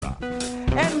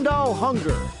End all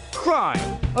hunger,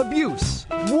 crime, abuse,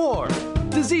 war,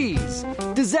 disease,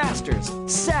 disasters,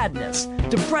 sadness,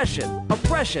 depression,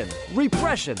 oppression,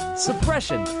 repression,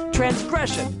 suppression,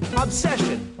 transgression,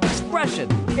 obsession, expression,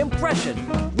 impression,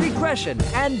 regression,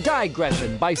 and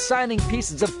digression by signing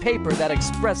pieces of paper that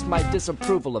express my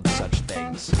disapproval of such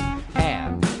things.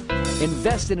 And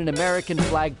invest in an American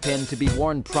flag pin to be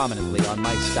worn prominently on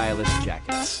my stylish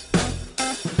jackets.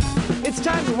 It's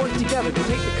time to work together to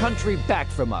take the country back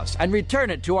from us and return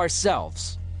it to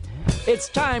ourselves. It's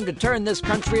time to turn this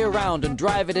country around and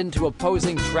drive it into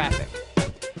opposing traffic.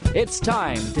 It's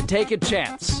time to take a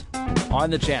chance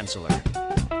on the Chancellor.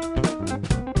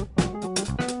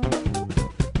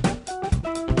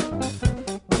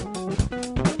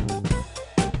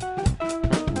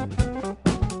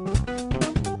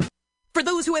 For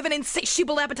those who have an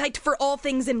insatiable appetite for all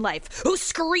things in life, who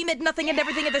scream at nothing and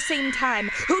everything at the same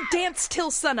time, who dance till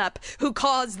sunup, who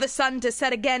cause the sun to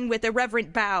set again with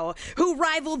irreverent bow, who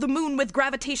rival the moon with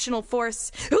gravitational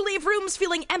force, who leave rooms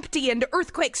feeling empty and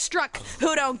earthquake struck,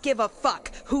 who don't give a fuck,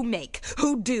 who make,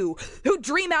 who do, who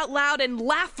dream out loud and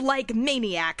laugh like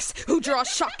maniacs, who draw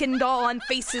shock and awe on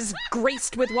faces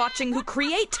graced with watching, who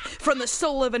create from the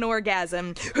soul of an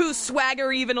orgasm, who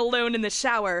swagger even alone in the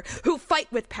shower, who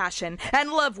fight with passion,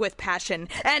 and love with passion,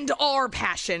 and are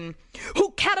passion,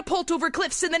 who catapult over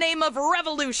cliffs in the name of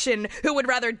revolution, who would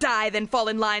rather die than fall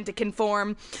in line to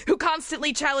conform, who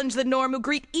constantly challenge the norm, who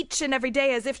greet each and every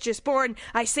day as if just born.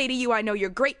 I say to you, I know your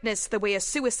greatness, the way a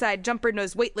suicide jumper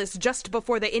knows weightless just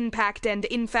before the impact, and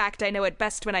in fact, I know it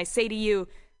best when I say to you,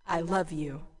 I love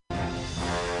you.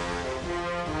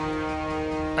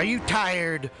 Are you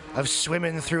tired of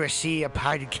swimming through a sea of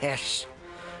podcasts?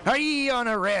 Are ye on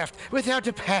a raft without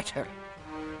a paddle?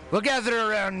 Well, gather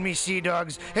around me, sea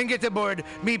dogs, and get aboard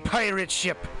me pirate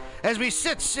ship as we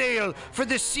set sail for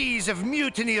the seas of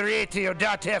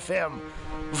MutinyRadio.fm.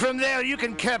 From there, you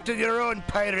can captain your own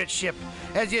pirate ship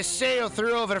as you sail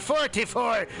through over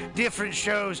 44 different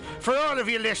shows for all of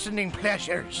your listening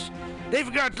pleasures.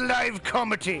 They've got live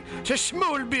comedy to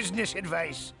small business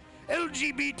advice,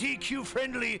 LGBTQ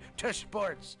friendly to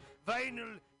sports,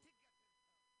 vinyl.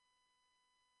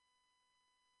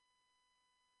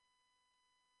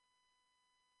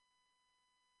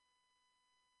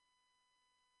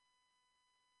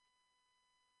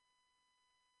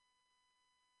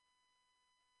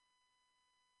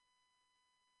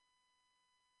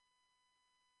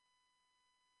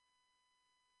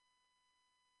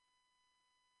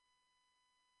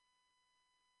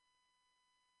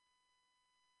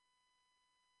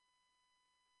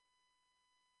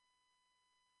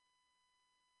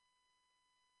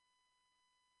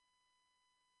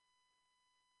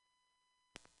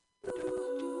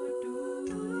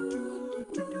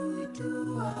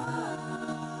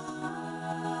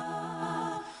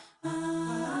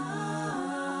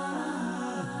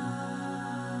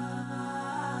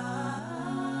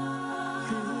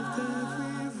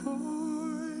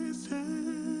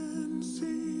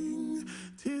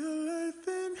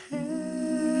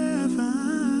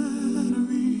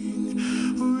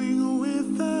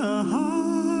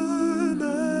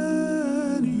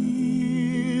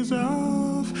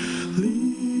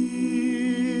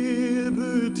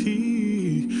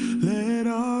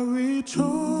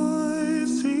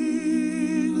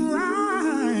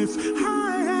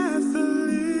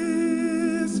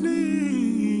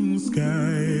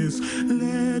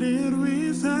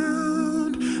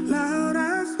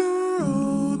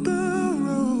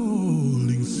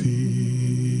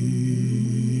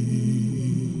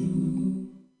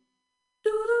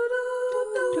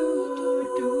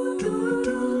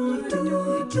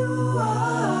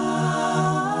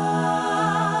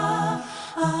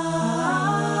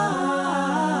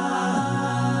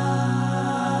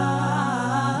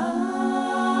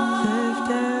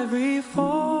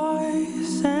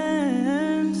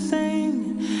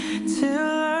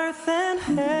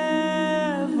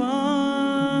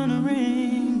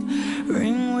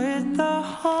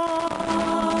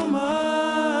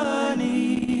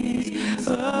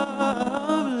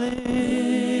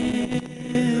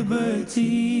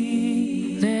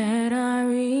 Let our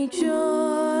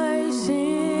rejoicing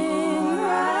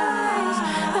rise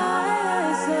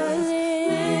as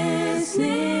the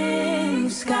listening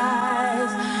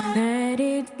skies. Let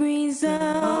it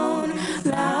resound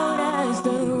loud as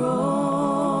the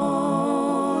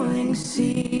rolling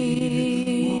sea.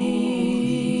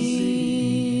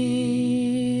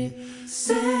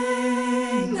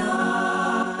 Sing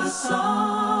a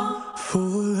song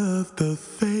full of the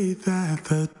faith that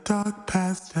the dark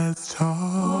past has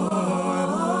taught.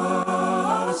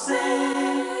 Oh,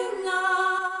 sing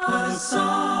a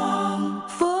song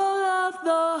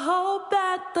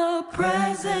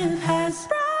present has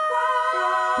brought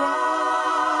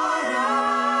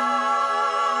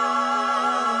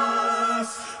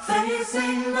us,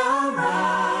 facing the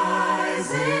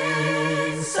rising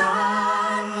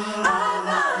sun of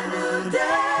a new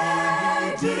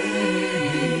day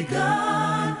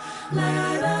begun.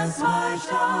 Let us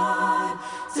march on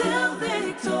till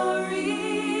victory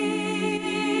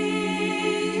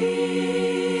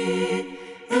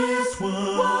is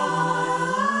won.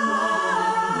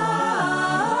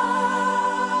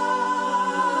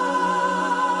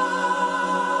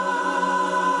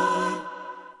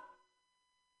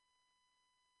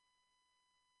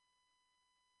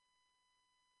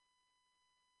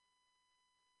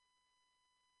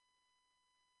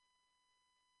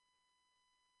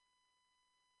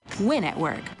 Win at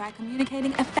work by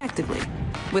communicating effectively.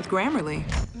 With Grammarly,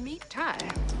 Meet Ty.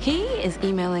 he is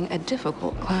emailing a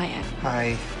difficult client.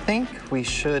 I think we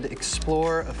should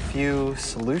explore a few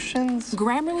solutions.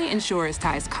 Grammarly ensures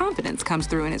Ty's confidence comes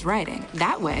through in his writing.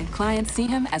 That way, clients see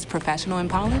him as professional and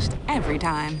polished every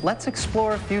time. Let's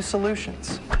explore a few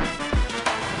solutions.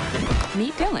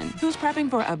 Meet Dylan, who's prepping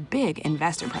for a big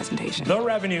investor presentation. The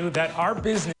revenue that our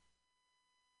business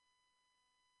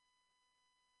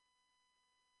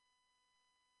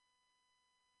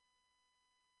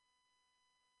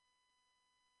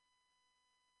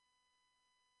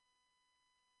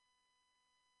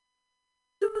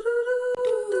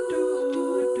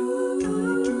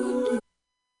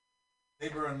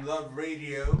Labor and Love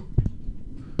Radio.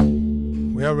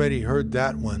 We already heard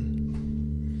that one.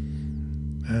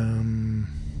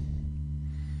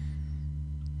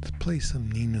 Let's play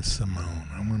some Nina Simone.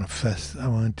 I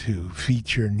want to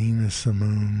feature Nina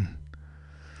Simone.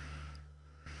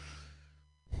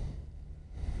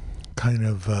 Kind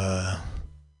of okay,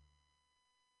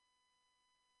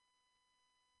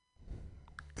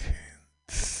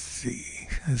 let's see.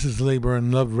 This is Labor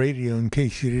and Love Radio. In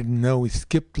case you didn't know, we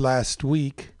skipped last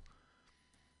week.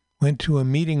 Went to a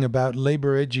meeting about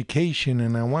labor education,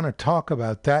 and I want to talk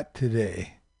about that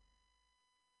today.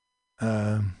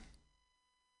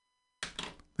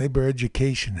 Labor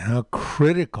education, how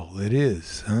critical it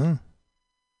is, huh?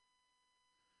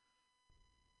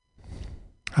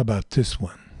 How about this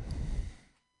one?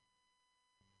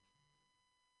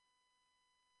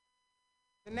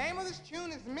 The name of this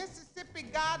tune is Mississippi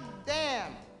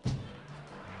Goddamn.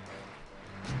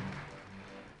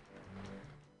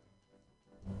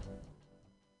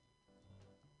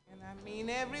 And I mean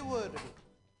every word of it.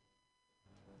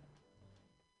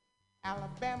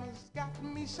 Alabama's got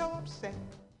me so upset.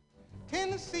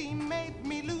 Tennessee made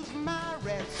me lose my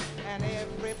rest. And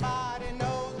everybody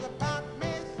knows about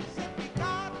Mississippi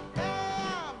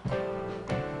Goddamn.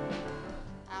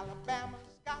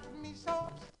 Alabama's got me so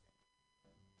upset.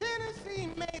 Tennessee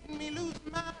made me lose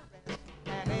my rest,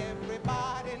 and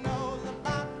everybody knows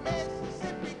about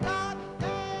Mississippi,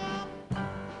 goddamn.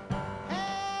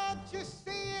 Can't you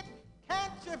see it?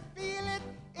 Can't you feel it?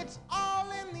 It's all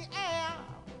in the air.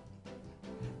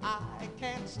 I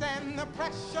can't stand the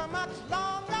pressure much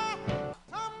longer.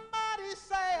 Somebody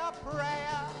say a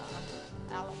prayer.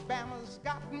 Alabama's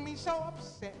gotten me so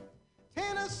upset.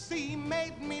 Tennessee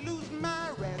made me lose my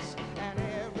rest, and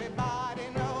everybody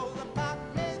knows about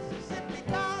Mississippi,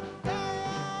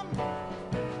 goddamn.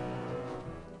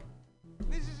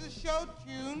 This is a show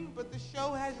tune, but the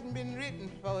show hasn't been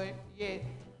written for it yet.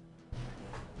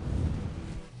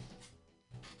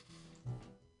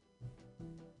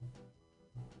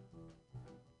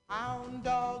 Hound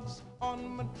dogs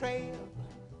on my trail,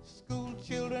 school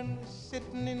children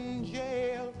sitting in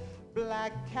jail,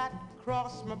 black cat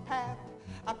cross my path.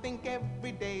 I think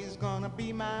every day's gonna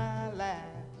be my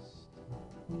last.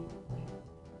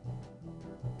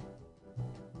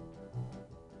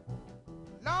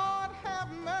 Lord have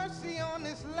mercy on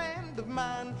this land of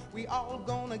mine. We all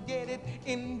gonna get it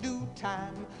in due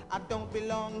time. I don't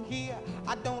belong here,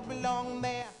 I don't belong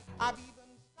there. I've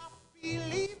even stopped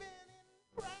believing in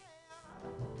prayer.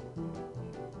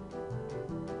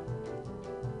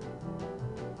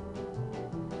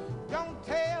 Don't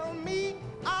tell me,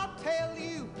 I'll tell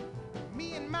you.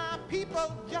 Me and my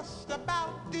people just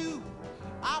about do.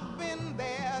 I've been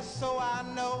there, so I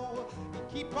know.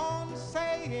 Keep on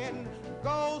saying,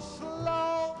 go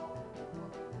slow.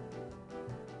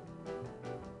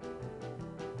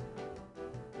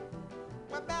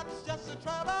 But that's just the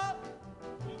trouble.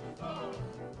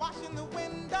 Washing the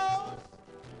windows,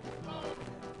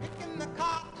 picking the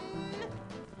cotton.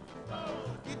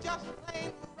 You're just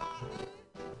plain rotten.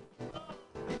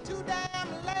 You're too damn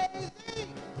lazy.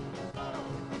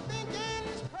 Thinking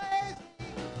is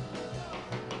crazy.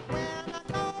 Where am I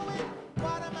going?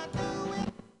 What am I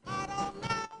doing? I don't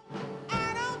know.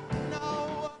 I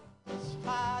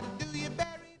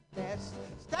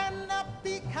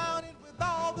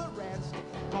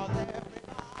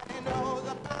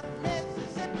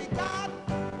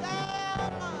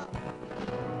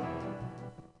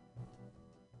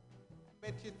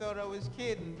you thought I was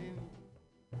kidding, didn't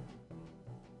you?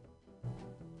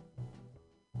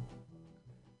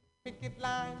 Picket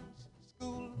lines,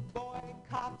 school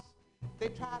boycotts, they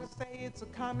try to say it's a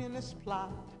communist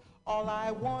plot. All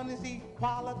I want is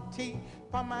equality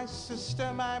for my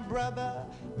sister, my brother,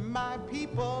 my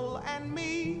people, and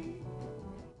me.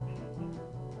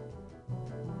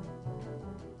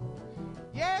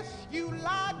 Yes, you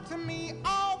lied to me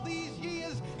all these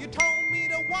years. You told me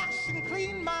to wash and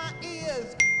clean my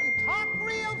ears and talk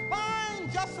real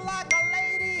fine, just like a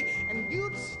lady, and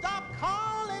you'd stop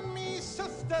calling me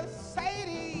Sister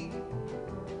Sadie.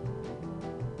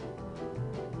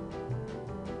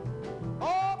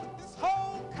 Oh, but this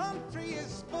whole country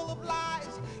is full of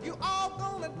lies. You all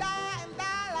gonna die and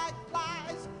die like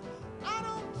flies. I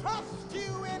don't trust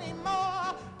you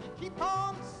anymore. You keep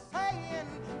on saying,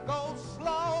 go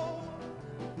slow.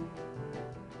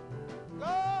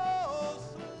 Go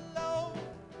slow.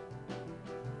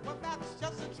 Well, that's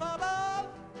just the trouble.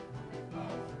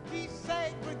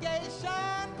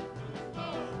 Desegregation,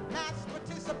 mass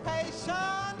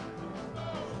participation,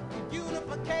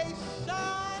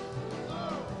 unification.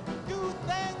 Do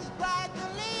things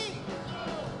gradually,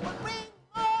 but bring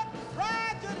more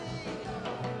tragedy.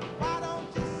 Why don't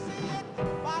you see it?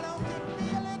 Why don't you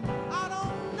feel it? I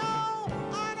don't know.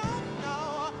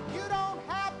 You don't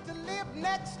have to live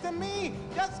next to me.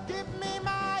 Just give me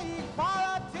my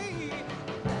equality.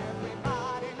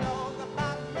 Everybody knows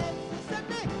about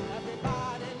Mississippi.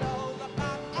 Everybody knows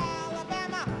about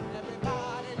Alabama.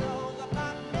 Everybody knows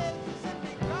about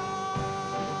Mississippi.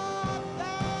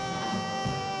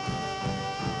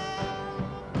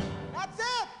 That's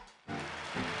it.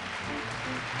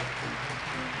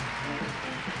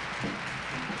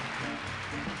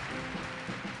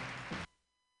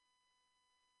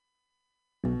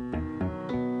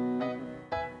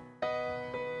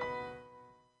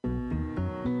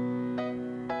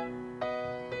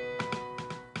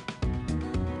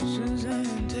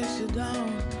 Suzanne takes you down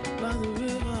by the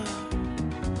river.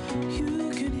 You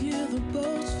can hear the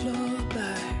boats float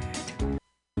by.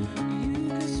 You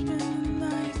can spend the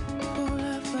night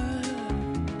forever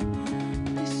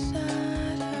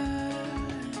beside her.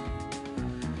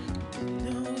 You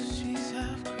know she's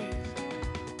half crazy,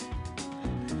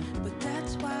 but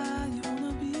that's why you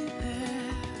wanna be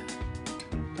there.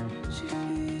 She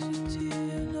feeds you tea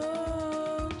and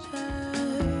oranges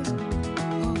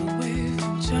all the way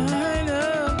from China.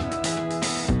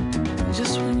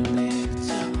 Just when you leave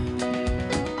town,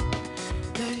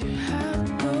 that you have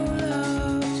no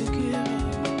love to give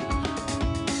her,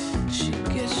 she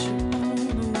gets you on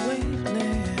a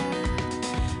wavelength.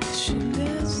 She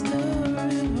lets the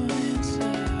river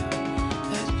answer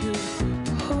that you've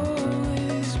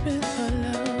always been her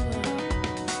lover.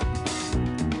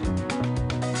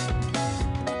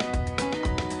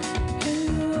 And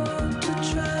you want to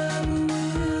travel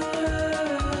with her,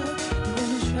 you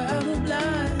want to travel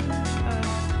blind.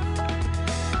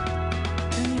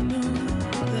 And you know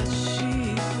that she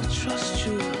will trust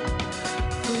you,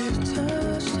 for you've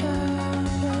touched her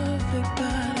perfect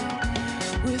body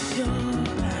with your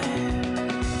mind.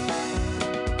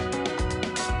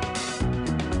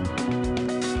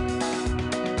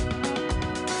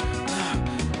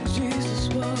 Jesus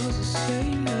was a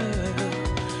sailor,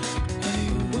 and he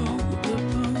walked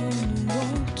upon the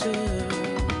water.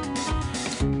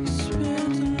 He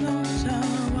spent a long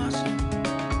time watching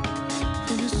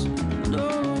from his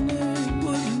lonely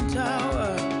wooden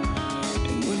tower.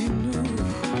 And when he knew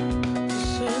for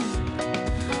certain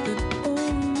that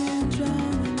only a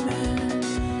drowning man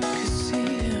could see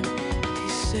him, he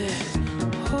said,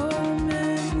 all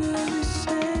men will be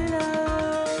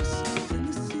sailors, and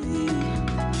the sea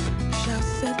shall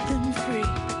set them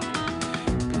free.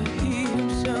 But he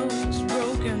himself was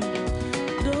broken,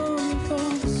 longing for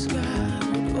the sky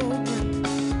would open,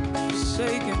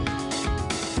 forsaken,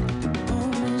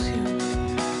 almost human.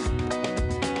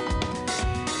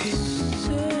 He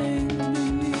sank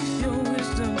beneath your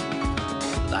wisdom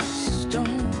like a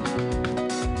stone.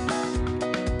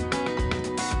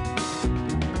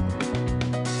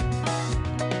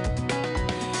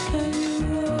 And you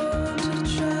want to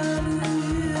travel with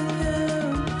him,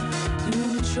 you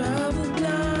want to travel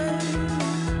blind.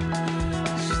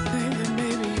 'Cause you think that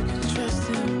maybe you can trust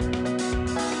him,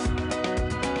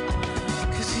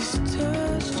 'cause he's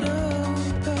touched your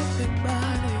perfect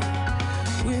body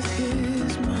with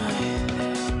his mind.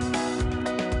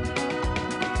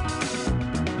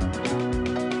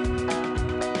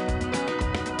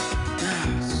 Now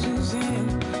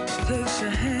Suzanne takes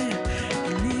your hand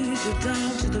and leads you down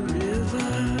to the river.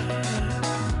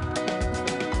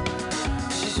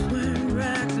 She's wearing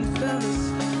rags and feathers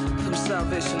from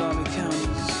South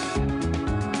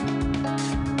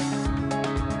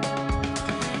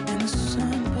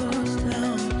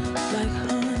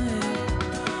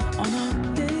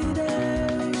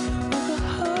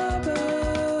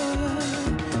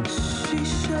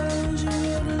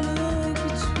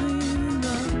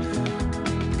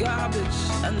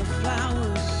and the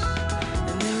flowers,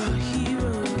 and there are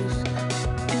heroes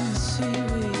in the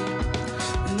seaweed,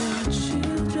 and there are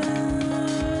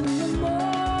children in the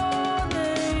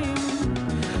morning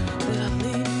that are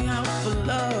leaning out for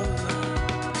love.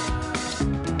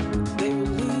 They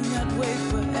will lean that way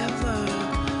forever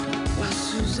while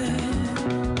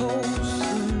Suzanne holds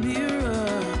the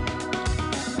mirror.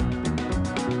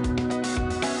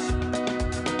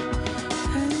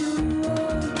 And you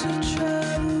want to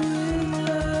travel with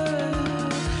her.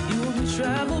 You will be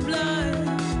travel blind.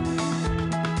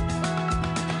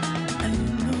 And you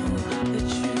know that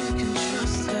you can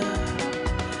trust her,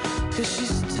 'cause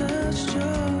she's touched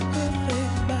your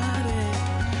perfect body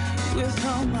with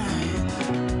her mind.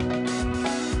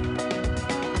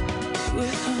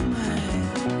 With her mind.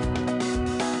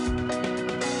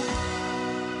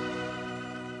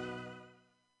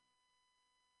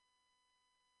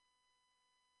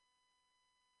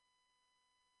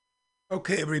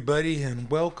 Okay, everybody,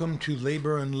 and welcome to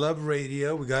Labor and Love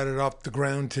Radio. We got it off the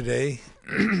ground today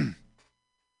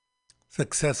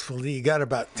successfully. You got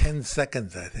about 10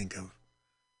 seconds, I think, of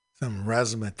some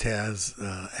razzmatazz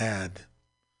ad.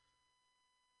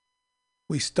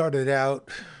 We started out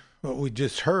what we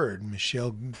just heard,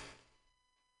 Michelle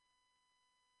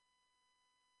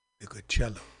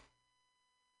Digacello.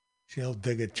 Michelle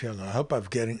Digacello. I hope I'm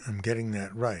getting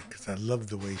that right, because I love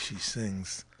the way she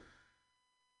sings.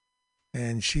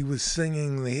 And she was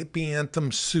singing the hippie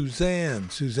anthem Suzanne.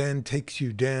 Suzanne Takes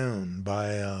You Down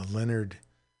by Leonard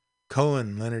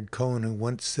Cohen. Leonard Cohen, who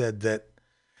once said that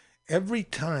every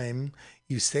time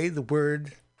you say the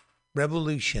word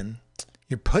revolution,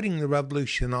 you're putting the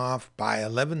revolution off by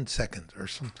 11 seconds or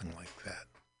something like that.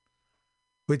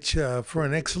 Which, for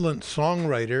an excellent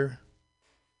songwriter,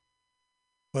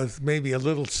 was maybe a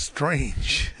little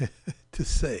strange to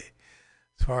say,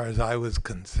 as far as I was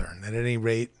concerned. At any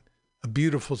rate, a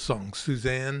beautiful song,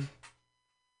 Suzanne.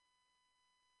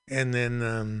 And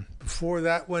then before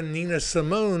that one, Nina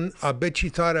Simone. I bet you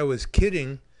thought I was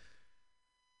kidding.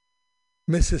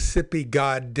 Mississippi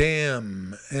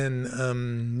Goddamn.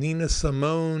 And Nina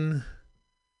Simone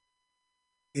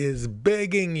is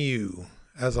begging you,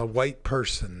 as a white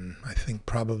person, I think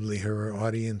probably her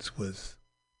audience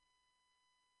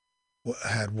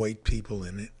had white people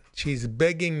in it. She's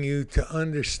begging you to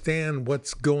understand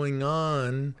what's going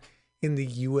on in the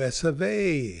US of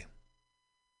A.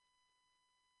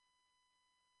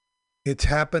 It's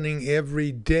happening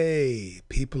every day.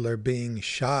 People are being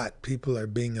shot. People are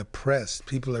being oppressed.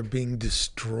 People are being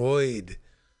destroyed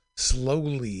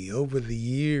slowly over the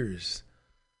years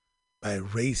by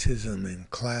racism and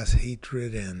class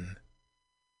hatred and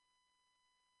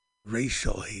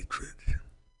racial hatred.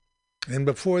 And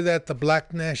before that, the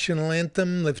Black National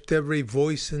Anthem, Lift Every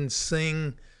Voice and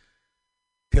Sing,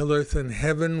 Till Earth and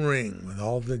Heaven Ring, with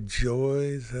all the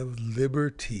joys of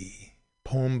liberty.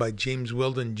 Poem by James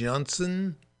Weldon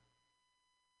Johnson.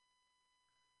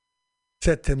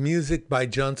 Set to music by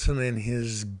Johnson and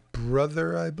his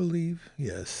brother, I believe.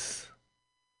 Yes.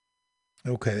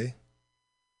 Okay.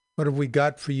 What have we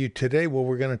got for you today? Well,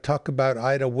 we're going to talk about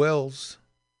Ida Wells,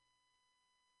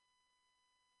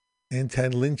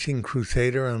 anti-lynching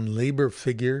crusader and labor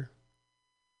figure.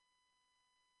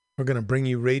 We're going to bring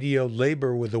you Radio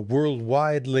Labor with a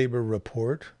worldwide labor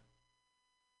report.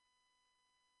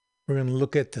 We're going to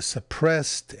look at the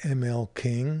suppressed ML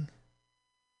King.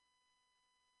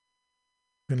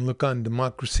 We're going to look on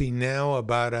Democracy Now!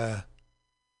 About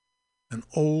an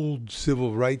old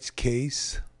civil rights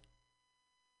case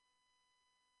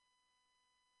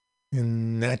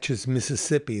in Natchez,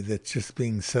 Mississippi that's just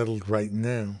being settled right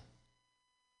now.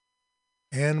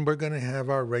 And we're going to have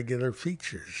our regular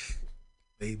features.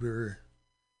 Labor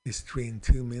History in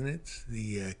 2 minutes,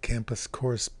 the campus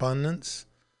correspondence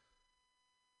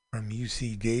from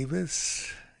UC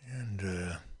Davis,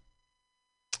 and,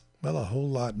 well, a whole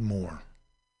lot more.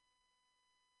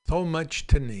 So much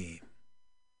to name.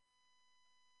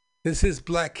 This is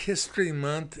Black History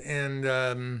Month,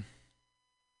 and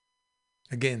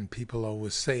again, people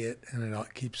always say it, and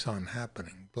it keeps on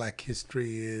happening. Black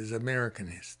history is American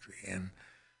history, and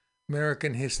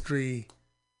American history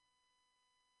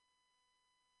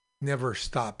never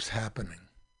stops happening.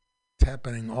 It's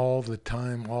happening all the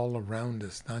time, all around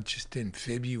us, not just in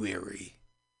February.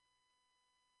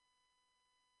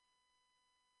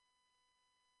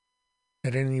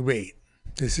 At any rate,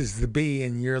 this is the B,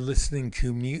 and you're listening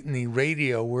to Mutiny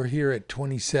Radio. We're here at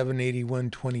 2781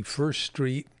 21st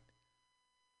Street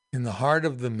in the heart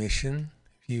of the Mission.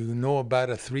 If you know about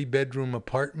a 3-bedroom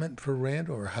apartment for rent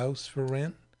or a house for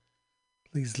rent,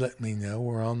 please let me know.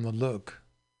 We're on the look.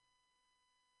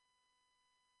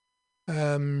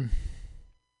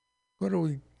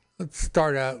 Let's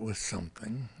start out with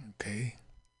something, okay?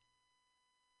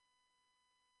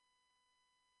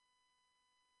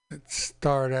 Let's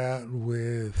start out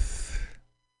with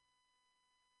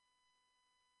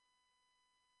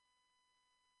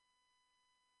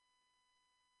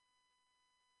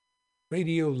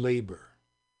radio labor.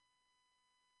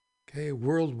 Okay,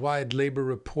 worldwide labor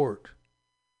report.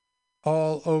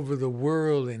 All over the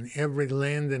world, in every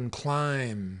land and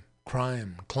climb.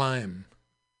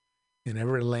 In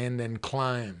every land and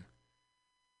climb.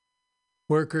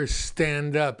 Workers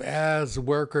stand up as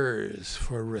workers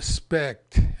for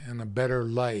respect and a better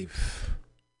life.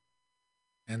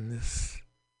 And this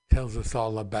tells us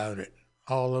all about it,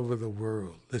 all over the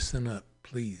world. Listen up,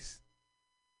 please.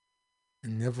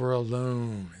 You're never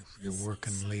alone if you work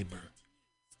in labor.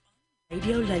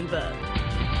 Radio Labor.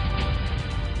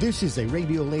 This is a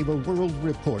Radio Labor World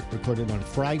Report recorded on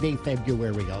Friday,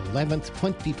 February 11th,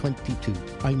 2022.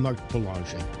 I'm Mark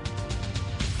Boulanger.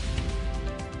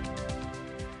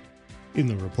 In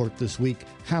the report this week,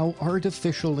 how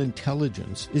artificial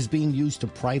intelligence is being used to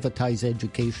privatize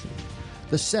education.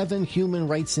 The 7 human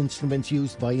rights instruments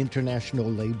used by international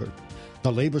labor.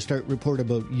 The Labor Start report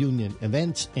about union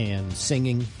events and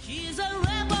singing. She's a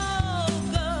rebel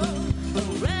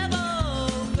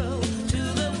girl to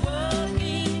the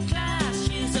working class.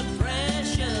 She's a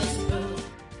precious girl.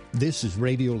 This is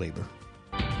Radio Labor.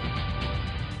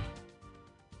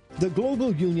 The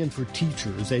Global Union for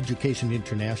Teachers, Education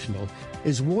International,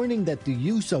 is warning that the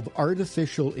use of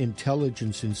artificial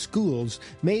intelligence in schools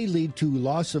may lead to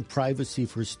loss of privacy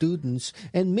for students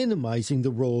and minimizing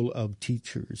the role of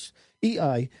teachers.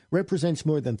 EI represents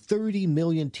more than 30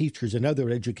 million teachers and other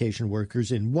education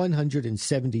workers in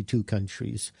 172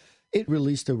 countries. It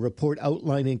released a report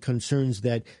outlining concerns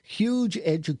that huge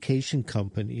education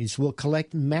companies will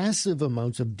collect massive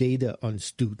amounts of data on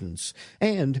students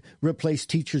and replace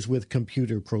teachers with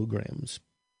computer programs.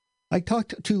 I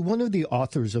talked to one of the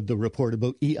authors of the report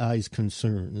about EI's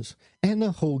concerns.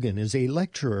 Anna Hogan is a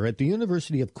lecturer at the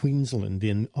University of Queensland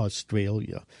in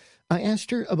Australia. I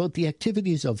asked her about the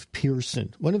activities of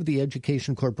Pearson, one of the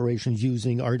education corporations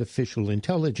using artificial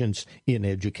intelligence in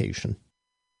education.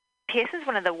 Pearson's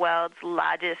one of the world's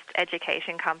largest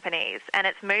education companies, and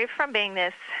it's moved from being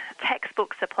this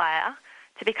textbook supplier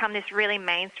to become this really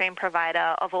mainstream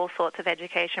provider of all sorts of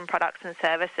education products and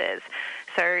services.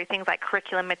 So things like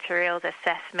curriculum materials,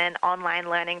 assessment, online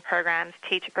learning programs,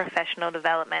 teacher professional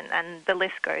development, and the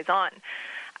list goes on.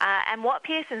 And what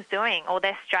Pearson's doing, or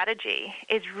their strategy,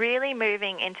 is really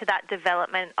moving into that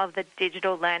development of the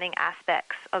digital learning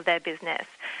aspects of their business.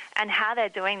 And how they're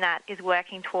doing that is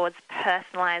working towards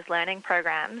personalized learning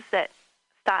programs that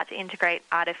start to integrate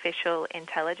artificial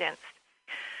intelligence.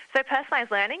 So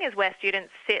personalized learning is where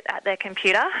students sit at their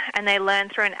computer and they learn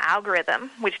through an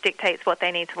algorithm which dictates what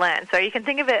they need to learn. So you can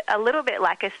think of it a little bit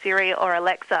like a Siri or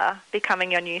Alexa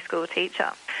becoming your new school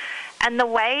teacher. And the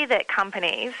way that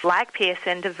companies like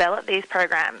Pearson develop these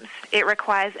programs, it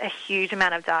requires a huge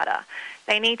amount of data.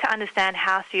 They need to understand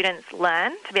how students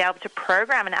learn to be able to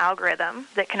program an algorithm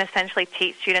that can essentially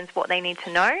teach students what they need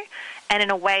to know and in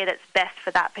a way that's best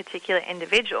for that particular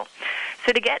individual.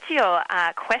 So to get to your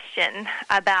question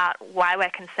about why we're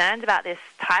concerned about this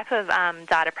type of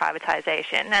data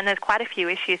privatization, and there's quite a few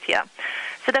issues here.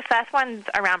 So the first one's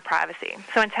around privacy.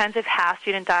 So in terms of how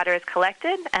student data is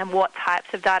collected and what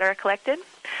types of data are collected.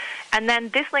 And then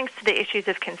this links to the issues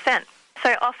of consent.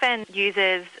 So often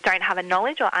users don't have a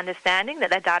knowledge or understanding that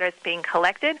their data is being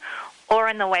collected or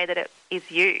in the way that it is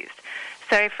used.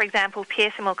 So, for example,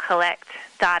 Pearson will collect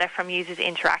data from users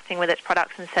interacting with its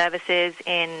products and services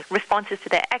in responses to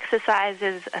their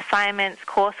exercises, assignments,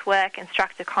 coursework,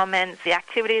 instructor comments, the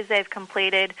activities they've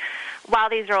completed. While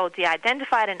these are all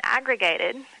de-identified and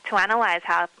aggregated to analyse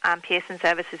how Pearson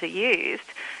services are used,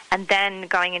 and then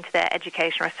going into their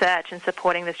education research and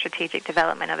supporting the strategic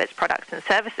development of its products and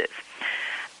services.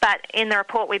 But in the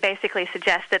report, we basically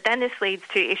suggest that then this leads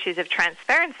to issues of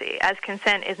transparency, as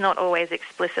consent is not always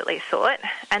explicitly sought.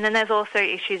 And then there's also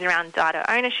issues around data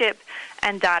ownership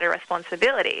and data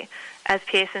responsibility. As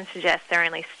Pearson suggests, they're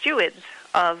only stewards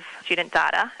of student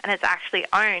data, and it's actually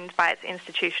owned by its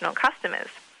institutional customers,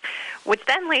 which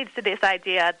then leads to this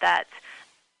idea that,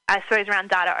 I suppose, around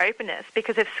data openness,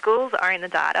 because if schools own the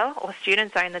data or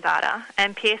students own the data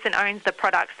and Pearson owns the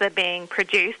products that are being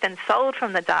produced and sold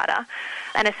from the data,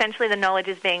 and essentially the knowledge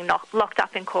is being locked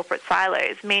up in corporate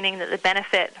silos, meaning that the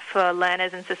benefit for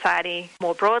learners and society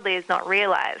more broadly is not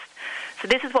realised. So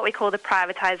this is what we call the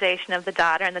privatisation of the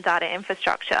data and the data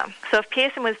infrastructure. So if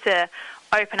Pearson was to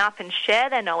open up and share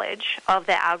their knowledge of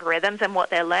their algorithms and what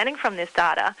they're learning from this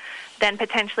data, then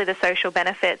potentially the social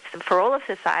benefits for all of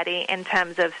society in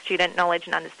terms of student knowledge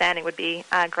and understanding would be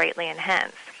greatly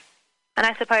enhanced. And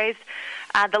I suppose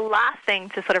the last thing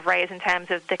to sort of raise in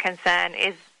terms of the concern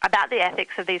is about the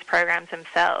ethics of these programs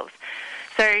themselves.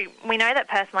 So we know that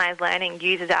personalised learning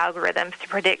uses algorithms to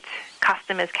predict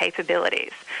customers'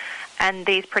 capabilities. And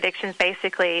these predictions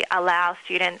basically allow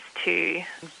students to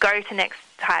go to next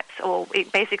types, or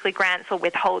it basically grants or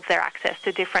withholds their access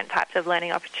to different types of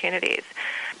learning opportunities.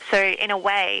 So in a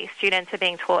way, students are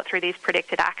being taught through these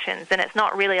predicted actions, and it's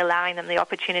not really allowing them the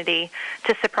opportunity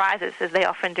to surprise us as they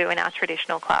often do in our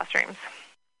traditional classrooms.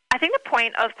 I think the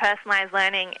point of personalised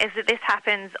learning is that this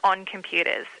happens on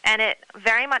computers, and it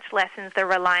very much lessens the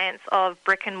reliance of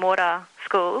brick and mortar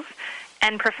schools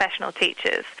and professional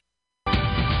teachers.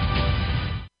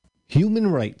 Human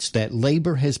rights that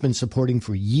labor has been supporting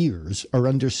for years are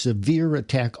under severe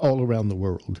attack all around the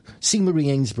world. C. Marie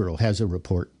Ainsborough has a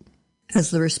report.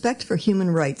 As the respect for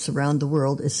human rights around the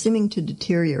world is seeming to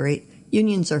deteriorate,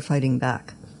 unions are fighting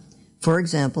back. For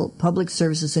example, Public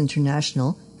Services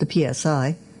International, the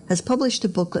PSI, has published a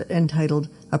booklet entitled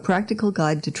A Practical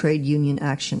Guide to Trade Union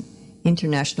Action,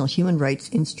 International Human Rights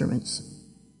Instruments.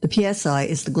 The PSI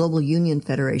is the global union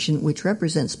federation which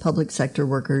represents public sector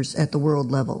workers at the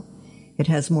world level. It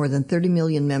has more than 30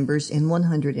 million members in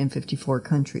 154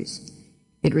 countries.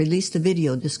 It released a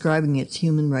video describing its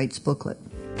human rights booklet.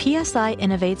 PSI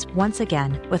innovates once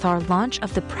again with our launch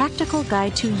of the Practical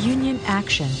Guide to Union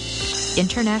Action,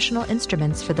 International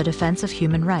Instruments for the Defense of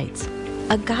Human Rights,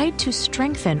 a guide to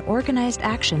strengthen organized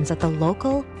actions at the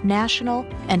local, national,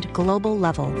 and global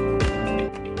level.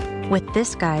 With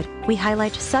this guide, we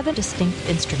highlight 7 distinct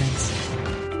instruments,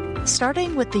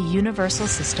 starting with the Universal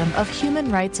System of Human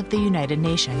Rights of the United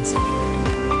Nations.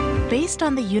 Based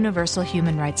on the Universal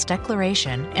Human Rights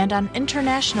Declaration and on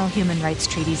international human rights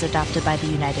treaties adopted by the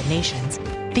United Nations,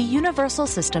 the Universal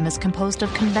System is composed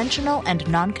of conventional and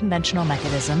non-conventional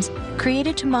mechanisms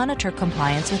created to monitor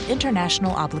compliance with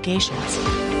international obligations.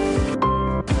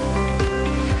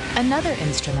 Another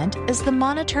instrument is the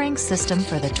Monitoring System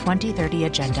for the 2030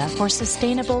 Agenda for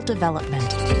Sustainable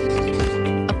Development.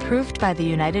 Approved by the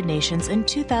United Nations in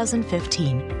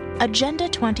 2015, Agenda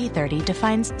 2030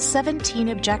 defines 17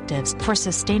 objectives for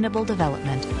sustainable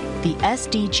development, the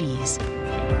SDGs,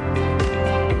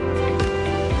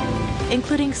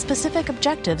 including specific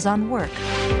objectives on work.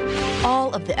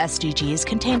 All of the SDGs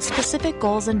contain specific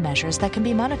goals and measures that can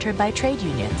be monitored by trade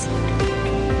unions.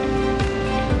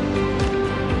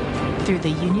 Through the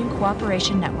Union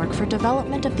Cooperation Network for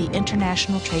Development of the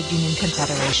International Trade Union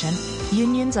Confederation,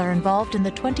 unions are involved in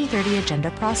the 2030 Agenda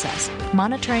process,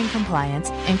 monitoring compliance,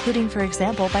 including, for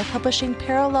example, by publishing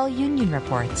parallel union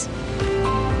reports.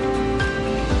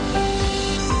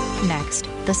 Next,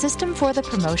 the System for the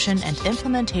Promotion and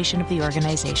Implementation of the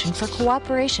Organization for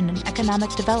Cooperation and Economic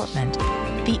Development,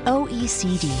 the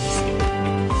OECD's.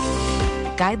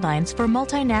 Guidelines for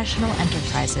Multinational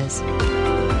Enterprises.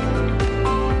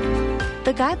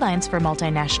 The guidelines for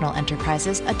multinational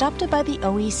enterprises adopted by the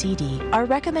OECD are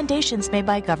recommendations made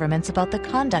by governments about the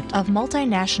conduct of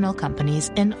multinational companies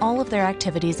in all of their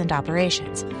activities and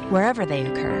operations, wherever they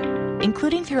occur,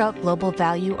 including throughout global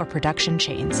value or production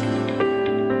chains.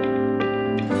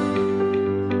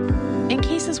 In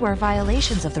cases where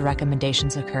violations of the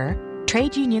recommendations occur,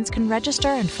 trade unions can register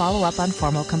and follow up on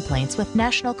formal complaints with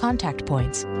national contact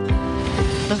points.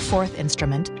 The 4th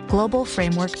instrument, Global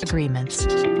Framework Agreements.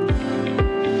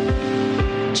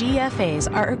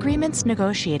 GFAs are agreements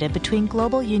negotiated between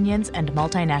global unions and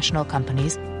multinational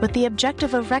companies with the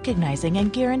objective of recognizing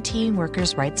and guaranteeing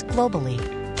workers' rights globally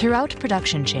throughout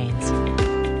production chains.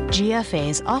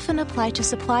 GFAs often apply to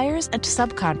suppliers and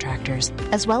subcontractors,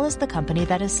 as well as the company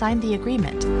that has signed the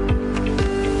agreement.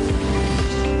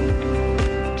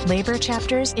 Labor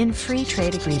chapters in free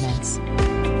trade agreements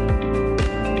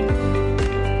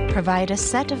provide a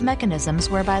set of mechanisms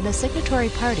whereby the signatory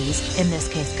parties, in this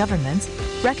case governments,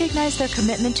 recognize their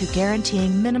commitment to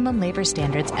guaranteeing minimum labor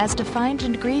standards as defined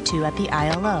and agreed to at the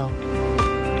ILO.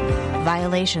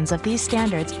 Violations of these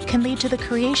standards can lead to the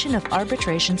creation of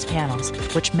arbitrations panels,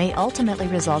 which may ultimately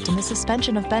result in the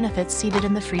suspension of benefits ceded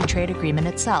in the free trade agreement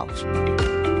itself.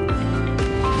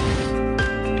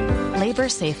 Labor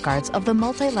safeguards of the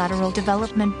multilateral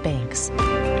development banks.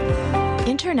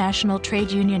 International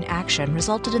trade union action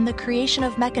resulted in the creation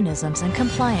of mechanisms and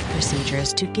compliant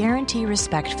procedures to guarantee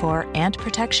respect for and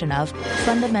protection of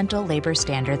fundamental labor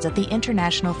standards at the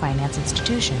international finance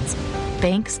institutions,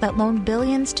 banks that loan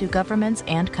billions to governments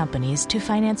and companies to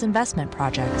finance investment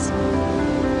projects.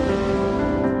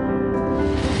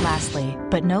 Lastly, lastly,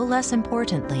 but no less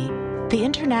importantly, the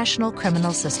international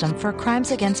criminal system for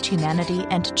crimes against humanity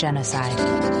and genocide.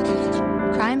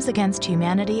 Crimes against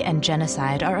humanity and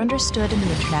genocide are understood in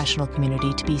the international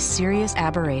community to be serious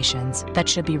aberrations that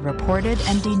should be reported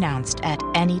and denounced at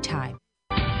any time.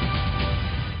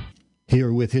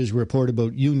 Here with his report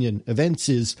about union events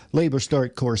is Labor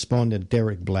Start correspondent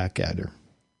Derek Blackadder.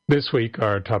 This week,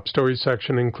 our top stories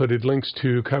section included links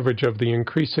to coverage of the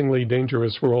increasingly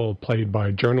dangerous role played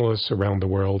by journalists around the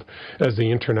world as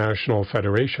the International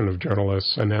Federation of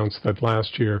Journalists announced that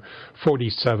last year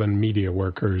 47 media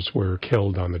workers were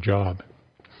killed on the job.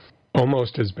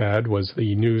 Almost as bad was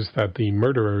the news that the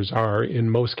murderers are, in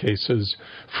most cases,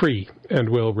 free and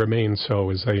will remain so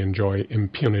as they enjoy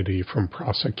impunity from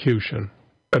prosecution.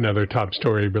 Another top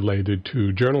story related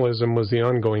to journalism was the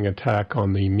ongoing attack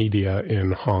on the media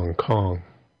in Hong Kong.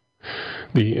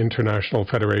 The International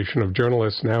Federation of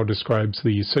Journalists now describes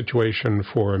the situation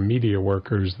for media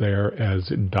workers there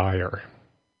as dire.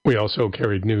 We also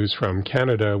carried news from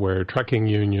Canada, where trucking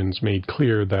unions made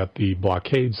clear that the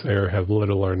blockades there have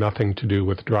little or nothing to do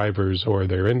with drivers or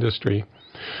their industry.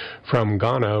 From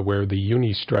Ghana, where the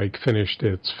uni strike finished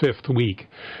its 5th week,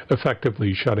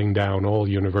 effectively shutting down all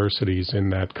universities in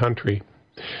that country.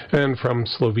 And from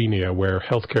Slovenia, where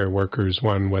healthcare workers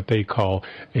won what they call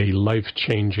a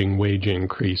life-changing wage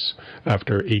increase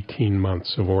after 18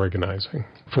 months of organizing.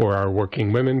 For our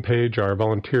Working Women page, our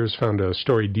volunteers found a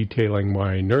story detailing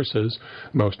why nurses,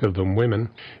 most of them women,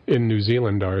 in New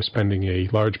Zealand are spending a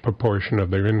large proportion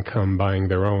of their income buying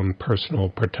their own personal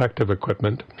protective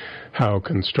equipment, how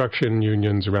construction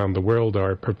unions around the world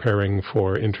are preparing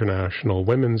for International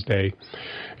Women's Day,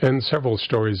 and several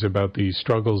stories about the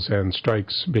struggles and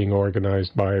strikes being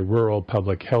organized by rural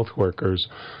public health workers,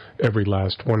 every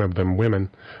last one of them women,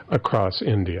 across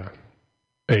India.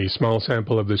 A small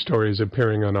sample of the stories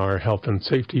appearing on our health and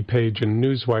safety page in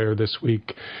Newswire this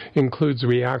week includes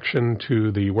reaction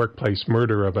to the workplace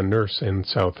murder of a nurse in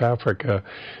South Africa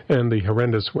and the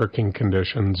horrendous working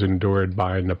conditions endured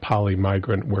by Nepali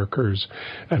migrant workers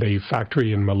at a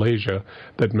factory in Malaysia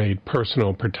that made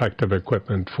personal protective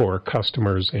equipment for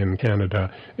customers in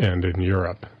Canada and in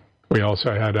Europe. We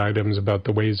also had items about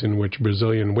the ways in which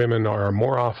Brazilian women are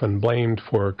more often blamed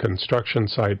for construction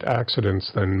site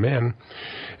accidents than men,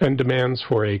 and demands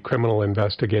for a criminal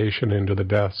investigation into the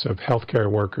deaths of healthcare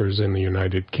workers in the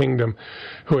United Kingdom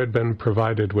who had been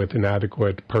provided with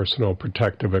inadequate personal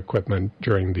protective equipment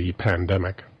during the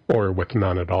pandemic, or with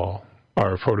none at all.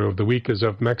 Our photo of the week is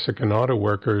of Mexican auto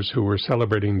workers who were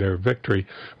celebrating their victory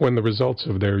when the results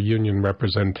of their union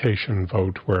representation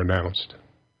vote were announced.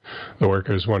 The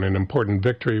workers won an important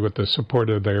victory with the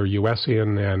support of their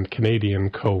USian and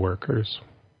Canadian co-workers.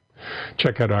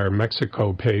 Check out our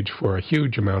Mexico page for a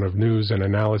huge amount of news and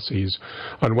analyses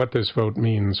on what this vote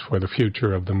means for the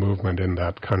future of the movement in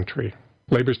that country.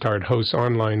 Labor Start hosts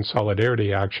online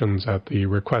solidarity actions at the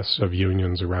requests of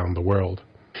unions around the world.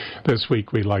 This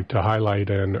week we'd like to highlight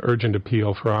an urgent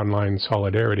appeal for online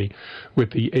solidarity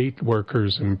with the 8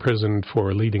 workers imprisoned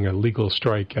for leading a legal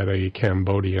strike at a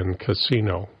Cambodian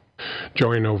casino.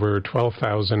 Join over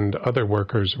 12,000 other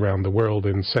workers around the world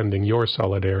in sending your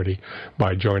solidarity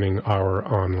by joining our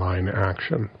online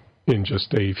action. In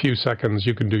just a few seconds,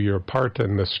 you can do your part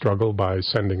in this struggle by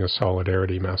sending a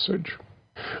solidarity message.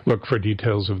 Look for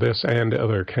details of this and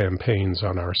other campaigns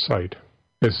on our site.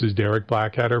 This is Derek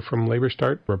Blackadder from Labor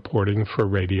Start, reporting for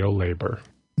Radio Labor.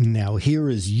 Now here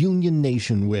is Union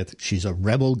Nation with She's a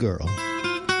Rebel Girl.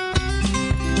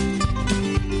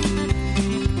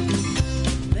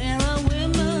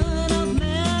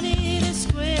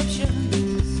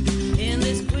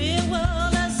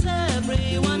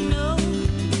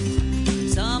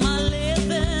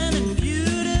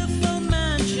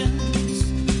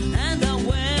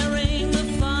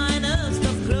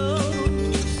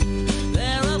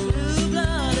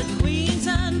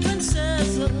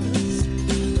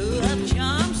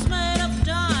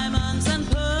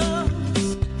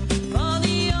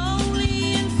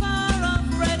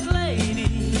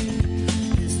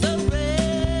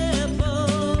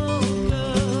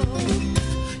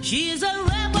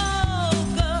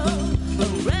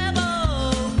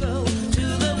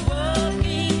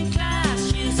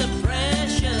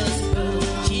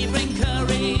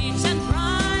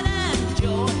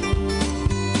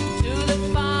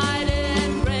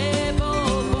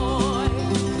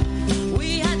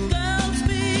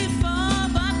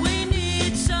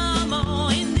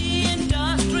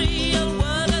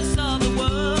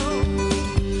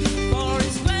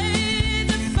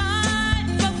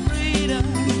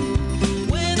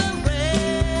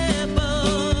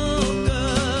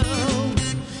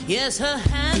 Yes, her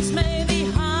hands may be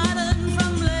hard and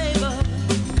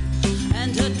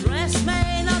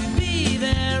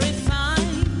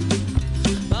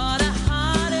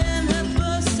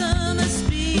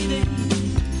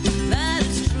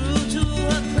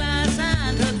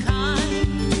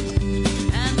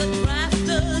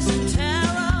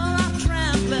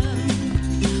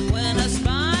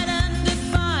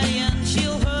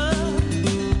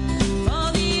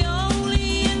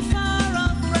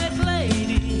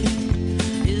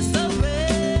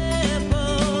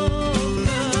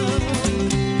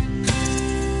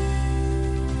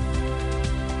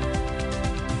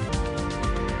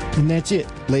And that's it.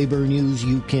 Labor news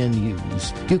you can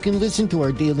use. You can listen to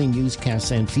our daily newscasts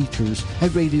and features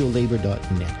at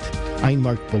radiolabor.net. I'm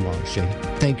Mark Boulanger.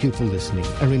 Thank you for listening.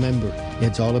 And remember,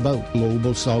 it's all about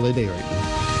global solidarity.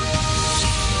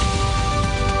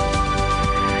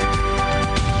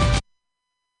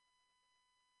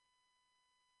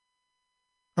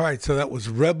 All right, so that was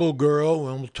Rebel Girl,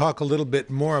 and we'll talk a little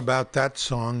bit more about that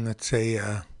song. That's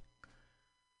a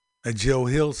Joe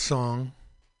Hill song.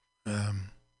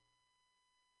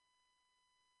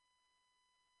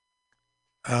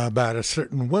 About a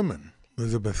certain woman,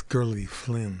 Elizabeth Gurley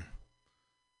Flynn.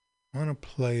 I want to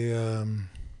play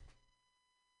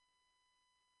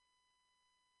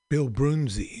Bill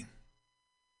Brunsey.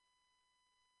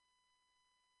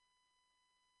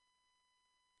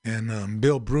 And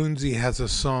Bill Brunsey has a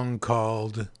song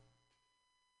called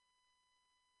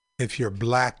If You're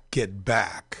Black, Get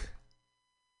Back.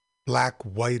 Black,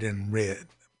 white, and red.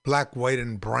 Black, white,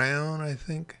 and brown, I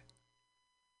think.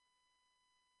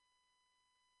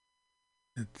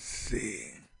 Let's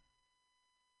see.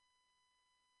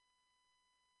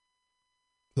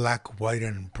 Black, white,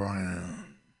 and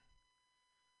brown.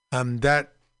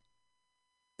 That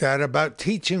about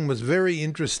teaching was very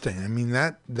interesting. I mean,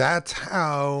 that's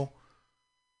how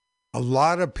a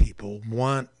lot of people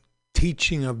want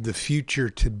teaching of the future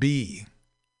to be.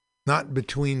 Not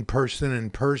between person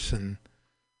and person,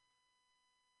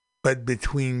 but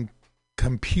between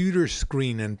computer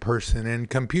screen and person. And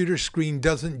computer screen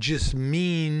doesn't just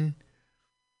mean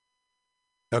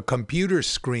a computer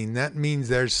screen. That means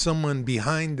there's someone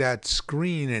behind that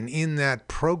screen and in that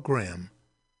program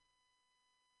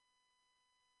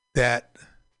that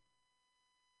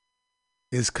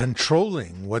is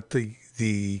controlling what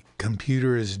the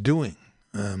computer is doing.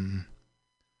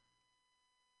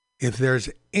 If there's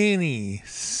any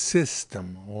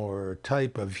system or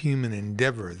type of human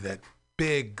endeavor that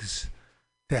begs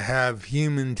to have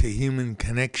human-to-human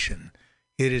connection,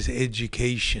 it is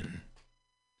education.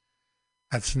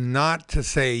 That's not to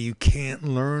say you can't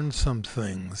learn some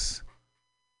things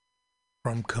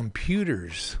from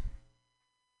computers.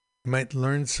 You might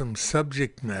learn some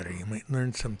subject matter. You might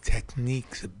learn some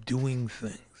techniques of doing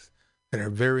things that are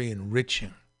very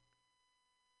enriching.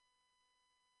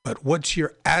 But what's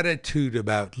your attitude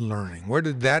about learning? Where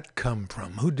did that come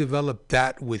from? Who developed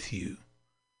that with you?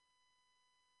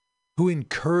 Who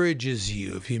encourages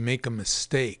you if you make a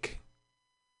mistake?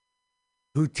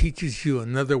 Who teaches you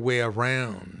another way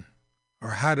around?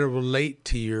 Or how to relate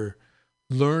to your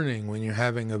learning when you're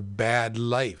having a bad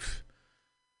life?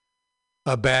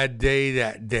 A bad day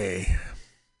that day?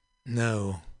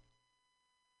 No.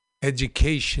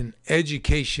 Education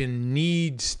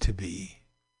needs to be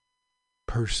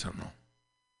personal.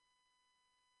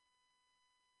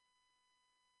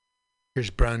 Here's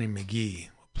Brownie McGee.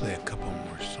 We'll play a couple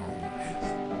more songs of his.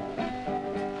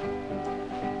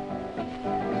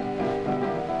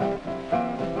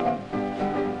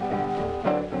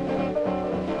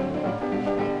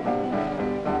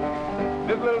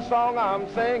 This little song I'm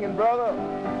singing, brother,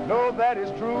 know that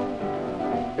it's true.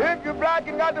 If you're black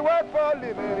and got to work for a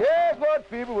living, here's what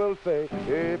people will say.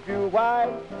 If you're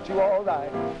white, you all right.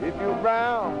 If you're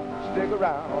brown, stick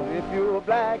around. If you're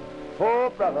black, oh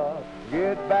brother,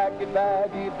 get back, get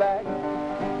back, get back.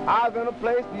 I was in a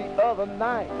place the other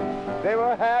night. They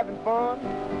were having fun.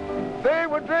 They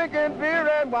were drinking beer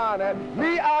and wine, and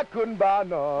me, I couldn't buy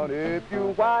none. If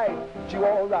you're white, you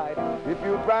all right. If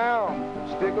you're brown,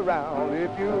 stick around.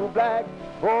 If you're black,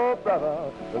 oh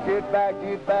brother, get back,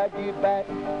 get back, get back.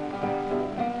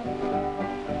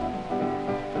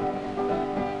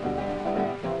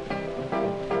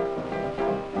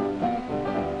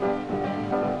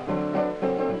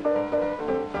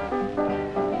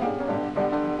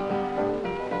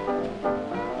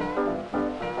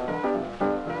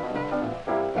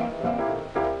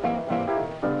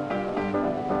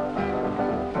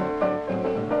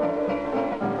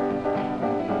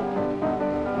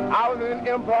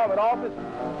 Employment office,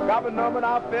 got my number and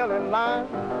I fell in line.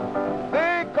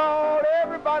 They called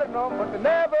everybody's number, but they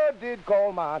never did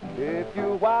call mine. If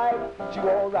you're white, you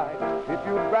all right. If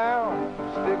you're brown,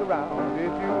 stick around.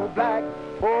 If you're black,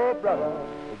 oh brother,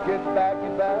 get back,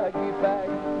 get back, get back.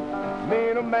 Me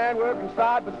and a man working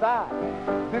side by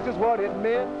side, this is what it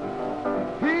meant.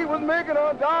 He was making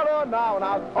 $1 an hour and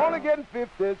I was only getting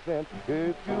 50 cents.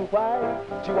 If you white,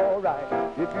 you all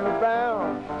right. If you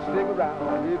brown, stick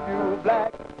around. If you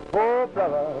black, oh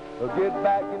brother, get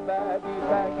back, get back, get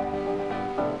back.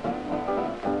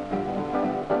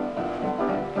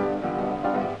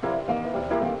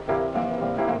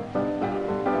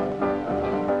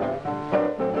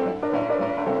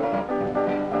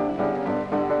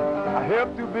 I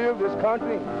helped to build build this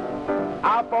country.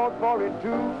 I fought for it too.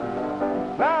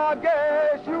 Now I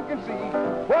guess you can see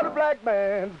what a black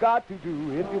man's got to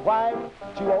do. If you're white,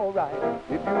 you all right.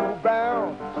 If you're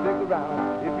brown, stick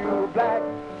around. If you're black,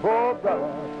 oh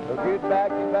brother, get back,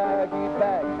 get back, get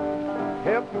back.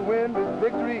 Help to win this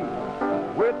victory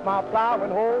with my plow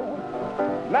and hoe.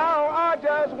 Now I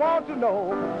just want to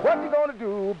know what you gonna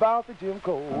do about the Jim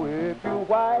Crow. If you're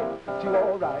white, you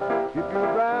all right. If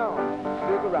you're brown,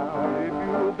 stick around. If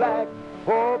you're black,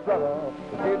 oh brother,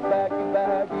 get back, get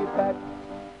back, get back.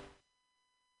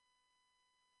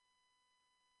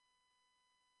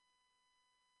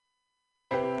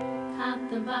 Caught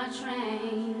the bar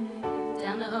train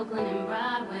down to Oakland and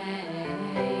Broadway.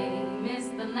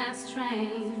 Missed the last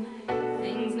train.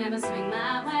 Things never swing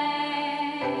my way.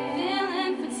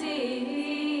 Feeling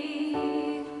fatigue.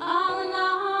 All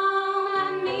alone, I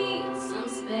need some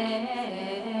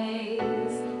space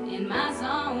in my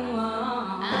zone.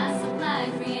 I supply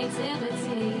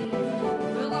creativity.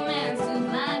 Frugal man's too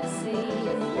blind to see.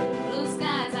 Blue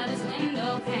skies out his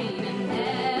window pane and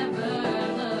never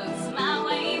looks my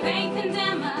way. They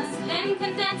condemn us, then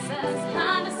condense us,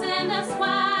 understand us.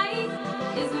 Why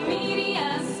is the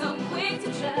media so quick to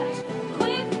judge?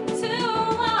 Quick to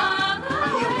walk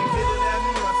away.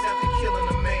 Killing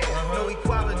a man. No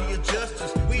equality or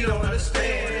justice, we don't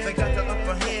understand. They got the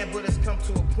upper hand, but it's come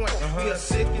to a point. We are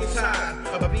sick and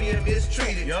tired of being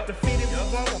mistreated. Defeated we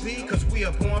won't be, cause we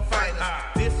are born fighters.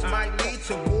 This might lead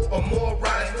to war or more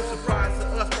riots. No surprise to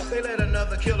us, they let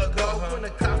another killer go. When the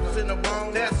cops is in the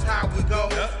wrong, that's how we go.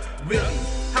 Really?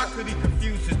 How could he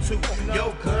confuse the two?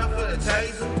 Yo, gun for the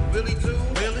taser? Really, too?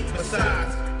 Really?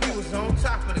 Besides, he was on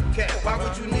top of the cat. Why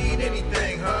would you need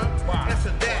anything, huh?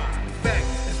 Answer that. Fact,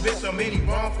 there's been so many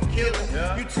wrongful killings.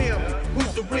 You tell me,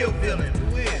 who's the real villain?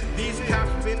 Who is? These cops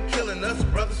have been killing us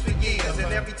brothers for years,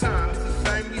 and every time it's the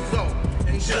same result.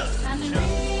 Injustice. Time to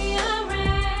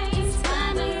rearrange,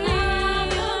 time to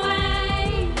leave your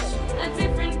way. A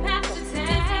different path to take.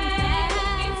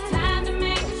 It's time to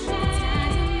make a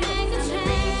change.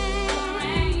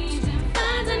 Rearrange and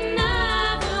find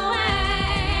another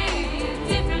way.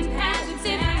 Different path to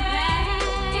take.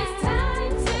 It's time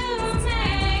to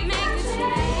make a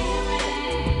change.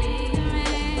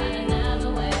 Find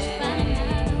another way.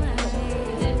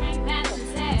 Different path to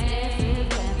take.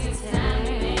 It's time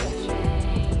to make a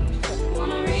change.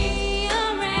 Wanna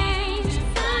rearrange and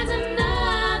find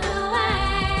another way.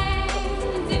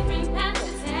 Different path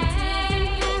to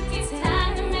take. It's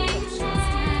time to make a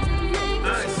change. I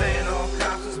ain't saying all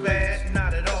cops is bad,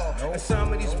 not at all. And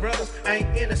some of these brothers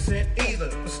ain't innocent either.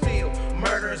 But still,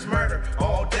 murder is murder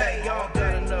all day. Y'all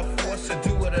got enough force to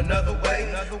do it another way.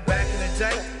 Back in the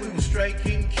day, we was straight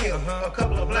getting killed. A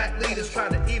couple of black leaders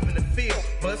tried to even the field.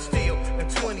 But still, in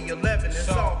 2011, it's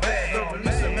all bad. The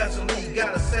release of Messeline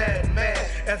got us sad and mad.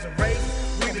 As a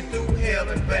race, we've been through hell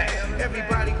and back.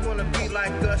 Everybody wanna be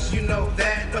like us, you know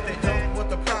that. But they don't want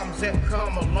the problems that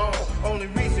come along. Only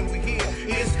reason we here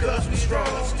is cause we strong.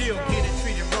 Still getting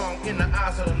treated wrong in the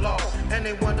eyes of the law. And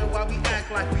they wonder why we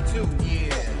act like we do.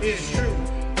 Yeah, it's true.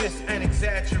 This an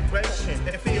exaggeration.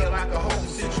 They feel like a whole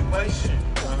situation.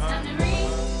 Time to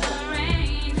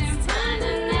rearrange and find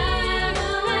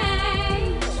another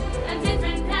way. A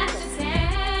different path to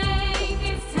take.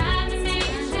 It's time to make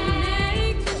a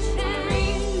change.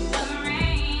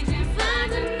 Rearrange and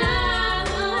find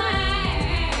another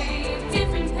way.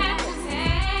 Different path to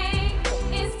take.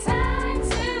 It's time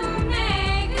to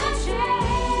make a change.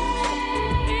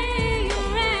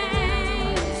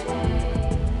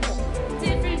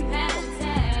 Different path to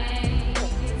take.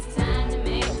 It's time to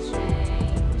make a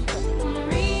change. Wanna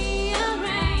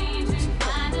rearrange and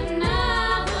find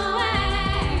another way.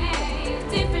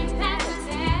 Different path to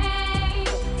take.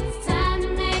 It's time to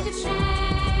make a change.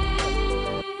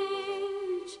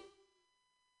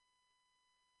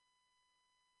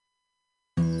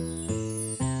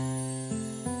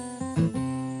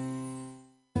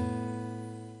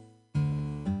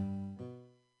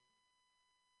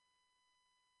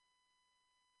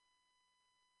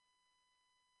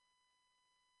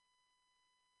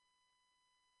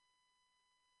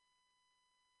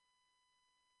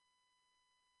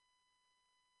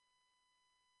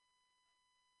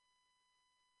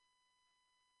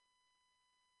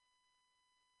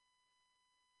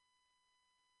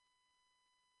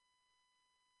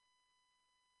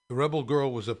 The rebel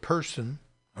girl was a person,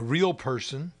 a real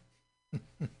person.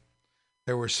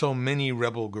 There were so many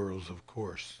rebel girls, of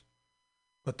course.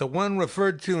 But the one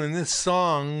referred to in this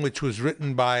song, which was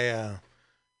written by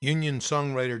Union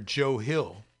songwriter Joe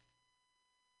Hill,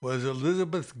 was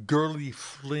Elizabeth Gurley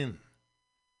Flynn,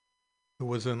 who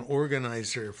was an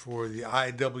organizer for the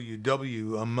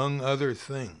IWW, among other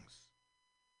things.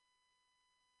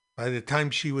 By the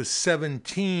time she was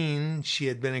 17, she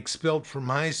had been expelled from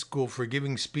high school for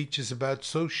giving speeches about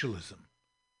socialism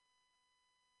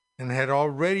and had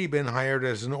already been hired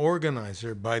as an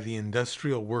organizer by the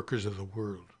industrial workers of the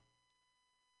world.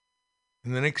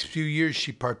 In the next few years,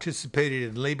 she participated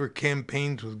in labor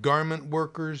campaigns with garment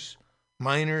workers,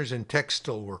 miners, and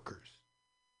textile workers.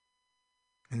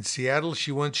 In Seattle,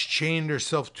 she once chained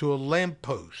herself to a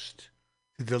lamppost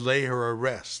to delay her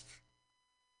arrest.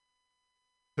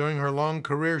 During her long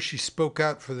career, she spoke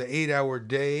out for the 8-hour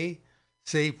day,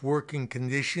 safe working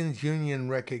conditions, union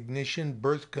recognition,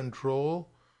 birth control,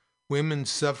 women's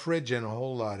suffrage, and a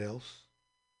whole lot else.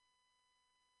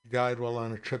 She died while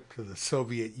on a trip to the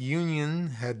Soviet Union,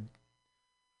 had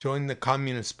joined the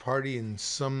Communist Party in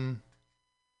some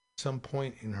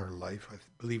point in her life, I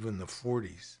believe in the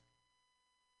 40s.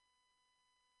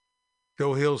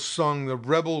 Joe Hill's song, The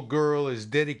Rebel Girl, is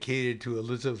dedicated to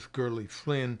Elizabeth Gurley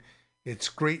Flynn. It's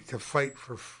great to fight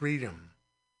for freedom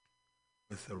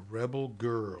with a rebel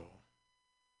girl.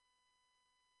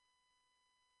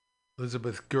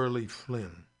 Elizabeth Gurley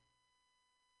Flynn.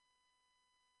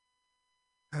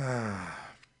 And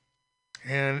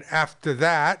after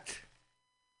that,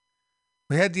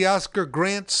 we had the Oscar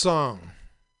Grant song,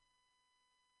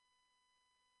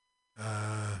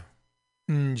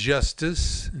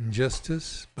 Injustice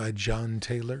by John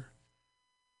Taylor.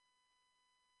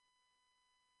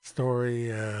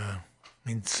 Story,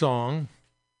 song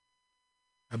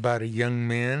about a young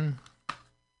man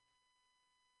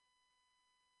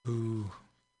who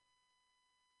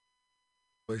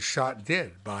was shot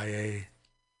dead by a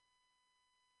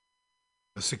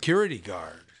security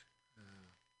guard.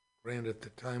 Grant at the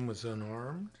time was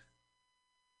unarmed.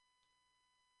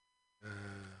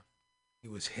 He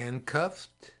was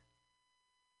handcuffed.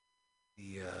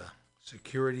 The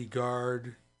security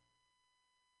guard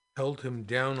held him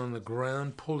down on the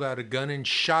ground, pulled out a gun, and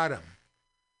shot him.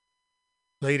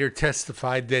 Later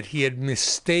testified that he had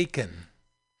mistaken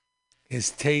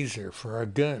his taser for a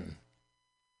gun.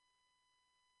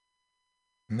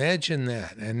 Imagine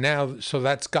that. And now, so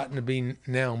that's gotten to be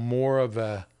now more of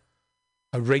a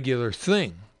regular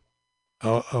thing,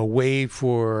 a way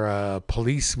for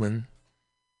policemen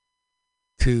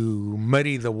to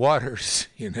muddy the waters,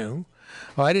 Oh,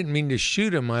 I didn't mean to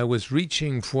shoot him. I was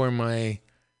reaching for my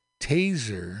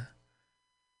taser.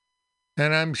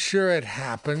 And I'm sure it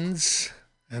happens.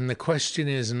 And the question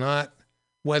is not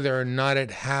whether or not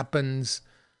it happens,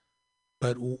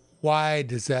 but why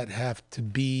does that have to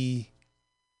be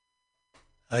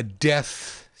a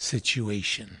death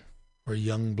situation for a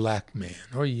young black man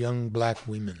or young black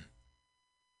women?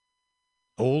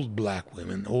 Old black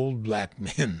women, old black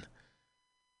men.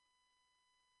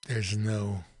 There's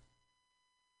no...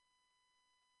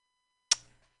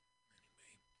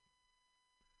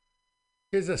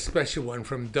 Here's a special one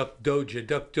from Duck Doja.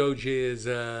 Duck Doja is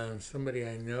somebody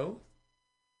I know.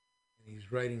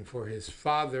 He's writing for his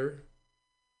father,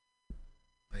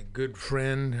 my good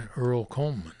friend Earl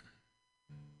Coleman.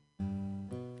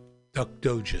 Duck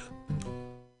Doja.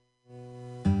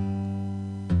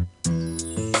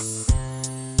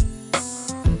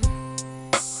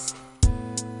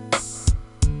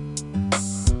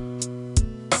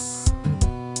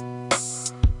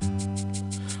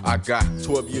 I got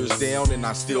 12 years down and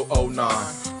I still owe 9.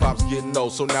 Pop's getting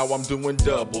old, so now I'm doing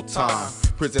double time.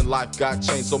 Prison life got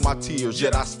changed, so my tears,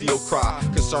 yet I still cry.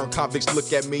 Concerned convicts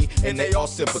look at me and they all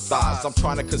sympathize. I'm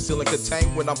trying to conceal and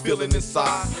contain when I'm feeling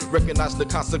inside. Recognize the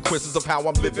consequences of how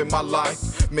I'm living my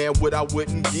life. Man, what I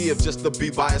wouldn't give just to be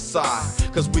by his side.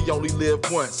 Cause we only live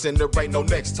once and there ain't no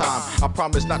next time. I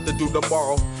promise not to do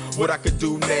tomorrow what I could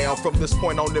do now. From this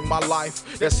point on in my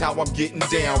life, that's how I'm getting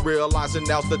down. Realizing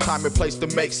now's the time and place to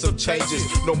make some changes.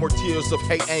 No more tears of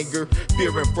hate, anger,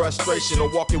 fear, and frustration.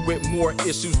 Or walking with more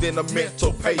issues than a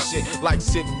mental patient. Like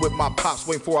sitting with my pops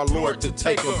waiting for our Lord to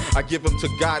take him. I give him to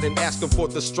God and ask him for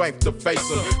the strength to face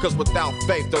him. Cause without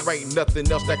faith there ain't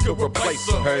nothing else that could replace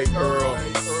him. Hey Earl,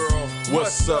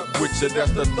 what's up with you?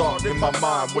 That's the thought in my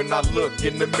mind when I look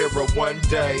in the mirror one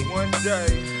day.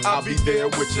 I'll be there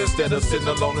with you instead of sitting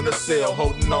alone in a cell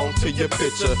holding on to your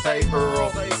picture. Hey Earl,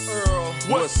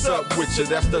 What's up with you?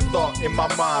 That's the thought in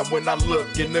my mind when I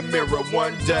look in the mirror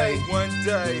one day.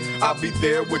 I'll be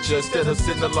there with you instead of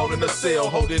sitting alone in a cell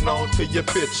holding on to your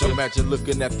picture. Imagine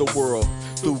looking at the world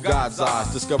through God's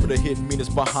eyes. Discover the hidden meanings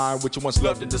behind what you once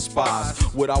loved and despised.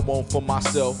 What I want for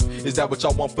myself, is that what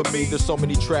y'all want for me? There's so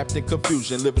many trapped in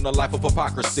confusion, living a life of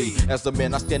hypocrisy. As a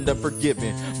man, I stand up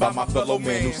forgiven by my fellow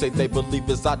men who say they believe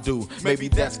as I do. Maybe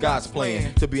that's God's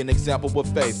plan, to be an example of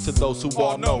faith to those who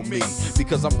all know me.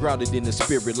 Because I'm grounded in the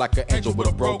spirit like an angel with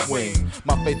a broke wing.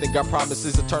 My faith in God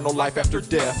promises eternal life after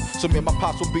death. So me and my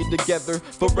pops will be together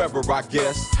forever, I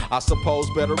guess. I suppose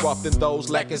better off than those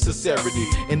lacking sincerity.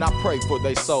 And I pray for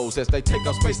their souls as they take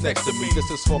up space next to me.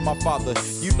 This is for my father.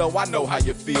 You know I know how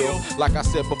you feel. Like I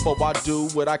said before, I do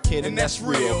what I can and that's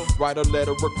real. Write a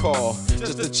letter or call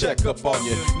just to check up on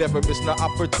you. Never miss an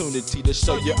opportunity to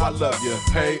show you I love you.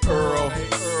 Hey Earl,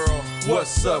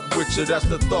 what's up with you? That's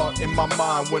the thought in my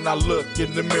mind when I look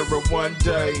in the mirror one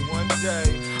day.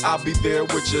 I'll be there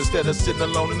with you instead of sitting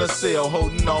alone in a cell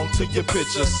holding on to your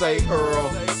picture. Say Earl,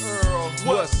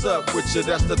 what's up with you?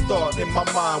 That's the thought in my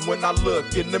mind when I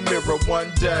look in the mirror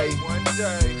one day.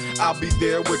 I'll be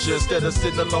there with you instead of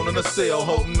sitting alone in a cell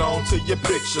holding on to your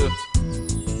picture.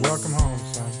 Welcome home,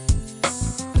 son.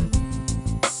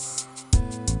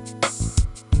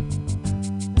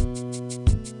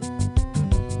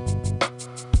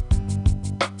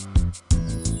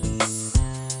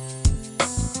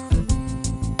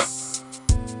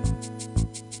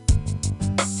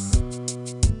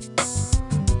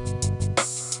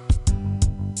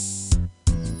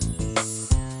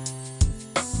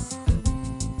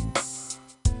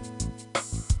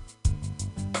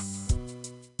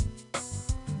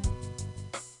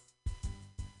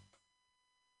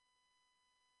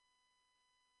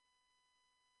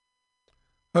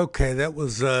 Okay, that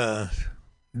was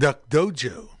Duck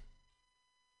Dojo,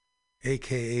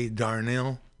 a.k.a.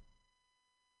 Darnell,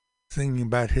 singing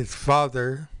about his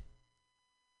father,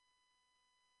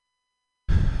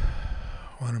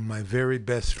 one of my very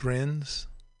best friends,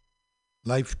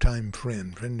 lifetime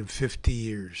friend of 50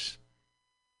 years.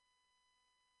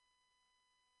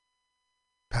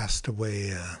 Passed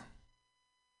away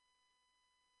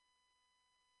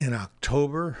in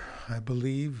October, I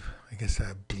believe. I guess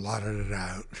I blotted it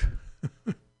out.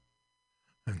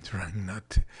 I'm trying not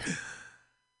to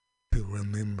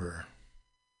remember.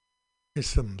 Here's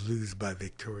some blues by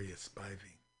Victoria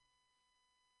Spivey.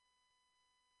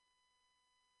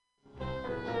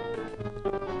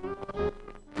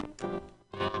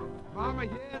 Mama,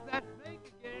 here's that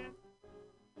snake again.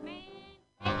 Man,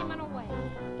 take him away.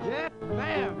 Yes,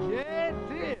 ma'am. Yes,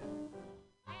 it is.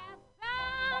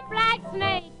 Some black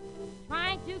snake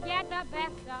trying to get the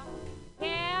best of,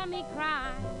 hear me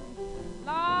crying.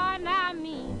 Lord, I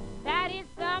mean, that is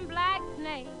some black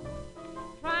snake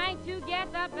trying to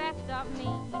get the best of me.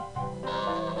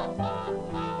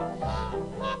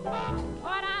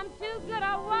 But I'm too good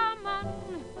a woman,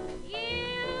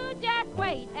 you just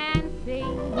wait and see.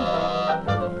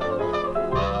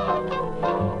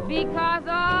 Because,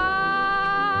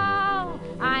 oh,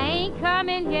 I ain't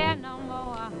coming here no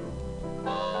more.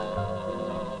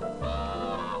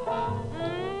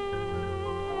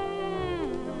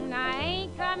 I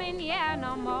ain't coming here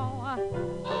no more.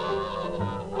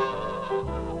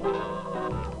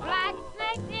 Black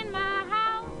snakes in my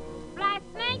house, black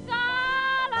snakes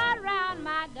all around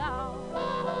my door.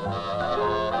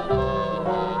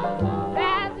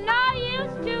 There's no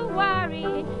use to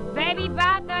worry, baby,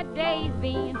 about the days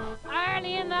being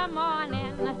early in the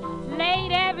morning,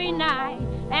 late every night.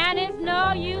 And it's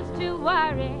no use to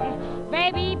worry,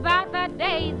 baby, about the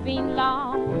days being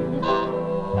long.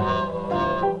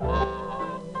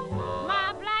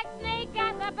 My black snake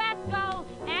got the best go,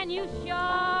 and you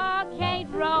sure can't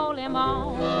roll him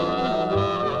on.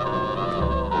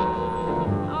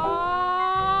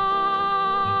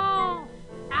 Oh,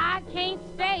 I can't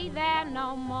stay there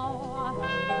no more.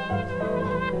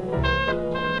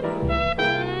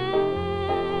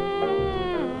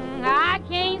 I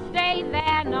can't stay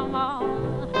there no more.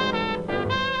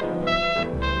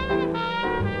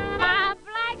 My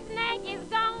black snake is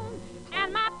gone,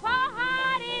 and my poor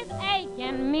heart is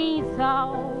aching me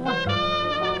so.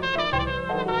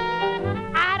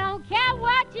 I don't care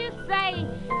what you say,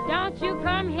 don't you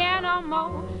come here no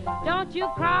more. Don't you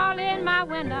crawl in my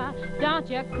window, don't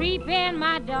you creep in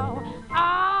my door. Oh,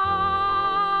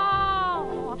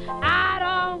 I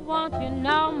don't want you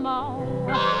no more.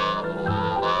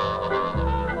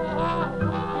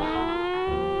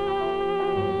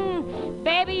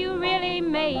 Baby, you really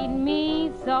made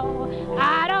me so.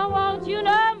 I don't want you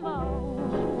no more.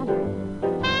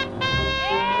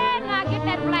 Yeah, now get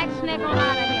that black snake on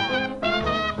out of here.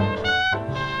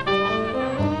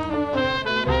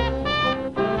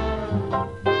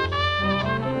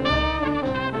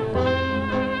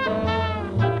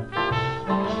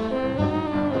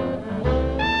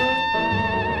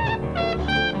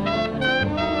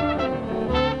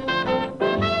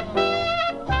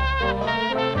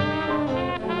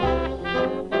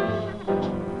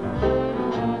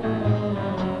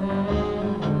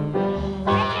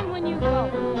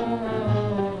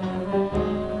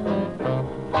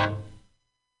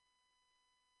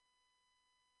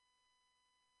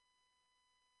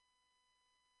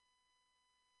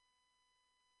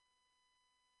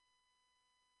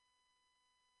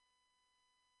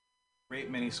 great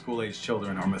many school-age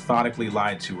children are methodically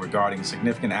lied to regarding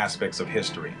significant aspects of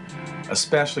history,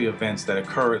 especially events that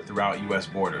occurred throughout U.S.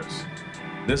 borders.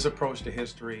 This approach to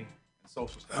history and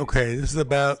social studies... Okay, this is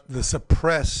about the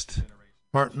suppressed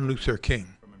Martin Luther King.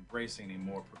 ...from embracing a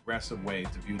more progressive way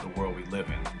to view the world we live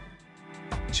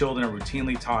in. Children are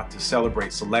routinely taught to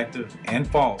celebrate selective and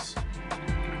false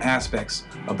aspects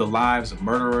of the lives of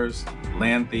murderers,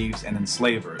 land thieves, and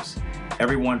enslavers,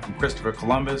 everyone from Christopher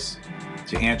Columbus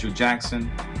to Andrew Jackson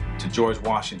to George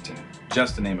Washington,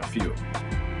 just to name a few.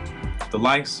 The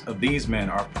likes of these men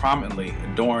are prominently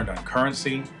adorned on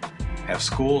currency, have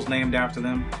schools named after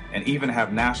them, and even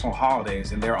have national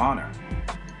holidays in their honor.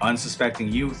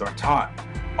 Unsuspecting youth are taught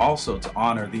also to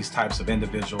honor these types of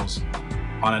individuals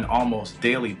on an almost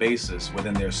daily basis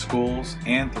within their schools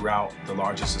and throughout the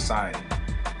larger society.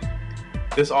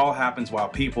 This all happens while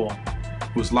people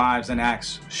whose lives and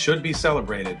acts should be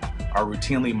celebrated are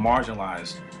routinely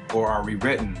marginalized or are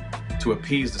rewritten to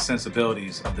appease the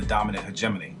sensibilities of the dominant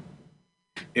hegemony.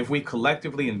 If we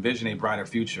collectively envision a brighter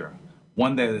future,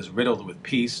 one that is riddled with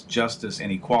peace, justice,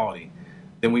 and equality,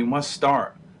 then we must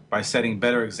start by setting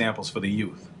better examples for the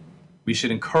youth. We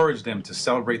should encourage them to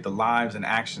celebrate the lives and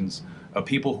actions of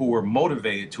people who were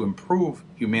motivated to improve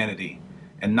humanity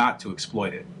and not to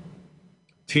exploit it.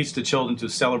 Teach the children to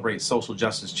celebrate social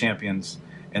justice champions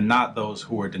and not those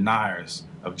who are deniers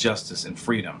of justice and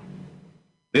freedom.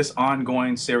 This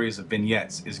ongoing series of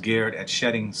vignettes is geared at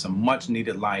shedding some much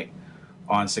needed light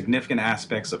on significant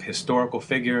aspects of historical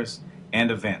figures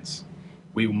and events.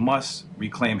 We must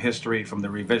reclaim history from the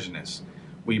revisionists.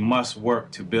 We must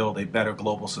work to build a better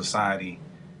global society,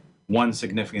 one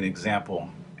significant example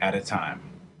at a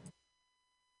time.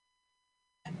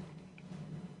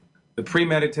 The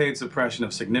premeditated suppression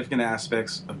of significant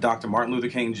aspects of Dr. Martin Luther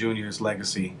King Jr.'s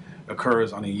legacy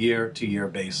occurs on a year-to-year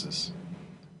basis.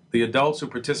 The adults who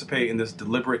participate in this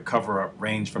deliberate cover-up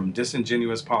range from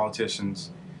disingenuous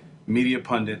politicians, media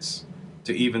pundits,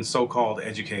 to even so-called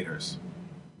educators.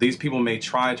 These people may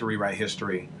try to rewrite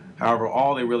history, however,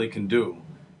 all they really can do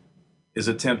is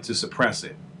attempt to suppress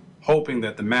it, hoping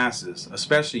that the masses,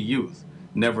 especially youth,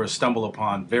 never stumble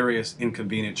upon various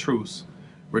inconvenient truths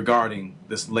regarding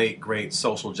this late, great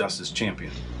social justice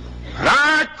champion.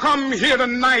 I come here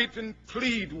tonight and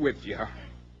plead with you.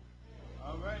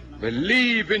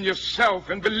 Believe in yourself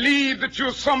and believe that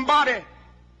you're somebody.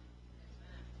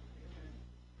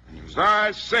 As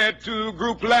I said to a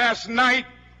group last night,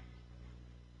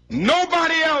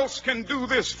 nobody else can do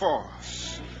this for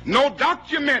us. No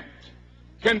document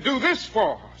can do this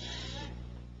for us.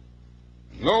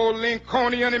 No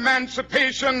Lincolnian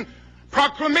Emancipation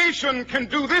Proclamation can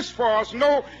do this for us.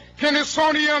 No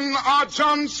Kennysonian or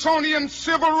Johnsonian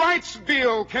Civil Rights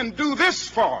Bill can do this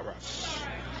for us.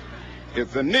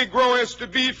 If the Negro is to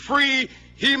be free,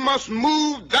 he must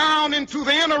move down into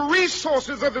the inner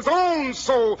resources of his own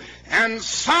soul and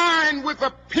sign with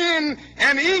a pen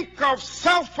and ink of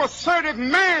self-assertive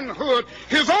manhood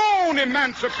his own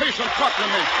Emancipation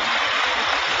Proclamation.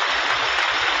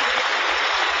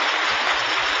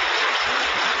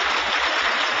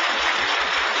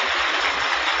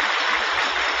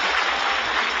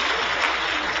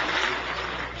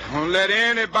 Don't let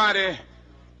anybody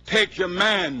take your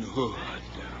manhood.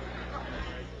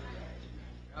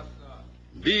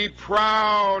 Be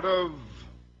proud of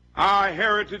our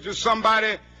heritage. As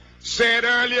somebody said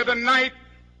earlier tonight,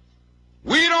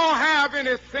 we don't have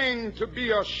anything to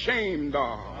be ashamed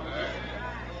of.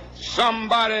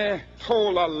 Somebody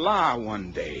told a lie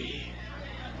one day.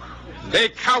 They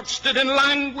couched it in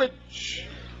language.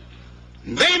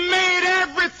 They made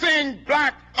everything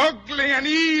black, ugly, and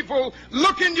evil.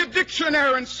 Look in your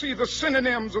dictionary and see the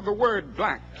synonyms of the word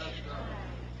black.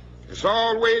 There's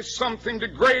always something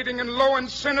degrading and low and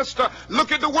sinister.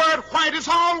 Look at the word white. It's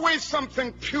always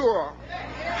something pure,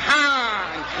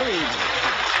 high, and clean.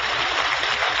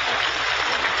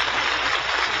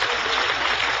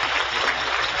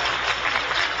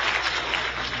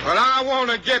 But I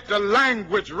want to get the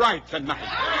language right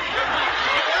tonight.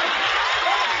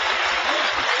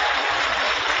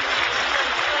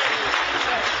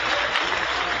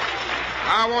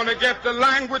 I want to get the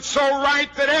language so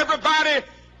right that everybody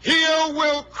here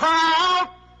will cry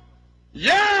out,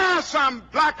 yes, I'm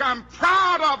black, I'm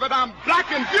proud of it, I'm black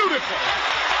and beautiful.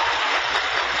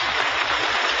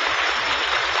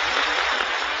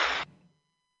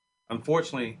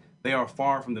 Unfortunately, they are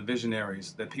far from the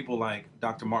visionaries that people like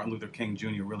Dr. Martin Luther King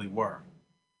Jr. really were.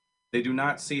 They do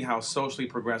not see how socially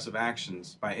progressive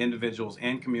actions by individuals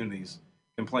and communities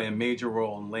can play a major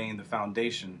role in laying the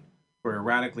foundation for a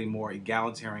radically more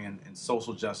egalitarian and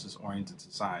social justice-oriented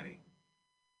society.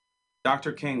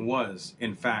 Dr. King was,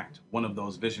 in fact, one of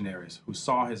those visionaries who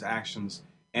saw his actions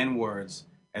and words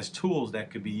as tools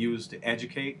that could be used to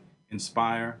educate,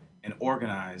 inspire, and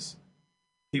organize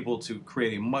people to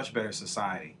create a much better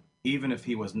society, even if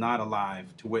he was not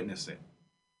alive to witness it.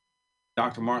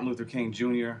 Dr. Martin Luther King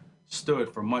Jr.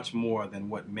 stood for much more than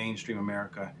what mainstream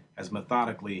America has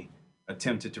methodically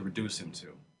attempted to reduce him to.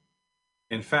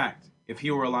 In fact, if he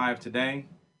were alive today,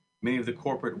 many of the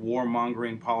corporate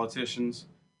warmongering politicians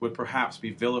would perhaps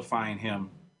be vilifying him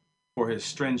for his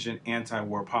stringent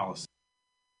anti-war policy.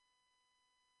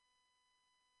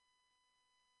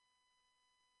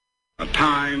 A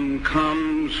time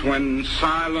comes when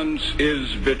silence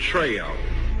is betrayal,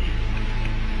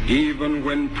 even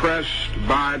when pressed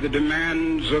by the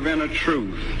demands of inner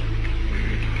truth.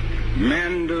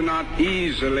 Men do not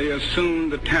easily assume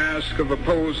the task of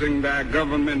opposing their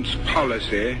government's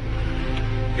policy,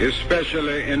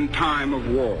 especially in time of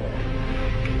war.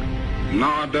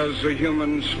 Nor does the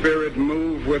human spirit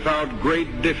move without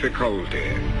great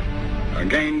difficulty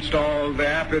against all the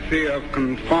apathy of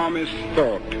conformist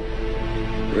thought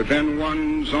within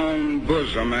one's own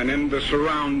bosom and in the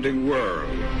surrounding world.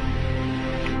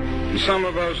 Some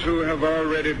of us who have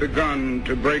already begun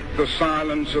to break the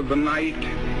silence of the night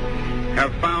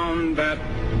have found that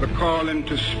the calling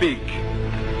to speak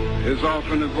is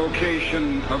often a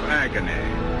vocation of agony.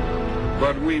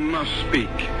 But we must speak.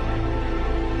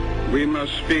 We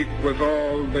must speak with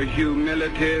all the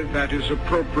humility that is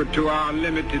appropriate to our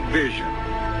limited vision.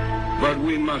 But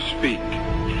we must speak.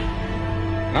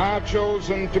 I've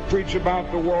chosen to preach about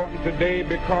the war today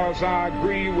because I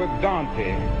agree with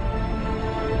Dante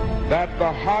that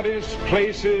the hottest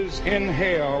places in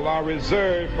hell are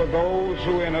reserved for those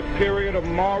who in a period of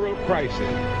moral crisis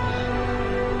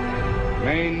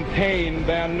maintain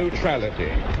their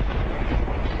neutrality.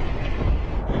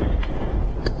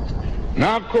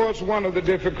 Now, of course, one of the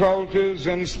difficulties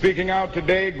in speaking out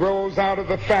today grows out of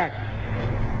the fact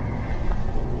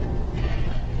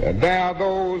that there are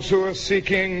those who are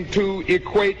seeking to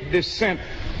equate dissent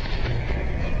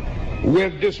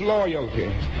with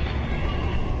disloyalty.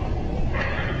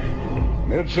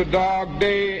 It's a dark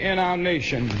day in our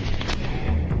nation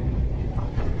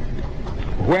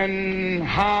when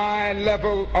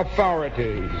high-level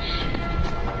authorities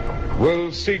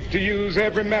will seek to use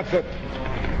every method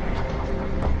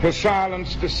to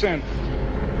silence dissent.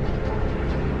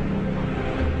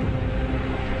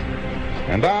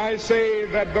 And I say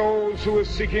that those who are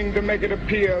seeking to make it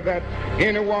appear that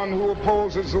anyone who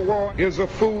opposes the war is a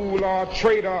fool or a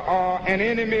traitor or an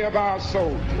enemy of our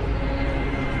soldiers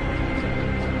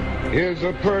is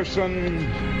a person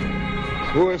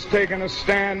who has taken a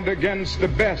stand against the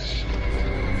best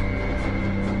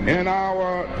in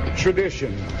our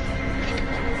tradition.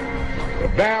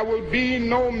 There will be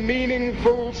no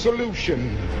meaningful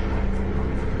solution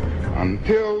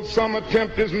until some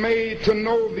attempt is made to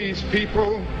know these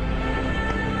people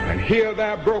and hear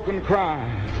their broken cry.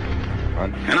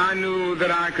 And I knew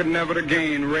that I could never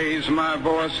again raise my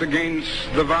voice against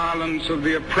the violence of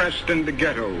the oppressed in the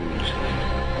ghettos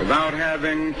without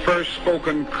having first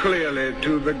spoken clearly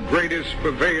to the greatest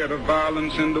purveyor of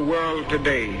violence in the world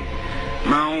today,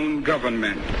 my own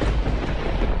government.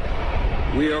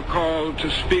 We are called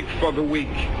to speak for the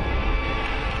weak,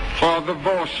 for the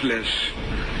voiceless,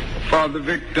 for the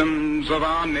victims of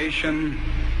our nation,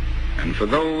 and for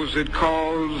those it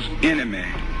calls enemy.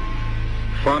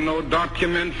 For no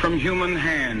document from human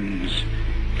hands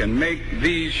can make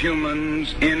these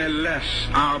humans any less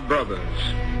our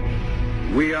brothers.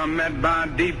 We are met by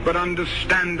deep but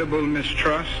understandable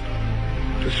mistrust.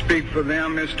 To speak for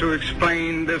them is to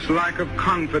explain this lack of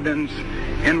confidence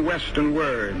in Western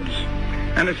words,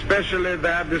 and especially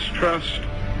their distrust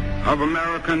of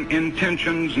American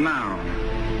intentions now.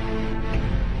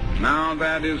 Now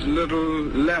that is little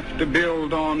left to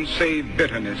build on save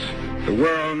bitterness. The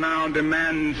world now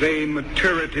demands a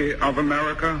maturity of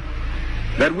America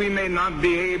that we may not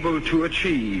be able to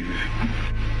achieve.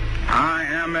 I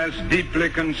am as deeply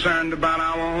concerned about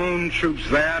our own troops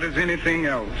there as anything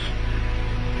else.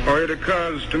 For it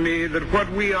occurs to me that what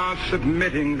we are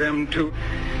submitting them to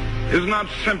is not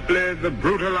simply the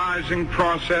brutalizing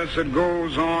process that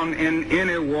goes on in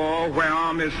any war where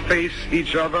armies face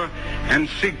each other and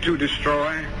seek to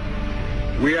destroy.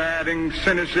 We are adding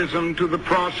cynicism to the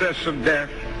process of death,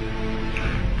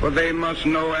 for they must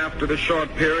know after the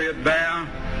short period there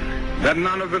that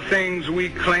none of the things we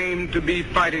claim to be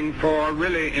fighting for are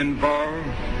really involved.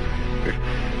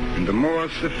 And the more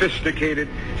sophisticated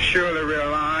surely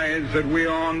realize that we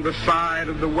are on the side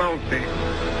of the wealthy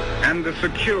and the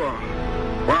secure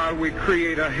while we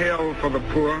create a hell for the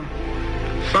poor.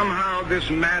 Somehow this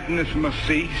madness must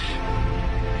cease.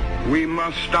 We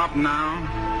must stop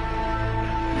now.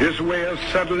 This way of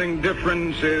settling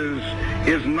differences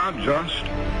is not just.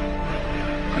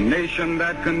 A nation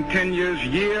that continues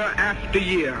year after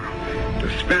year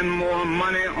to spend more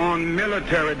money on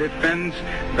military defense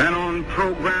than on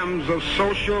programs of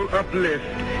social uplift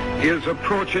is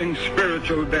approaching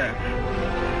spiritual death.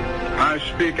 I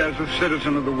speak as a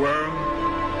citizen of the world,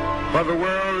 for the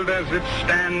world as it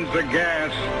stands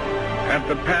aghast at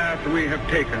the path we have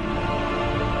taken.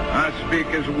 I speak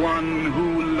as one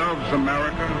who loves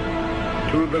America,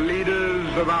 to the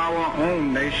leaders of our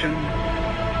own nation.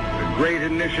 The great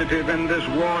initiative in this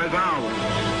war is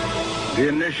ours. The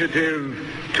initiative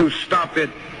to stop it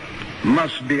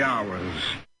must be ours.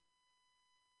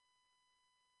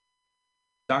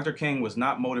 Dr. King was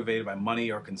not motivated by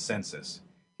money or consensus.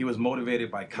 He was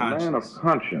motivated by conscience. A man of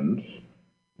conscience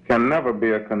can never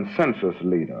be a consensus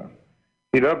leader.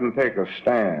 He doesn't take a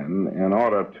stand in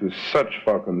order to search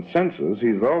for consensus.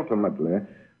 He's ultimately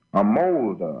a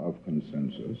molder of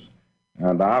consensus.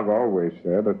 And I've always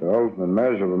said that the ultimate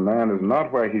measure of a man is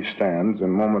not where he stands in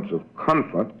moments of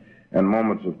comfort and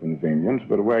moments of convenience,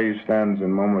 but where he stands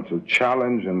in moments of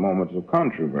challenge and moments of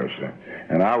controversy.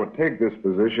 And I would take this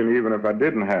position even if I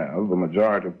didn't have a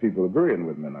majority of people agreeing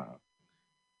with me now.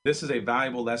 This is a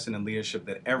valuable lesson in leadership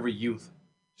that every youth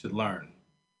should learn.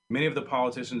 Many of the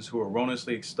politicians who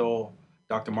erroneously extol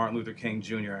Dr. Martin Luther King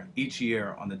Jr. each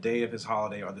year on the day of his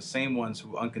holiday are the same ones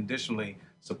who unconditionally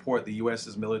support the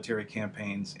U.S.'s military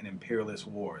campaigns in imperialist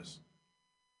wars.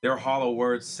 Their hollow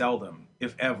words seldom,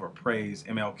 if ever, praise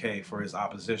MLK for his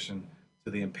opposition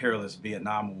to the imperialist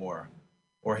Vietnam War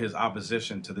or his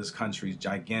opposition to this country's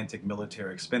gigantic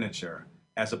military expenditure,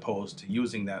 as opposed to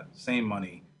using that same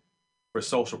money for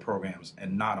social programs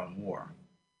and not on war.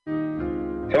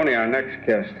 Tony, our next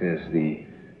guest is the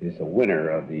winner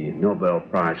of the Nobel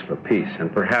Prize for Peace,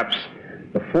 and perhaps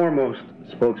the foremost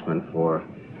spokesman for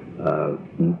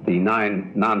the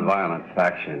nonviolent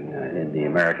faction in the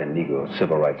American Negro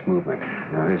civil rights movement.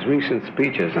 Now, his recent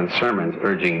speeches and sermons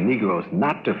urging Negroes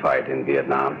not to fight in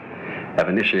Vietnam have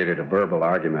initiated a verbal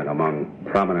argument among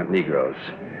prominent Negroes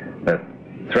that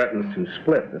threatens to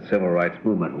split the civil rights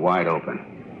movement wide open.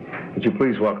 Would you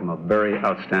please welcome a very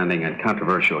outstanding and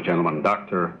controversial gentleman,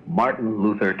 Dr. Martin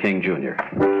Luther King Jr.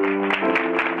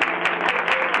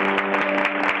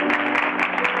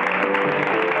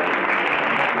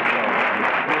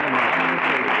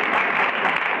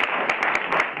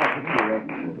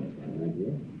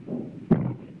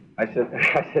 I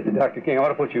said to Dr. King, I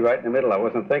want to put you right in the middle. I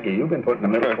wasn't thinking. You've been put in the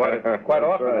middle quite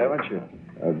often, right. Haven't you?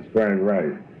 That's very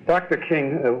right. Dr.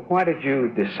 King, why did you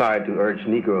decide to urge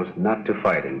Negroes not to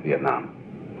fight in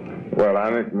Vietnam? Well, I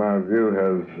think my view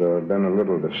has been a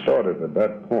little distorted at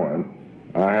that point.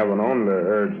 I haven't only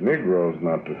urged Negroes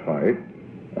not to fight.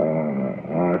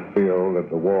 I feel that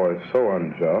the war is so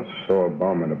unjust, so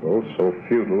abominable, so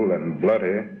futile and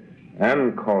bloody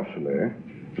and costly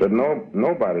that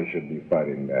nobody should be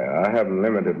fighting there. I haven't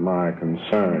limited my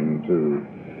concern to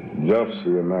just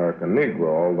the American Negro,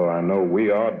 although I know we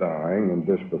are dying in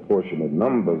disproportionate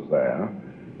numbers there,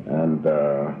 and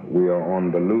we are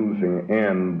on the losing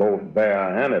end both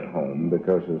there and at home,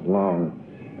 because as long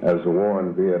as the war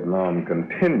in Vietnam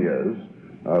continues,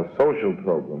 social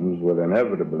programs will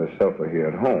inevitably suffer here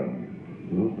at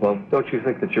home. Well, don't you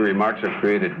think that your remarks have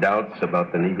created doubts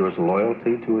about the Negro's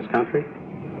loyalty to his country?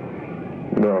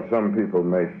 Well, some people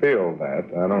may feel that.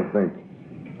 I don't think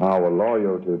our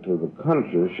loyalty to the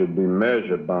country should be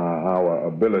measured by our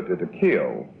ability to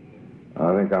kill.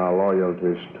 I think our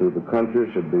loyalty to the country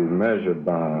should be measured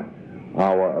by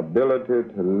our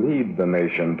ability to lead the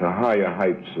nation to higher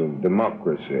heights of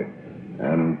democracy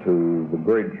and to the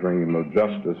great dream of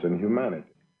justice and humanity.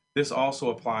 This also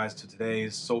applies to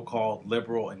today's so-called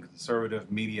liberal and conservative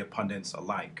media pundits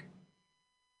alike.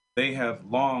 They have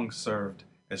long served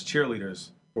as cheerleaders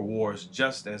for wars,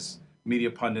 just as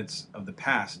media pundits of the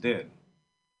past did.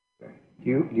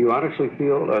 Do you honestly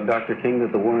feel, Dr. King,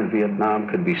 that the war in Vietnam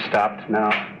could be stopped now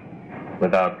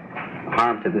without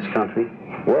harm to this country?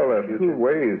 Well, there are two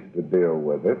ways to deal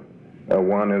with it.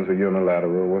 One is a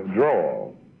unilateral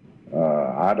withdrawal.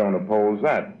 I don't oppose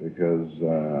that because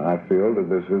I feel that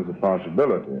this is a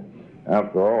possibility.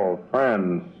 After all,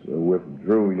 France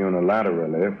withdrew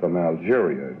unilaterally from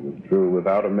Algeria. It withdrew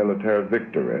without a military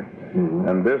victory. Mm-hmm.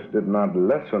 And this did not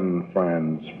lessen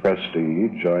France's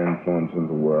prestige or influence in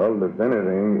the world. If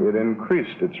anything, it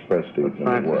increased its prestige in the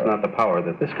world. France is not the power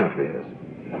that this country is.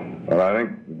 Well, I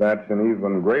think that's an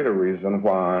even greater reason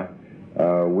why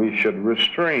we should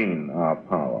restrain our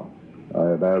power.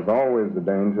 There's always the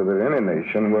danger that any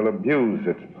nation will abuse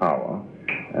its power.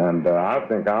 And I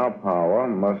think our power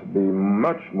must be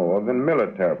much more than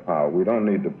military power. We don't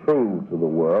need to prove to the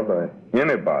world or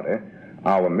anybody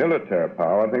our military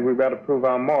power. I think we've got to prove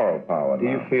our moral power. Do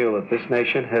you feel that this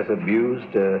nation has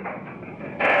abused,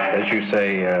 as you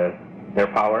say, their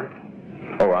power?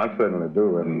 Oh, I certainly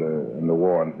do in the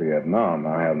war in Vietnam.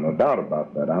 I have no doubt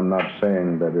about that. I'm not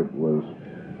saying that it was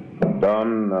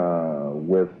done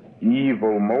with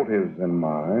evil motives in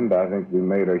mind. I think we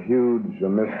made a huge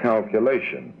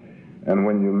miscalculation. And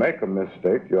when you make a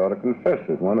mistake, you ought to confess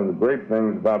it. One of the great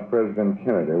things about President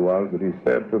Kennedy was that he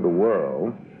said to the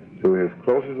world, to his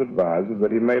closest advisors,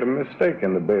 that he made a mistake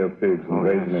in the Bay of Pigs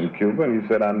invasion in Cuba, and he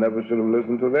said, I never should have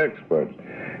listened to the experts.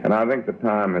 And I think the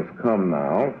time has come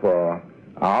now for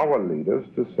our leaders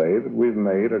to say that we've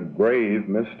made a grave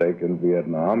mistake in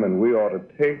Vietnam, and we ought to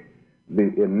take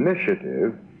the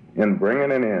initiative in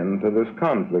bringing an end to this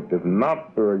conflict, if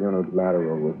not through a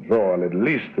unilateral withdrawal, at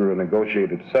least through a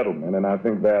negotiated settlement. And I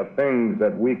think there are things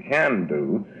that we can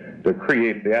do to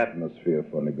create the atmosphere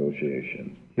for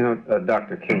negotiation. You know,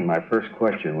 Dr. King, my first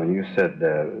question, when you said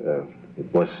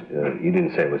it was, you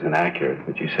didn't say it was inaccurate,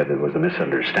 but you said it was a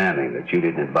misunderstanding, that you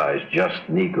didn't advise just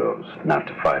Negroes not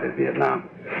to fight in Vietnam.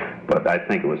 But I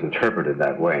think it was interpreted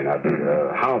that way. Now,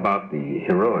 how about the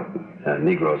heroic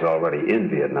Negroes already in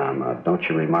Vietnam? Don't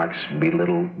your remarks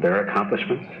belittle their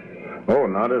accomplishments? Oh,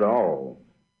 not at all.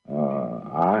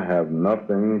 I have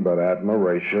nothing but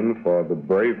admiration for the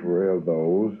bravery of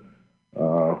those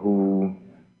who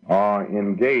are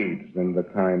engaged in the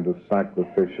kind of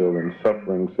sacrificial and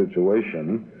suffering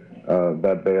situation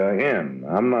that they are in.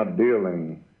 I'm not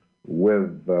dealing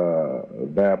with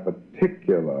their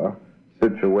particular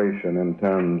situation in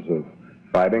terms of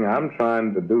fighting. I'm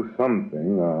trying to do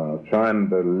something, trying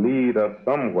to lead us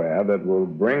somewhere that will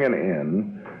bring an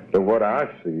end to what I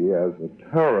see as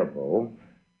a terrible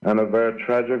and a very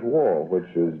tragic war,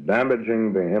 which is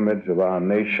damaging the image of our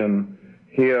nation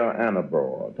here and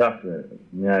abroad. Doctor,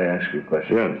 may I ask you a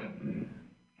question?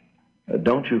 Yes.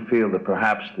 Don't you feel that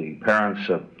perhaps the parents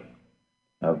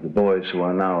of the boys who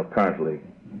are now currently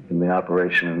in the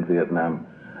operation in Vietnam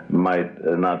might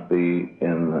not be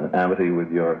in amity with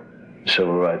your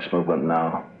civil rights movement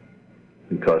now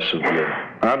because of your...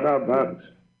 I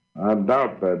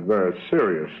doubt that very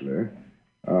seriously.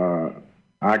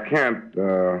 I can't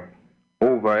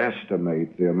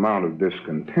overestimate the amount of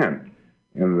discontent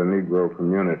in the Negro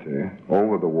community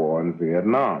over the war in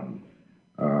Vietnam.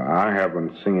 I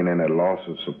haven't seen any loss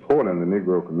of support in the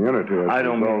Negro community. I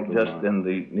don't mean just in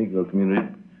the Negro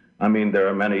community. I mean, there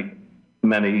are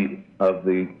many of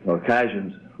the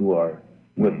Caucasians who are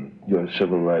with your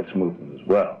civil rights movement as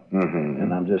well. Mm-hmm.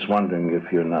 And I'm just wondering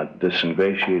if you're not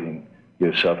disingratiating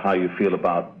yourself, how you feel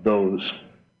about those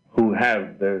who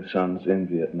have their sons in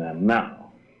Vietnam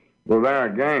now. Well, there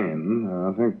again,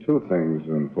 I think two things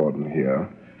are important here.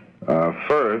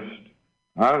 First,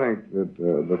 I think that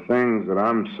the things that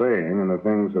I'm saying and the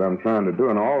things that I'm trying to do,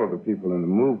 and all of the people in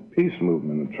the peace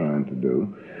movement are trying to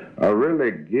do, are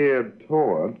really geared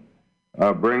toward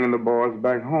bringing the boys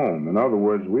back home. In other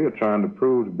words, we are trying to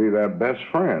prove to be their best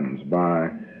friends by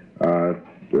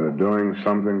doing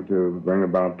something to bring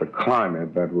about the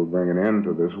climate that will bring an end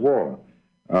to this war.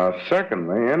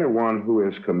 Secondly, anyone who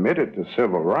is committed to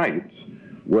civil rights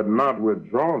would not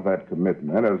withdraw that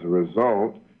commitment as a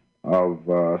result of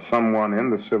someone in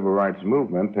the civil rights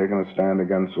movement taking a stand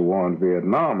against the war in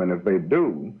Vietnam. And if they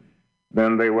do,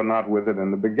 then they were not with it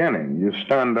in the beginning. You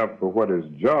stand up for what is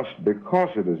just because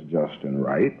it is just and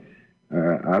right.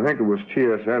 I think it was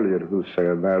T.S. Eliot who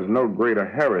said, there's no greater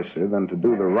heresy than to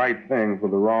do the right thing for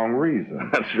the wrong reason.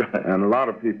 That's right. And a lot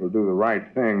of people do the right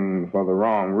thing for the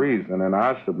wrong reason. And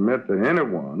I submit that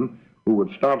anyone who would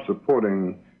stop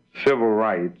supporting civil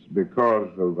rights because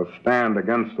of a stand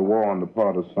against the war on the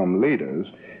part of some leaders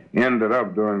ended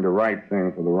up doing the right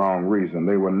thing for the wrong reason.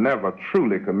 They were never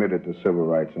truly committed to civil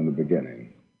rights in the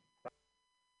beginning.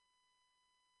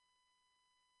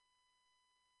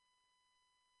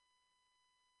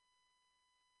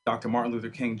 Dr. Martin Luther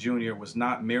King Jr. was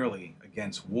not merely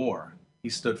against war, he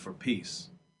stood for peace.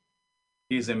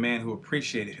 He is a man who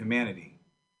appreciated humanity.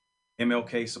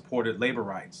 MLK supported labor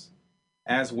rights,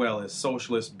 as well as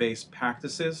socialist-based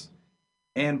practices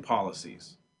and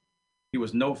policies. He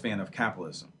was no fan of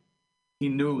capitalism. He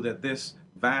knew that this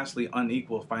vastly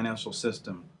unequal financial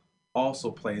system also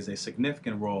plays a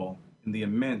significant role in the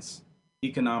immense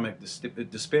economic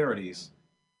disparities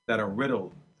that are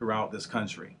riddled throughout this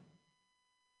country.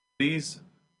 These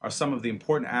are some of the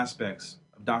important aspects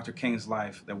of Dr. King's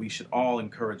life that we should all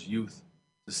encourage youth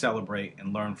to celebrate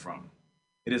and learn from.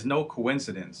 It is no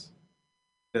coincidence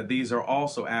that these are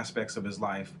also aspects of his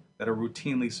life that are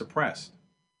routinely suppressed.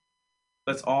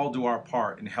 Let's all do our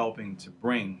part in helping to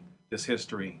bring this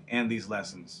history and these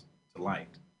lessons to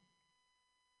light.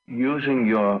 Using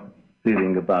your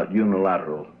feeling about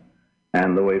unilateral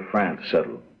and the way France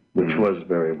settled, which was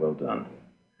very well done,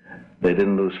 they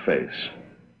didn't lose face.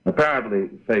 Apparently,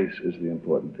 face is the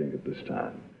important thing at this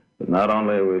time. But not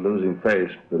only are we losing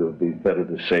face, but it would be better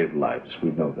to save lives. We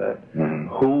know that. Mm-hmm.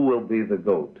 Who will be the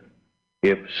GOAT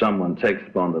if someone takes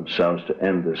upon themselves to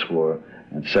end this war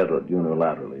and settle it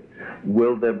unilaterally?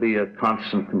 Will there be a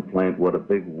constant complaint, what a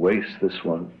big waste this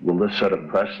one? Will this set a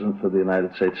precedent for the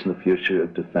United States in the future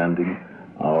of defending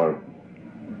our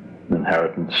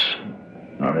inheritance,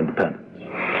 our independence?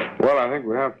 Well, I think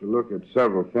we have to look at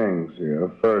several things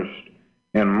here. First,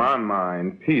 in my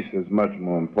mind, peace is much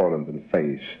more important than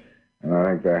face. And I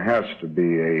think there has to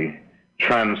be a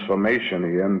transformation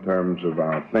here in terms of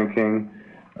our thinking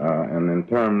and in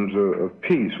terms of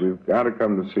peace. We've got to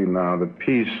come to see now that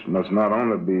peace must not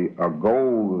only be a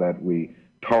goal that we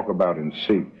talk about and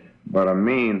seek, but a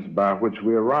means by which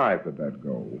we arrive at that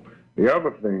goal. The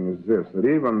other thing is this, that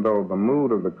even though the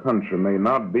mood of the country may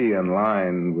not be in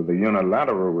line with the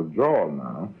unilateral withdrawal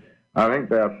now, I think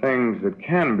there are things that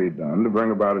can be done to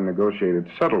bring about a negotiated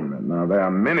settlement. Now, there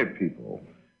are many people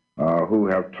who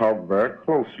have talked very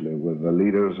closely with the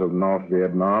leaders of North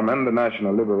Vietnam and the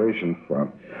National Liberation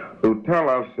Front, who tell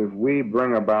us if we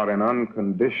bring about an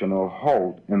unconditional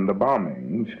halt in the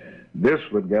bombings, this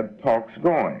would get talks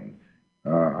going.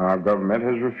 Our government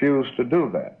has refused to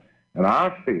do that. And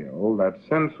I feel that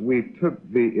since we took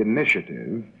the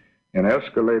initiative in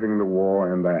escalating the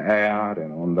war in the air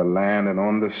and on the land and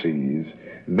on the seas,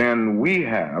 then we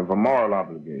have a moral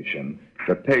obligation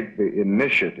to take the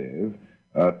initiative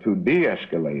to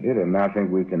de-escalate it, and I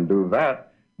think we can do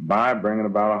that by bringing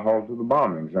about a halt to the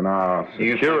bombings. And our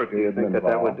security... Do you think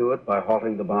that would do it, by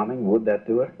halting the bombing? Would that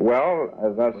do it? Well,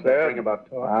 as I said,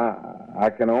 I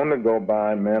can only go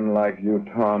by men like you,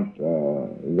 Tom,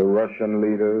 the Russian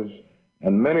leaders,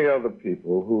 and many other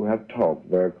people who have talked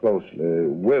very closely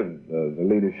with the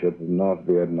leadership of North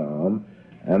Vietnam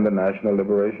and the National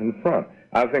Liberation Front.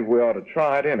 I think we ought to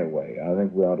try it anyway. I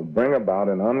think we ought to bring about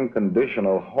an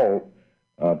unconditional halt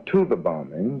to the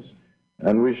bombings,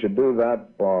 and we should do that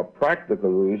for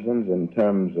practical reasons in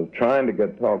terms of trying to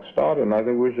get talks started, and I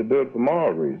think we should do it for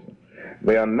moral reasons.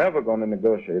 They are never going to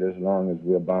negotiate as long as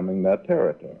we are bombing that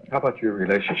territory. How about your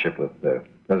relationship with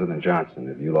President Johnson?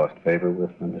 Have you lost favor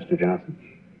with Mr. Johnson?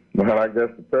 Well, I guess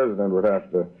the president would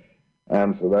have to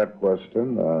answer that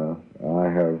question. I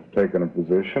have taken a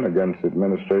position against the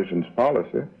administration's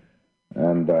policy,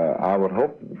 and I would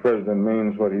hope that the president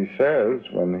means what he says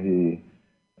when he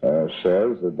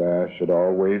says that there should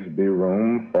always be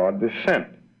room for dissent.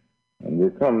 And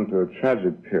we come to a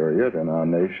tragic period in our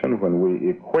nation when we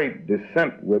equate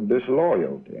dissent with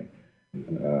disloyalty.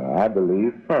 I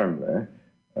believe firmly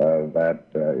that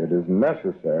it is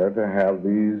necessary to have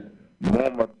these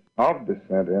moments of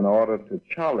dissent in order to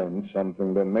challenge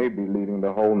something that may be leading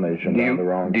the whole nation down the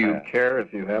wrong path. Do you care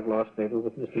if you have lost favor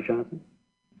with Mr. Johnson?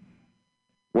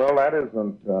 Well, that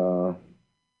isn't,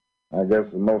 I guess,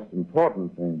 the most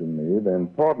important thing to me. The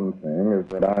important thing is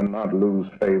that I not lose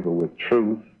favor with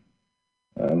truth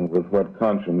and with what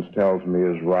conscience tells me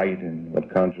is right and what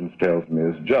conscience tells me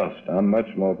is just. I'm much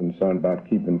more concerned about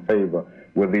keeping favor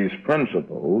with these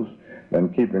principles than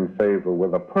keeping favor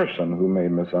with a person who may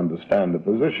misunderstand the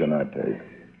position I take.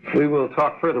 We will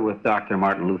talk further with Dr.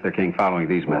 Martin Luther King following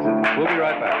these messages. We'll be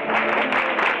right back.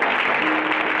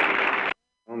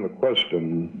 On the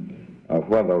question of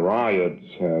whether riots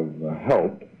have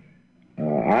helped,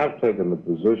 I've taken the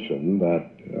position that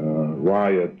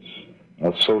riots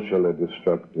are socially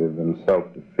destructive and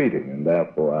self-defeating, and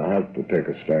therefore I have to take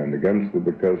a stand against it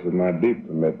because of my deep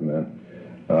commitment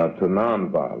to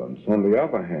nonviolence. On the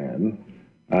other hand,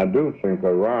 I do think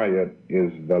a riot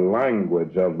is the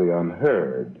language of the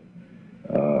unheard,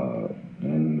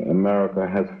 and America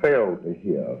has failed to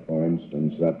hear, for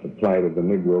instance, that the plight of the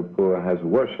Negro poor has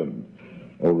worsened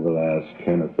over the last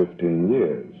 10 or 15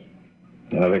 years.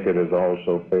 And I think it has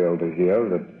also failed to hear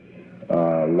that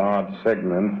large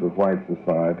segments of white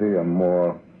society are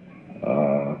more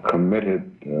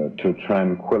committed to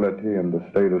tranquility and the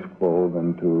status quo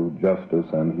than to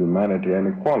justice and humanity and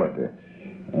equality.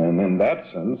 And in that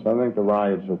sense, I think the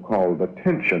riots have called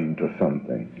attention to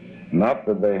something. Not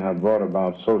that they have brought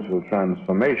about social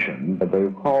transformation, but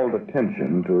they've called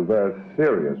attention to a very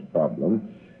serious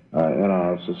problem in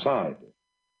our society.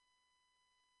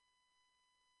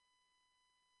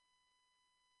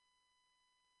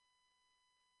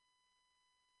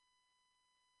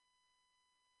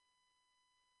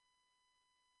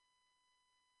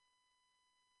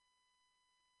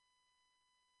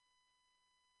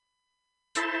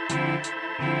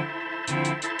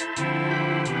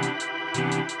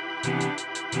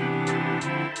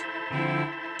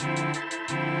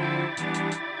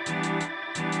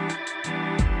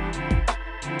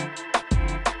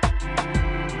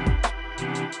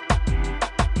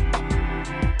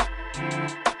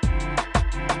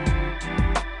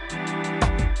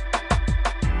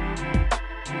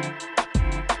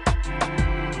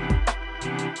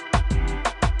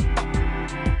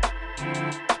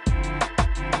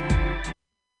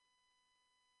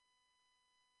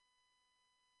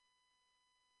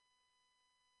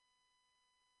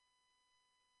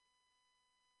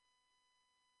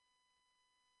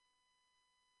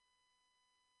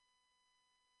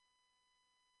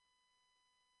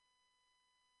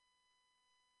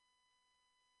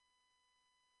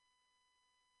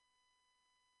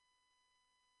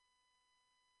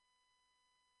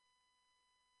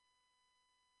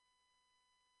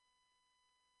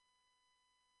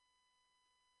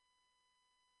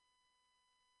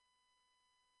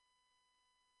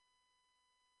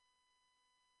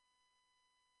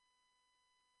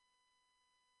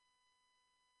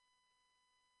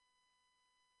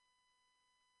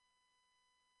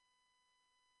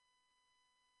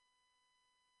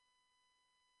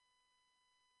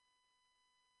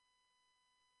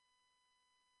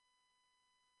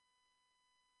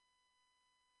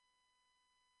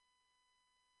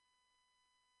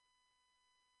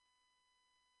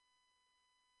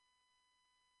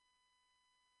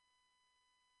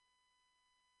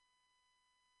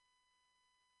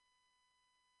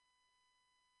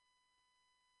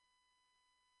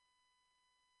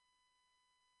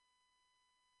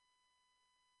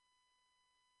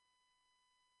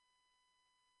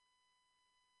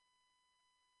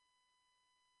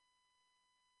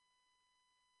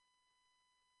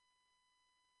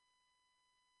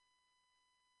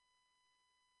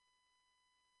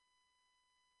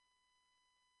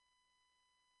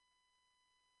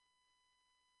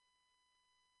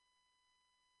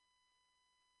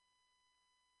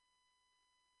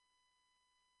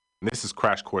 and this is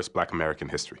Crash Course Black American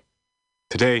History.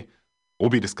 Today,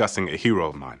 we'll be discussing a hero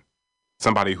of mine,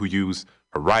 somebody who used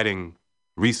her writing,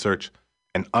 research,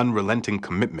 and unrelenting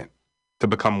commitment to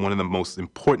become one of the most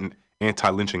important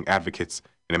anti-lynching advocates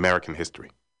in American history.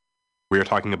 We are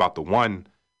talking about the one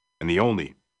and the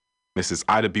only Mrs.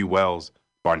 Ida B. Wells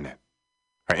Barnett.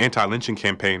 Her anti-lynching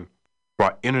campaign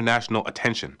brought international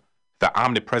attention to the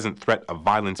omnipresent threat of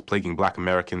violence plaguing Black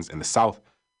Americans in the South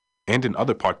and in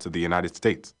other parts of the United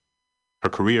States. Her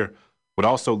career would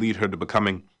also lead her to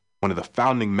becoming one of the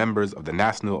founding members of the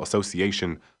National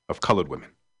Association of Colored Women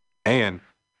and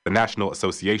the National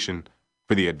Association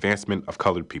for the Advancement of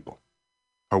Colored People.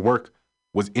 Her work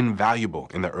was invaluable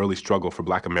in the early struggle for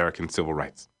Black American civil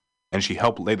rights, and she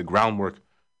helped lay the groundwork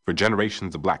for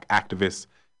generations of Black activists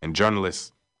and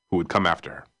journalists who would come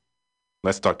after her.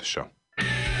 Let's start the show.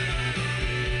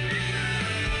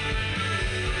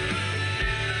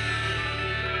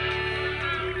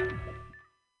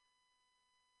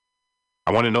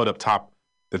 I want to note up top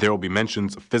that there will be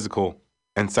mentions of physical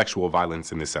and sexual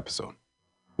violence in this episode.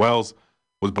 Wells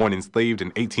was born enslaved in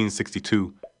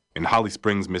 1862 in Holly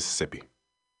Springs, Mississippi.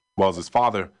 Wells's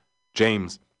father,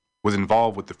 James, was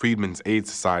involved with the Freedmen's Aid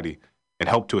Society and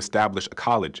helped to establish a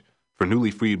college for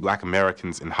newly freed Black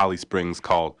Americans in Holly Springs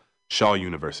called Shaw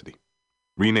University.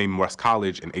 Renamed West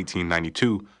College in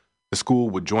 1892, the school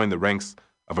would join the ranks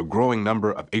of a growing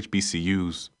number of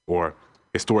HBCUs, or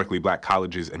historically Black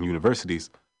colleges and universities,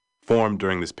 formed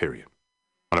during this period.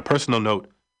 On a personal note,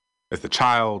 as the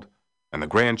child and the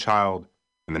grandchild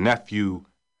and the nephew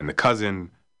and the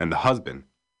cousin and the husband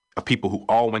of people who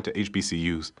all went to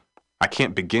HBCUs, I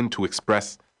can't begin to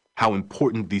express how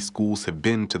important these schools have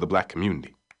been to the Black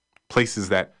community. Places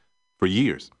that, for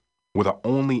years, were the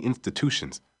only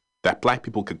institutions that Black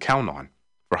people could count on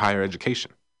for higher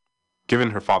education.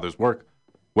 Given her father's work,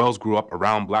 Wells grew up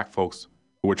around Black folks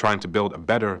who were trying to build a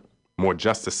better, more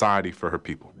just society for her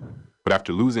people. But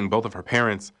after losing both of her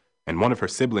parents and one of her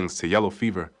siblings to yellow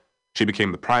fever, she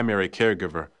became the primary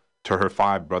caregiver to her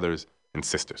 5 brothers and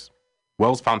sisters.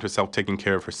 Wells found herself taking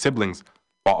care of her siblings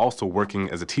while also working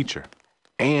as a teacher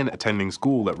and attending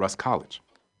school at Rusk College.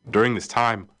 During this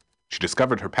time, she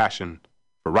discovered her passion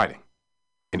for writing.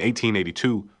 In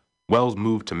 1882, Wells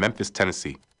moved to Memphis,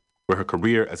 Tennessee, where her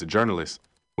career as a journalist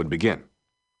would begin.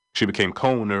 She became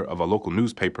co-owner of a local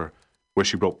newspaper where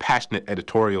she wrote passionate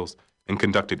editorials and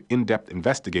conducted in-depth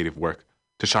investigative work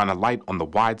to shine a light on the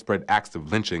widespread acts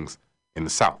of lynchings in the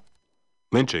South.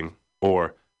 Lynching,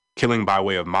 or killing by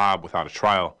way of mob without a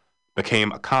trial,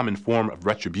 became a common form of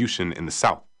retribution in the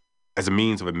South as a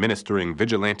means of administering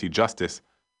vigilante justice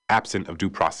absent of due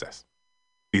process.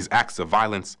 These acts of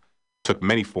violence took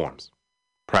many forms,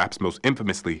 perhaps most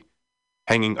infamously,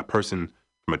 hanging a person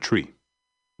from a tree.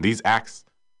 These acts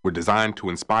were designed to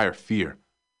inspire fear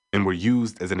and were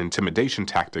used as an intimidation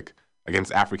tactic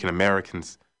against African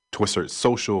Americans to assert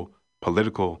social,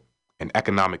 political, and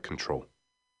economic control.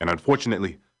 And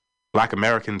unfortunately, Black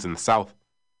Americans in the South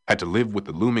had to live with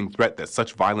the looming threat that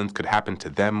such violence could happen to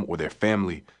them or their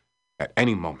family at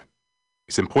any moment.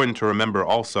 It's important to remember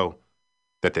also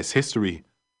that this history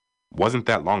wasn't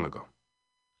that long ago.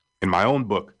 In my own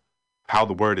book, How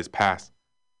the Word is Passed,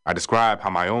 I describe how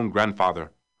my own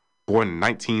grandfather, born in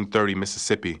 1930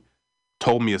 Mississippi,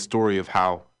 told me a story of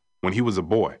how, when he was a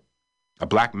boy, a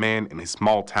Black man in his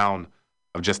small town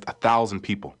of just 1,000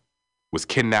 people was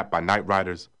kidnapped by night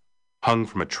riders, hung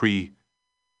from a tree,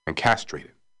 and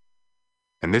castrated.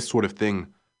 And this sort of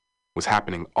thing was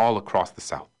happening all across the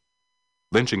South.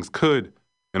 Lynchings could,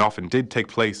 and often did, take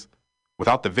place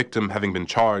without the victim having been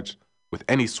charged with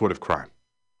any sort of crime.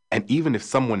 And even if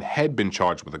someone had been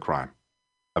charged with a crime,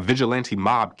 a vigilante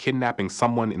mob kidnapping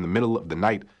someone in the middle of the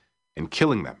night and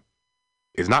killing them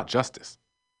is not justice,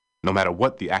 no matter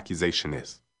what the accusation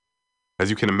is. As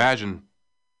you can imagine,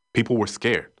 people were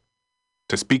scared.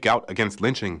 To speak out against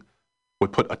lynching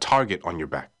would put a target on your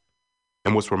back.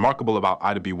 And what's remarkable about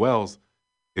Ida B. Wells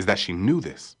is that she knew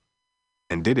this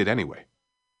and did it anyway.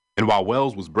 And while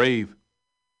Wells was brave,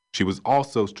 she was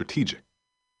also strategic.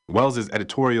 Wells's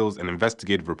editorials and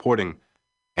investigative reporting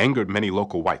angered many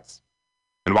local whites.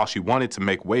 And while she wanted to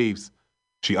make waves,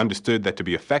 she understood that to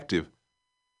be effective,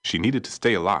 she needed to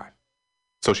stay alive.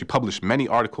 So she published many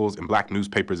articles in Black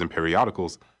newspapers and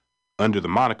periodicals under the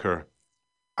moniker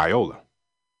Iola.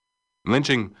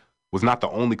 Lynching was not the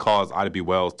only cause Ida B.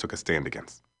 Wells took a stand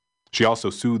against. She also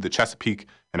sued the Chesapeake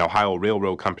and Ohio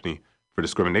Railroad Company for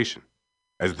discrimination.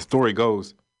 As the story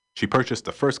goes, she purchased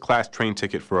a first-class train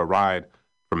ticket for a ride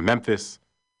from Memphis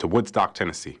to Woodstock,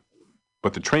 Tennessee.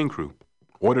 But the train crew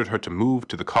ordered her to move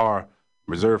to the car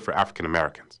reserved for African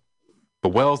Americans. But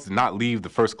Wells did not leave the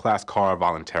first-class car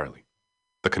voluntarily.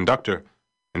 The conductor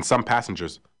and some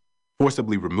passengers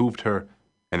forcibly removed her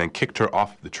and then kicked her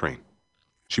off the train.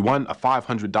 She won a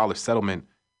 $500 settlement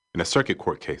in a circuit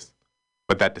court case,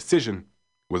 but that decision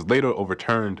was later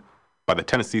overturned by the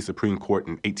Tennessee Supreme Court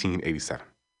in 1887.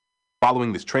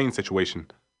 Following this train situation,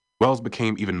 Wells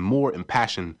became even more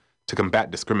impassioned to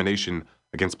combat discrimination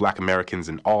against Black Americans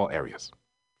in all areas.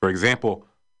 For example,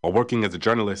 while working as a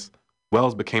journalist,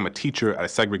 Wells became a teacher at a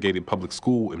segregated public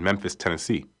school in Memphis,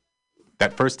 Tennessee.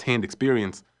 That first-hand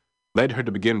experience led her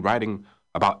to begin writing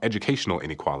about educational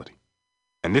inequality,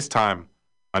 and this time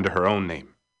under her own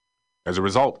name. As a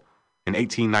result, in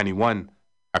 1891,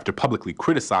 after publicly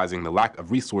criticizing the lack of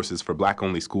resources for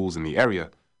Black-only schools in the area,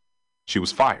 she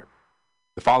was fired.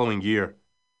 The following year,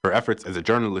 her efforts as a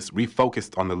journalist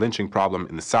refocused on the lynching problem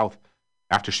in the South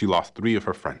after she lost 3 of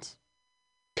her friends.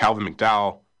 Calvin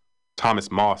McDowell,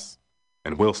 Thomas Moss,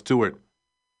 and Will Stewart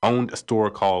owned a store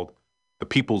called the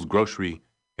People's Grocery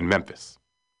in Memphis.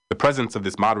 The presence of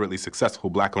this moderately successful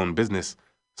Black-owned business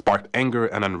sparked anger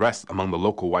and unrest among the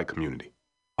local white community.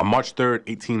 On March 3,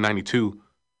 1892,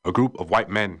 a group of white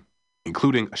men,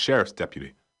 including a sheriff's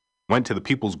deputy, went to the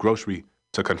People's Grocery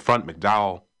to confront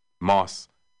McDowell, Moss,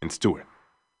 and Stewart.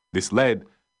 This led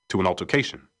to an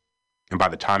altercation, and by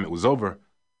the time it was over,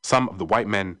 some of the white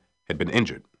men had been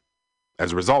injured.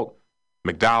 As a result,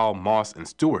 McDowell, Moss, and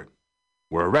Stewart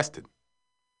were arrested,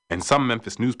 and some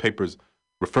Memphis newspapers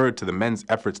referred to the men's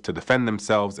efforts to defend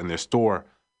themselves and their store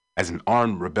as an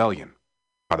armed rebellion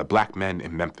by the Black men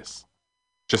in Memphis.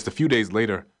 Just a few days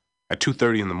later, at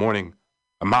 2:30 in the morning,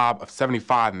 a mob of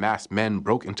 75 masked men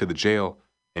broke into the jail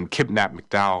and kidnapped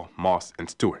McDowell, Moss, and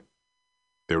Stewart.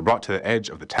 They were brought to the edge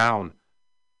of the town,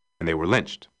 and they were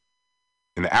lynched.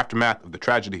 In the aftermath of the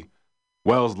tragedy,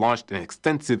 Wells launched an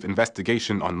extensive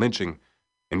investigation on lynching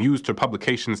and used her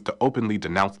publications to openly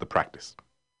denounce the practice.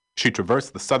 She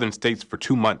traversed the southern states for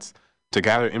 2 months to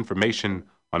gather information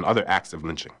on other acts of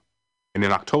lynching. And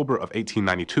in October of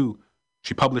 1892,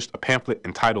 she published a pamphlet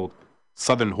entitled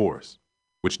Southern Horrors,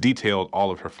 which detailed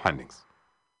all of her findings.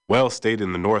 Wells stayed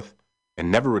in the North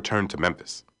and never returned to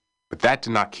Memphis, but that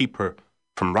did not keep her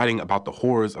from writing about the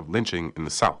horrors of lynching in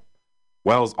the South.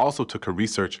 Wells also took her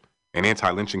research and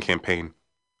anti-lynching campaign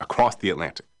across the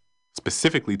Atlantic,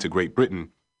 specifically to Great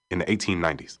Britain in the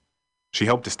 1890s. She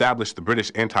helped establish the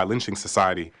British Anti-Lynching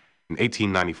Society in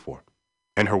 1894,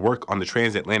 and her work on the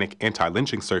transatlantic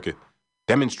anti-lynching circuit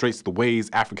demonstrates the ways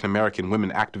African-American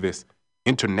women activists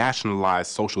internationalized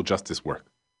social justice work.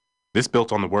 This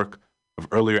built on the work of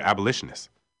earlier abolitionists,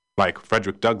 like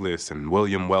Frederick Douglass and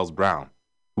William Wells Brown,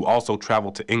 who also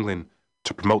traveled to England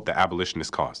to promote the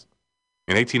abolitionist cause.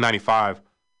 In 1895,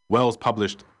 Wells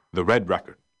published The Red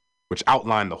Record, which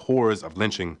outlined the horrors of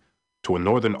lynching to a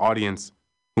Northern audience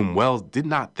whom Wells did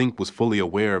not think was fully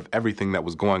aware of everything that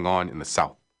was going on in the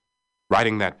South,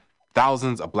 writing that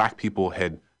thousands of Black people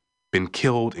had been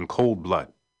killed in cold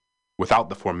blood without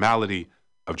the formality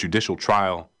of judicial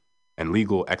trial and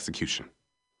legal execution.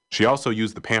 She also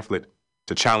used the pamphlet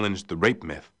to challenge the rape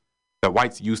myth that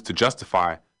whites used to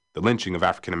justify the lynching of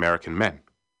African American men.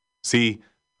 See,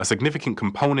 a significant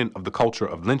component of the culture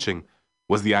of lynching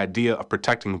was the idea of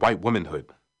protecting white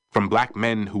womanhood from Black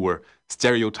men who were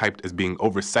stereotyped as being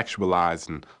over-sexualized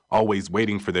and always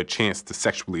waiting for their chance to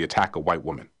sexually attack a white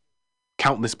woman.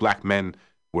 Countless Black men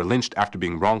were lynched after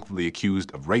being wrongfully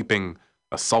accused of raping,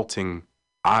 assaulting,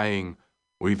 eyeing,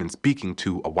 or even speaking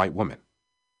to a white woman.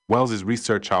 Wells's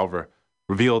research, however,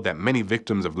 revealed that many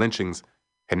victims of lynchings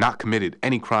had not committed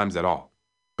any crimes at all,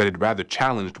 but had rather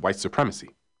challenged white supremacy.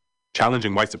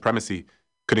 Challenging white supremacy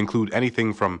could include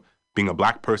anything from being a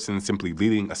Black person simply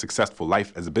leading a successful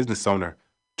life as a business owner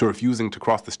to refusing to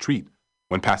cross the street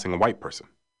when passing a white person.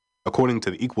 According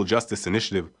to the Equal Justice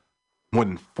Initiative, more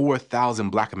than 4,000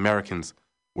 Black Americans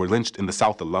were lynched in the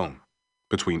South alone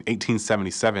between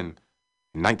 1877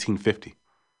 and 1950.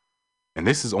 And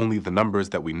this is only the numbers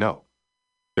that we know.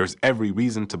 There's every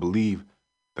reason to believe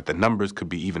that the numbers could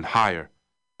be even higher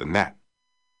than that.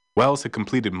 Wells had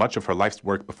completed much of her life's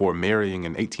work before marrying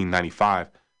in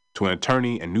 1895 to an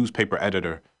attorney and newspaper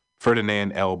editor,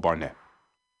 Ferdinand L. Barnett.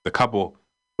 The couple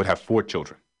would have 4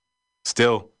 children.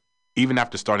 Still, even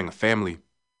after starting a family,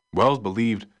 Wells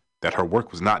believed that her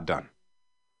work was not done.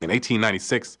 In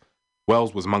 1896,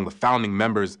 Wells was among the founding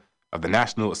members of the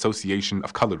National Association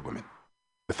of Colored Women.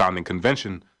 The founding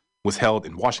convention was held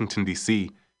in Washington,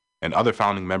 D.C., and other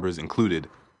founding members included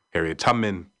Harriet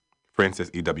Tubman,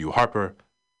 Frances E.W. Harper,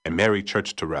 and Mary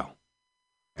Church Terrell.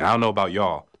 And I don't know about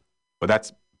y'all, but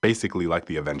that's basically like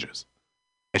the Avengers.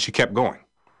 And she kept going.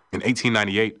 In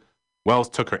 1898, Wells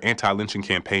took her anti-lynching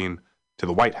campaign to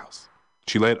the White House.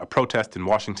 She led a protest in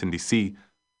Washington, D.C.,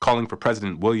 calling for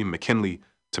President William McKinley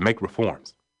to make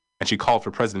reforms, and she called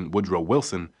for President Woodrow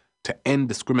Wilson to end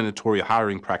discriminatory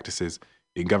hiring practices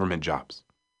in government jobs.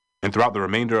 And throughout the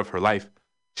remainder of her life,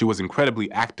 she was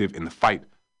incredibly active in the fight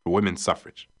for women's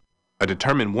suffrage. A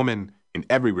determined woman in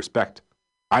every respect,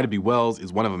 Ida B. Wells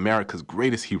is one of America's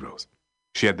greatest heroes.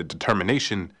 She had the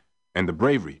determination and the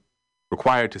bravery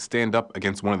required to stand up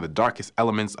against one of the darkest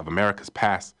elements of America's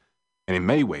past, and in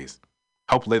many ways,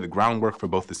 helped lay the groundwork for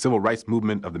both the civil rights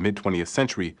movement of the mid-20th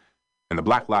century and the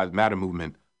Black Lives Matter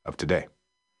movement of today.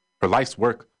 Her life's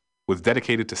work was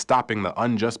dedicated to stopping the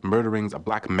unjust murderings of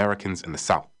Black Americans in the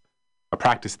South, a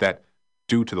practice that,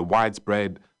 due to the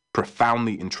widespread,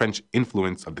 profoundly entrenched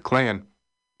influence of the Klan,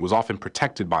 was often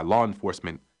protected by law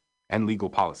enforcement and legal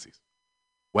policies.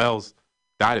 Wells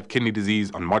died of kidney disease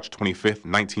on March 25,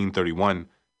 1931,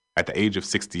 at the age of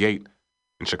 68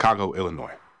 in Chicago,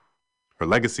 Illinois. Her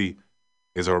legacy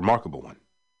is a remarkable one.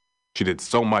 She did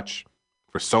so much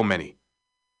for so many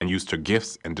and used her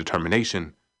gifts and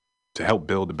determination to help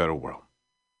build a better world.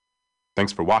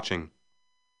 Thanks for watching.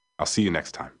 I'll see you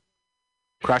next time.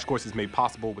 Crash Course is made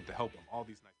possible with the help of all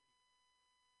these nice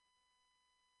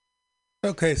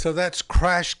people. Okay, so that's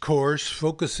Crash Course,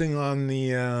 focusing on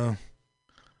the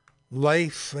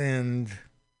life and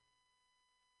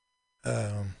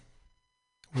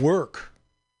work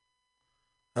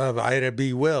of Ida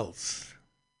B. Wells.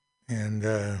 And,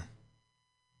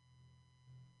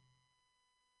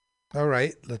 all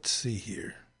right, let's see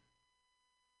here.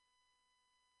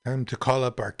 Time to call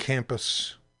up our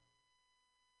campus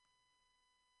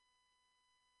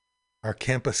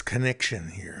connection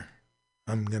here.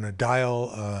 I'm going to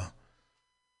dial,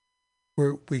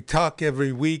 we talk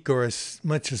every week or as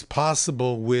much as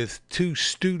possible with two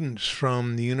students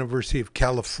from the University of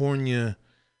California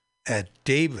at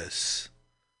Davis,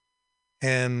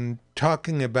 and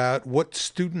talking about what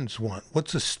students want.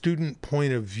 What's a student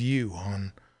point of view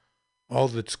on all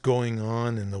that's going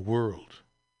on in the world?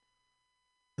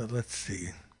 So let's see.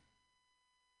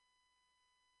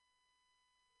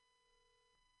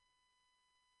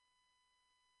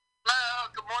 Hello,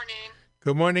 good morning.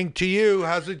 Good morning to you.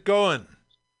 How's it going?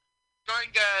 Going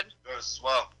good. Going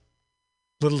slow.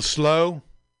 Little slow?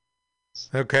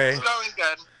 Okay. It's going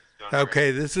good.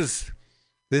 Okay, this is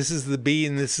the B,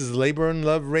 and this is Labor and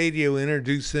Love Radio,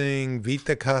 introducing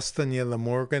Vita Castañeda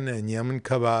Morgan and Yemen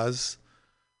Kabaz,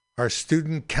 our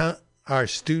student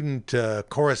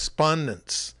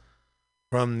correspondents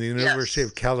from the University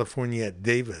of California at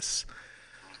Davis.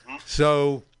 Mm-hmm.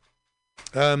 So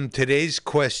today's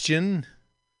question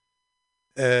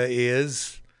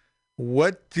is,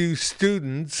 what do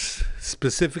students,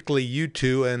 specifically you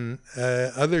two and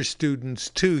other students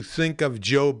too, think of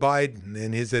Joe Biden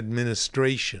and his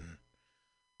administration?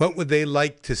 What would they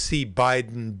like to see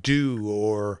Biden do,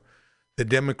 or the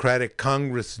Democratic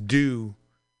Congress do,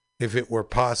 if it were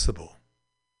possible?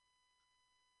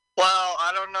 Well,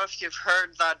 I don't know if you've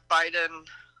heard that Biden,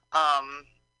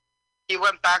 he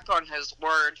went back on his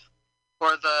word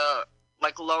for the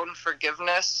loan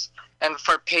forgiveness and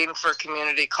for paying for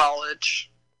community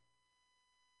college.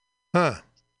 Huh.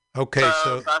 Okay,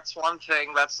 so that's one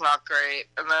thing that's not great.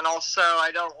 And then also,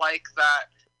 I don't like that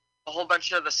a whole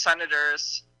bunch of the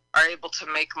senators are able to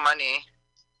make money,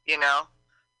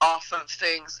 off of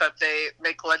things that they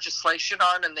make legislation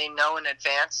on and they know in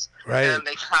advance, right, and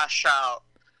they cash out.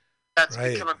 That's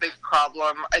become a big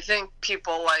problem. I think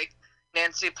people like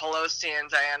Nancy Pelosi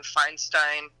and Dianne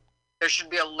Feinstein, there should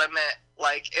be a limit,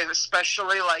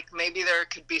 especially maybe there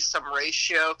could be some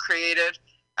ratio created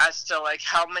as to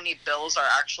how many bills are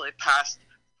actually passed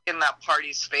in that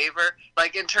party's favor,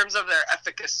 in terms of their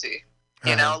efficacy.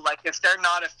 You know, if they're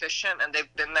not efficient and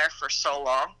they've been there for so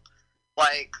long,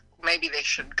 maybe they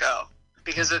should go,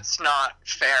 because it's not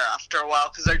fair after a while,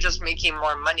 because they're just making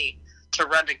more money to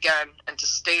run again and to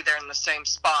stay there in the same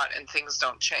spot, and things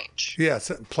don't change.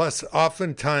 Yes, plus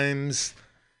oftentimes,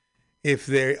 if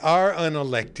they are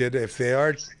unelected, if they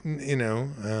are,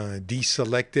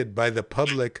 deselected by the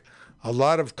public, a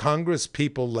lot of Congress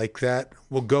people like that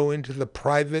will go into the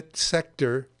private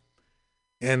sector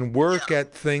and work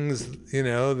at things,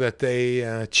 that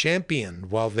they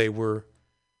championed while they were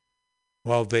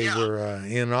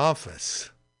in office.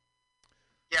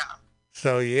 Yeah.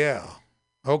 So, yeah.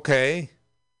 Okay.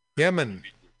 Yemen,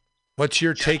 what's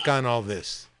your take on all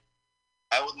this?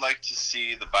 I would like to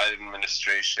see the Biden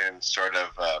administration sort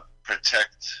of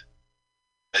protect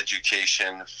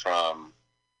education from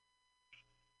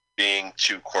being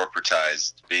too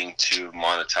corporatized, being too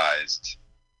monetized,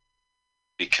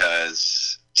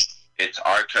 because it's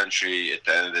our country at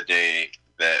the end of the day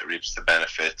that reaps the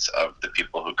benefits of the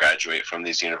people who graduate from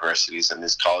these universities and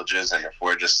these colleges. And if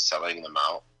we're just selling them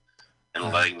out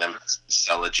and letting them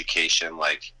sell education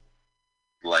like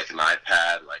an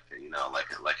iPad, like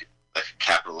a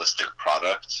capitalistic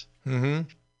product,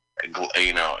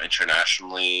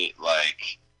 internationally,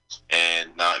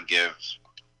 and not give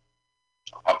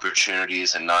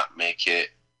opportunities and not make it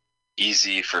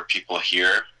easy for people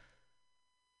here,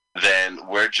 then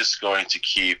we're just going to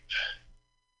keep,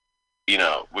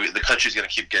 the country's going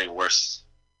to keep getting worse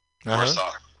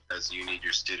off, as you need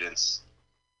your students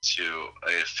to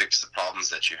fix the problems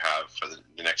that you have for the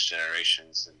next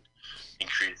generations and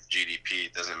increase GDP.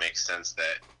 It doesn't make sense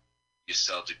that you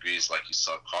sell degrees like you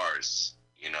sell cars.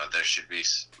 There should be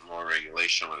more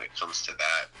regulation when it comes to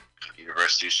that.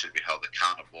 Universities should be held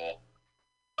accountable.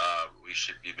 We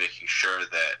should be making sure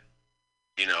that,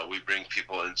 we bring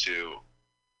people into,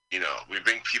 we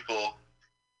bring people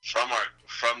from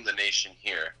the nation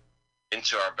here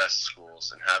into our best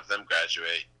schools and have them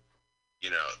graduate,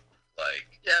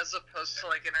 as opposed to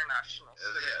international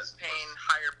students paying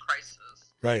higher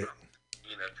prices. Right.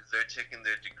 Because they're taking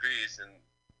their degrees and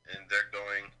they're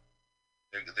going,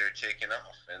 they're taking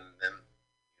off, and then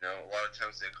a lot of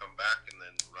times they come back and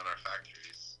then run our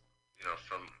factories. It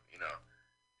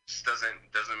just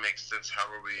doesn't make sense. How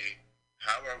are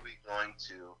we going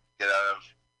to get out of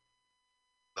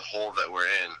the hole that we're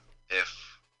in if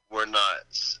we're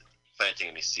not planting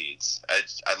any seeds?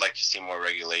 I'd like to see more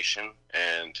regulation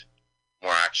and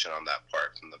more action on that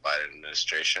part from the Biden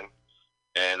administration.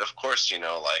 And of course,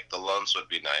 the loans would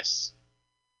be nice.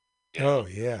 Oh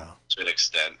yeah. To an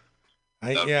extent.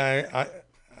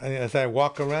 As I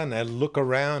walk around, I look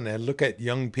at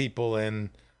young people,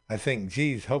 and I think,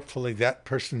 geez, hopefully that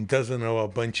person doesn't owe a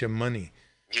bunch of money.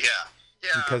 Yeah.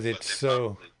 Because it's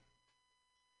so.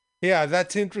 Yeah,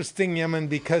 that's interesting, Yemen,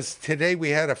 because today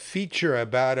we had a feature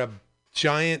about a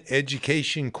giant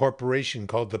education corporation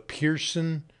called the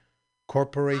Pearson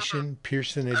Corporation,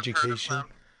 Pearson Education.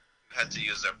 Had to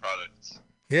use their products.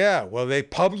 Yeah, well, they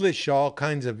publish all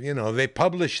kinds of, they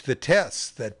publish the tests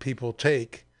that people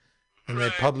take, and they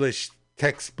publish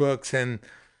textbooks, and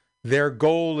their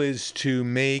goal is to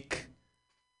make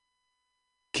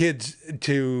kids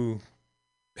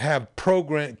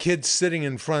kids sitting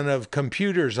in front of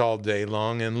computers all day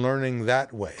long and learning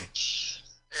that way.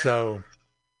 So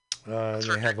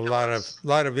they have a lot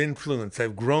of influence.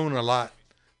 They've grown a lot.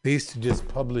 They used to just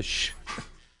publish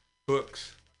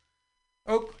books.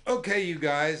 Okay, you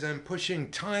guys, I'm pushing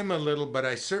time a little, but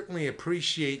I certainly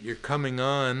appreciate your coming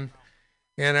on.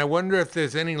 And I wonder if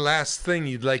there's any last thing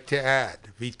you'd like to add,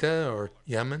 Vita or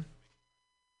Yemen?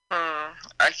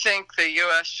 I think the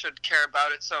U.S. should care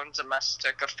about its own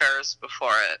domestic affairs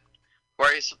before it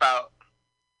worries about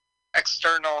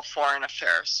external foreign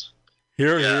affairs.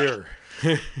 Here.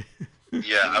 Yeah,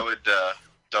 I would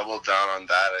double down on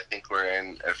that. I think we're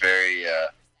in a very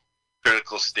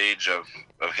critical stage of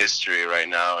history right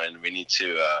now, and we need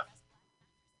to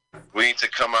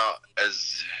come out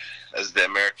as the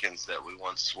Americans that we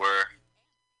once were.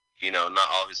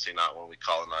 Not when we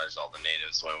colonized all the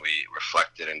natives, when we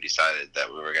reflected and decided that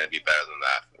we were going to be better than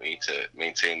that. We need to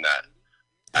maintain that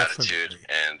attitude,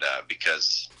 and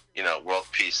because world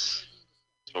peace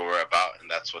is what we're about, and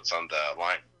that's what's on the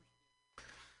line.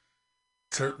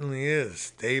 Certainly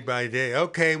is, day by day.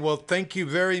 Okay, well, thank you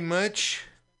very much.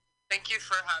 Thank you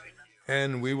for having me.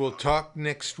 And we will talk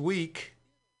next week.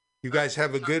 You guys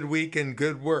have a good week and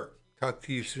good work. Talk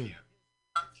to you soon.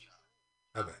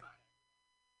 Bye-bye.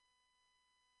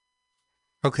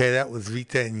 Okay, that was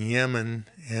Vita in Yemen.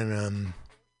 And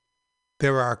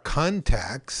there are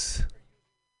contacts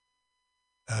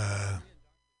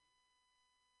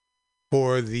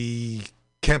for the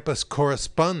campus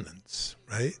correspondence,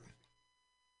 right?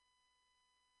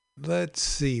 Let's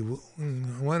see.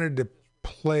 I wanted to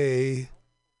play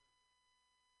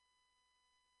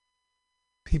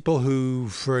people who,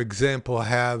 for example,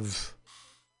 have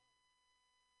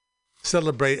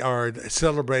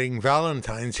celebrating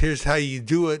Valentine's. Here's how you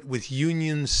do it with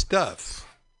union stuff.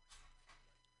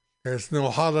 There's no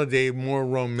holiday more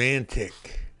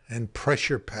romantic and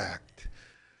pressure-packed.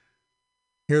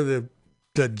 Here are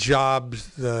the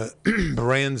jobs, the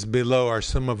brands below are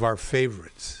some of our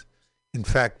favorites. In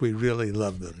fact, we really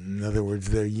love them. In other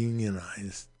words, they're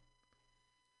unionized.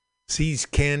 C's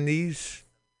Candies,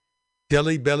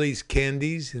 Jelly Belly's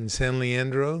Candies in San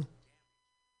Leandro,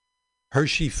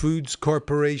 Hershey Foods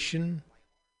Corporation.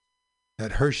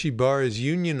 That Hershey bar is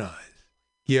unionized.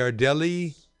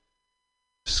 Ghirardelli,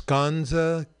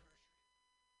 Sconza,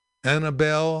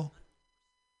 Annabelle.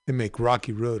 They make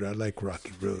Rocky Road. I like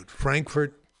Rocky Road.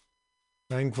 Frankfurt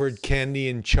Candy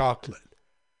and Chocolate.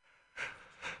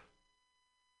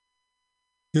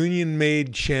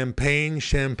 Union-made champagne,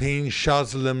 Champagne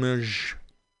Chasselemage,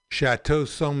 Chateau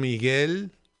Saint Miguel,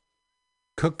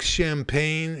 Cook's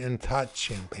Champagne, and Tot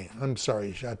Champagne. I'm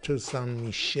sorry, Chateau Saint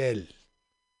Michel.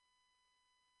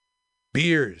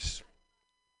 Beers.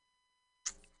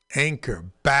 Anchor,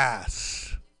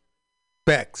 Bass,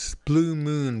 Beck's, Blue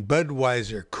Moon,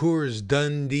 Budweiser, Coors,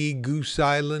 Dundee, Goose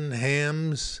Island,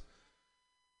 Hams,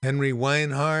 Henry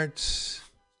Weinhardt's,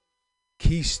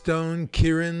 Keystone,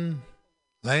 Kirin,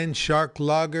 Landshark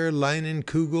Lager,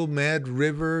 Leinenkugel, Mad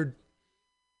River,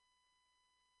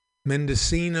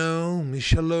 Mendocino,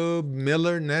 Michelob,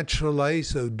 Miller, Natural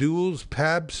Ice, O'Doul's,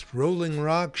 Pabst, Rolling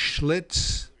Rock,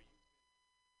 Schlitz,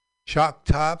 Shock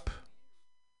Top,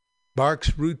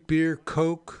 Barks Root Beer,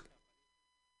 Coke,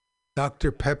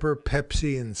 Dr. Pepper,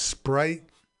 Pepsi, and Sprite.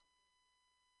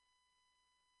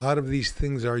 A lot of these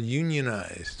things are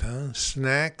unionized, huh?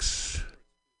 Snacks.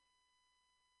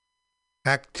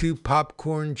 Act 2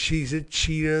 popcorn, Cheez-It,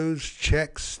 Cheetos,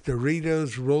 Chex,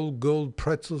 Doritos, Roll Gold,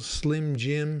 Pretzels, Slim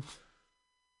Jim,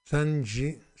 Sun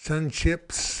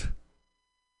Chips,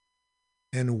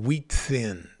 and Wheat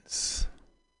Thins.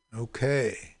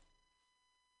 Okay.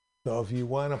 So if you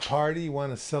want to party, you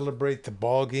want to celebrate the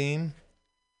ball game,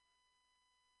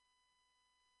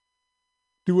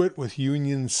 do it with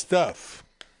union stuff.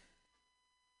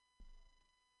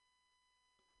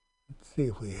 Let's see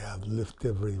if we have Lift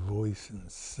Every Voice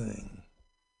and Sing,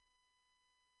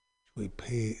 which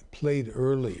we played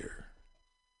earlier.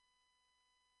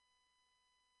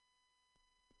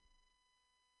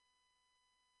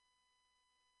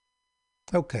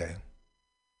 Okay.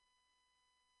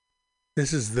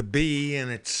 This is the B,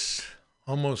 and it's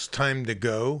almost time to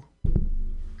go.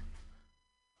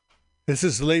 This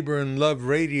is Labor and Love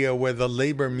Radio, where the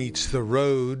labor meets the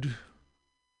road.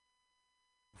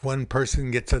 If one person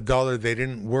gets $1 they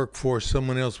didn't work for,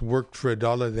 someone else worked for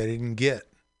 $1 they didn't get.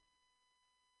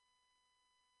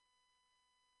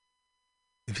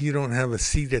 If you don't have a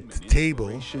seat at the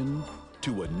table,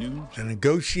 to a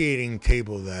negotiating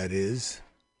table that is,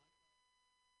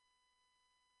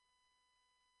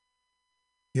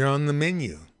 you're on the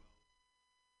menu.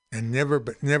 And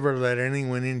never let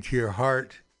anyone into your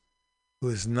heart who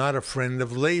is not a friend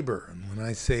of labor. And when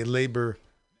I say labor,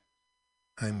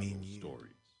 I mean you.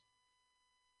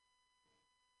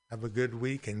 Have a good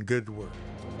week and good work.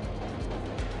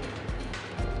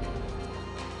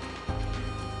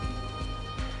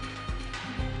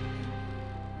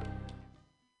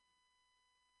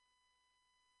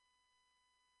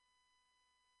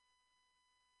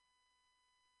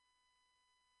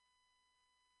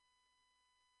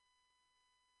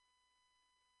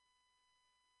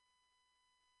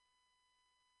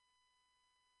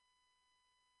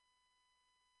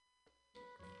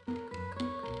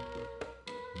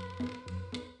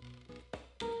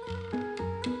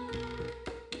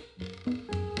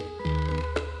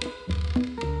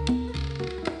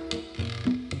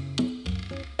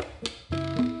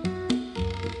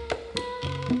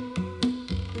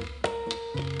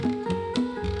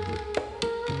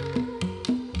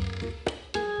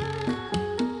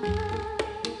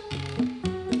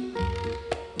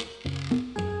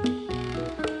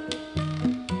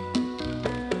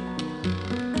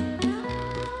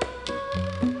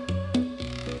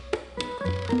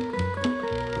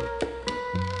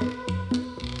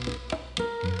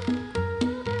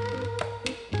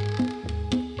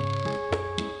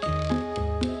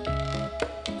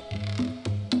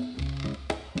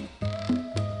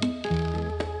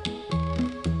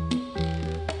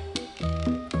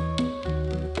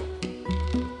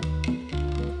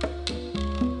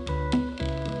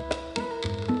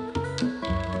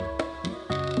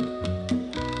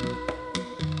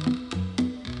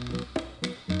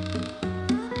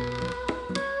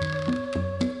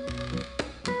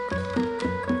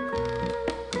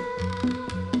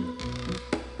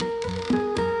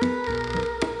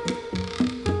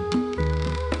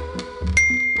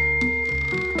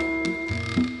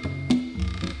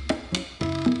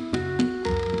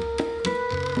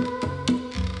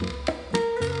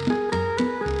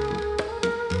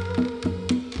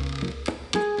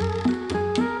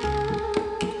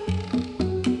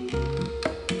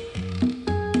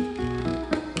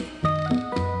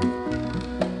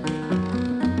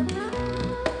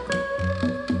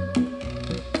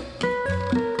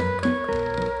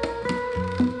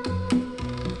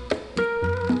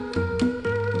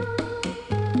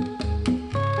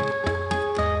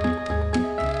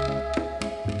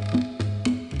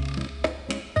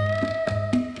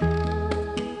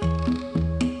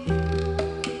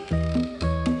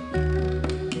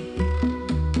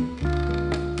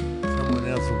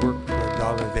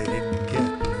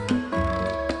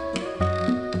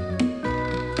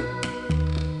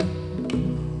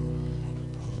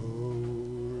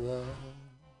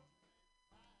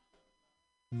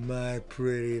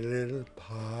 pretty little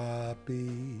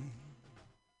poppy.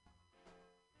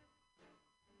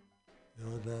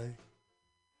 You're like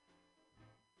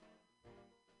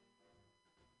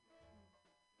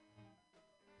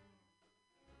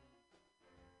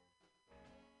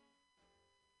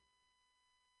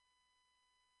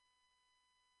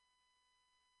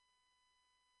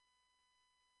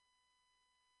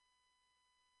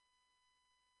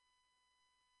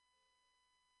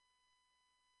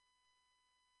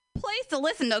place to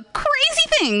listen to crazy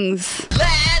things.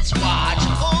 Let's watch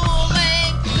a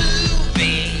full-length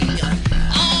movie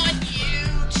on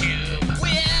YouTube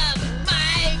with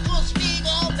Michael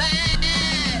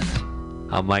Spiegelman.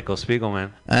 I'm Michael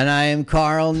Spiegelman. And I am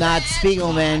Carl, not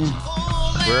Spiegelman.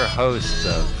 We're hosts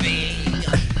of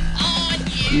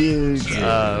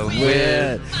YouTube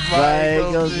with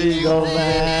Michael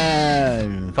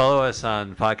Spiegelman. Follow us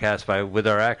on podcast with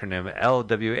our acronym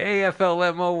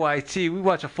LWAFLMOYT. We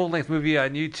watch a full-length movie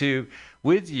on YouTube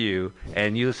with you,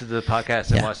 and you listen to the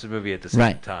podcast and watch the movie at the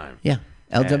same time. Yeah.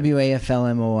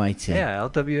 LWAFLMOYT. Yeah,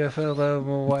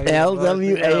 LWAFLMOYT.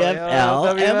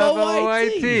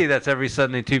 LWAFLMOYT. That's every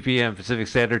Sunday, 2 p.m. Pacific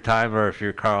Standard Time, or if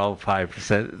you're Carl, 5%.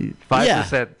 5%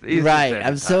 Eastern right. Standard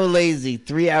I'm so lazy.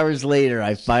 3 hours later,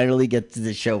 I finally get to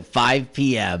the show, 5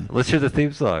 p.m. Let's hear the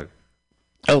theme song.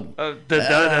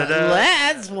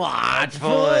 Let's watch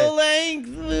full-length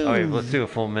movie. Oh, wait, let's do a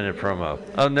full minute promo.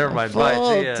 Oh, never mind.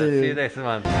 Bye. See you next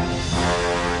month.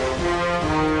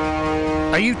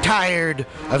 Are you tired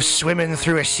of swimming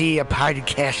through a sea of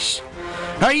podcasts?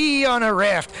 Are ye on a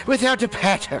raft without a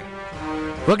paddle?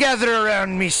 Well, gather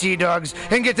around me, sea dogs,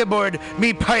 and get aboard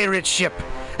me pirate ship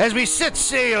as we set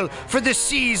sail for the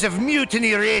seas of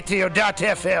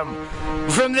MutinyRadio.fm.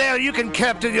 From there, you can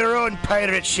captain your own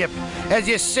pirate ship as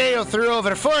you sail through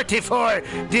over 44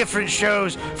 different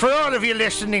shows for all of your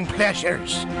listening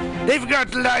pleasures. They've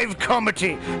got live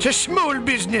comedy to small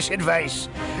business advice,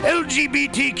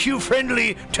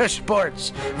 LGBTQ-friendly to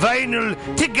sports, vinyl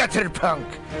to gutter punk.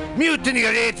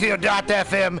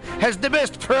 MutinyRadio.fm has the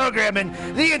best programming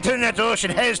the internet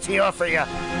ocean has to offer you.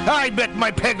 I bet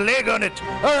my peg leg on it,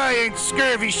 or I ain't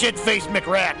scurvy shit-faced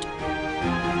McRat.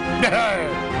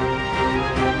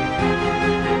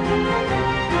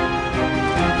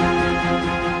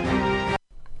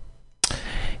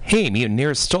 Hey,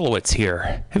 Mutineer Stolowitz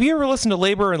here. Have you ever listened to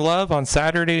Labor and Love on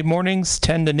Saturday mornings,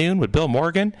 10 to noon with Bill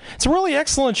Morgan? It's a really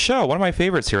excellent show, one of my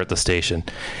favorites here at the station.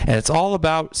 And it's all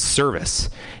about service.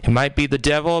 It might be the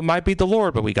devil, it might be the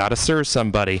Lord, but we got to serve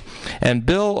somebody. And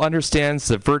Bill understands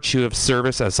the virtue of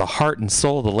service as the heart and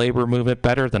soul of the labor movement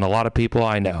better than a lot of people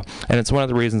I know. And it's one of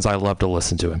the reasons I love to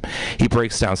listen to him. He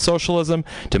breaks down socialism,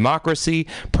 democracy,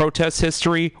 protest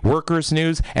history, workers'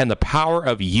 news, and the power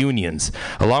of unions.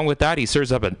 Along with that, he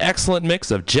serves up an excellent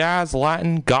mix of jazz,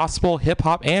 Latin, gospel,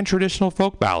 hip-hop, and traditional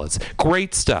folk ballads.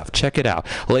 Great stuff. Check it out.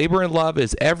 Labor and Love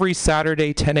is every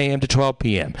Saturday, 10 a.m. to 12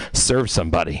 p.m. Serve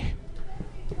somebody.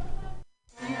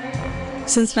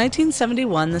 Since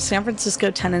 1971, the San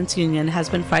Francisco Tenants Union has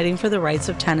been fighting for the rights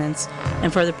of tenants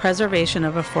and for the preservation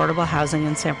of affordable housing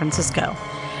in San Francisco.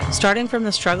 Starting from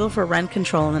the struggle for rent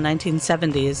control in the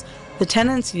 1970s, the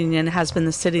Tenants Union has been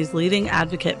the city's leading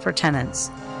advocate for tenants.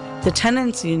 The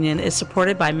Tenants Union is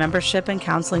supported by membership and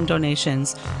counseling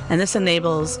donations, and this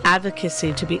enables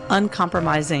advocacy to be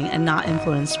uncompromising and not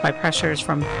influenced by pressures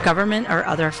from government or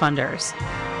other funders.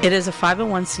 It is a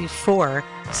 501c4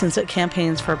 since it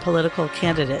campaigns for political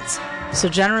candidates, so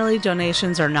generally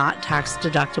donations are not tax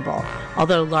deductible,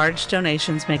 although large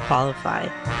donations may qualify.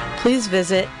 Please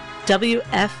visit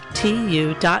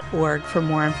WFTU.org for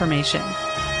more information.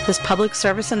 This public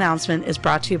service announcement is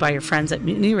brought to you by your friends at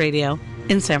Mutiny Radio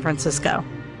in San Francisco.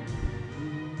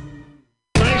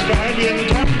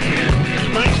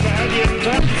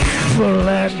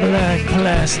 Flat black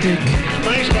plastic.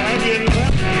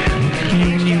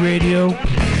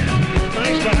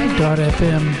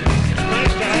 MutinyRadio.fm.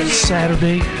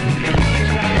 Saturday,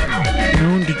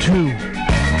 noon to 2.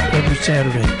 Every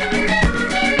Saturday.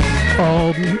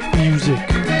 All music.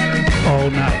 All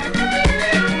night.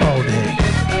 All day.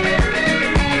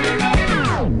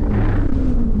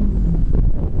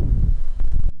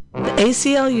 The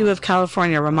ACLU of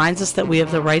California reminds us that we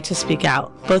have the right to speak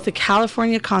out. Both the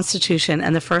California Constitution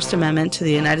and the First Amendment to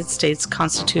the United States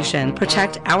Constitution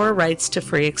protect our rights to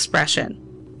free expression.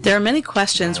 There are many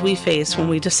questions we face when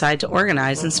we decide to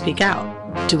organize and speak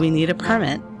out. Do we need a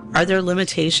permit? Are there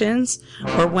limitations?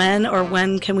 Or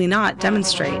when can we not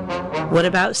demonstrate? What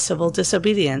about civil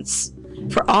disobedience?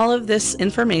 For all of this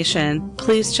information,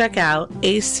 please check out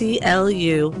aclunc.org.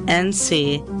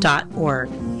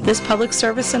 This public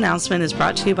service announcement is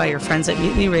brought to you by your friends at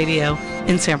Mutiny Radio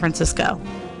in San Francisco.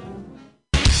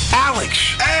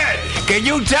 Alex! Ed! Can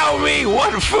you tell me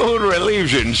what food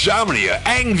relieves insomnia,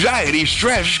 anxiety,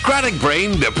 stress, chronic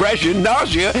brain, depression,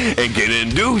 nausea, and can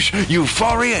induce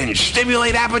euphoria and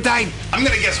stimulate appetite? I'm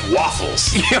gonna guess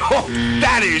waffles. Yo,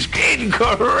 that is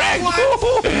incorrect.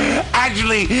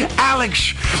 Actually,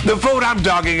 Alex, the food I'm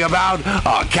talking about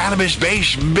are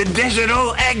cannabis-based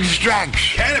medicinal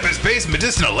extracts. Cannabis-based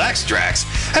medicinal extracts?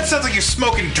 That sounds like you're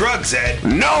smoking drugs, Ed.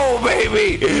 No,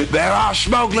 baby. There are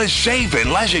smokeless, safe,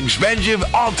 and less expensive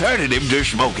alternatives to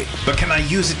smoking. But can I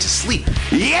use it to sleep?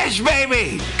 Yes,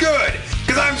 baby. Good,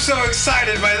 because I'm so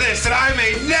excited by this that I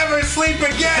may never sleep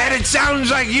again. And it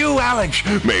sounds like you, Alex,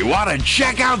 may want to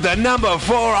check out the number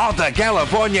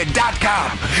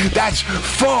 4AltaCalifornia.com. That's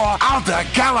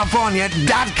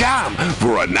 4AltaCalifornia.com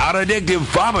for a non-addictive,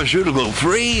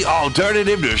 pharmaceutical-free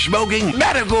alternative to smoking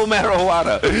medical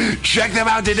marijuana. Check them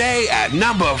out today at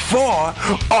number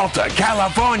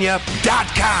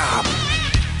 4AltaCalifornia.com.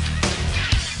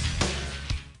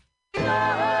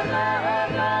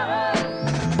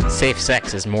 Safe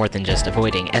sex is more than just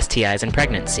avoiding STIs and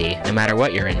pregnancy, no matter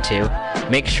what you're into.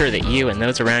 Make sure that you and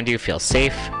those around you feel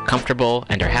safe, comfortable,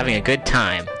 and are having a good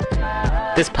time.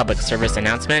 This public service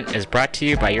announcement is brought to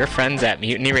you by your friends at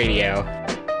Mutiny Radio.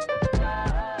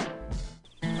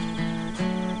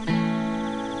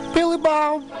 Billy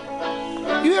Bob,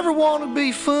 you ever want to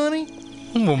be funny?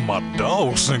 Well, my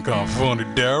dogs think I'm funny,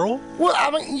 Daryl. Well, I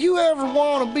mean, you ever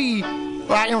want to be,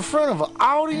 like, in front of an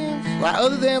audience? Like,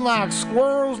 other than, like,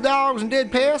 squirrels, dogs, and dead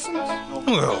peasants?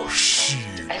 Oh,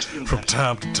 shit. From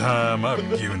time to time, I've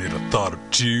given it a thought or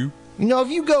two. You know, if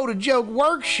you go to Joke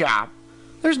Workshop,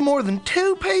 there's more than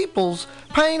 2 peoples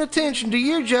paying attention to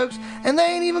your jokes, and they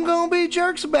ain't even gonna be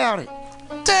jerks about it.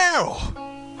 Daryl,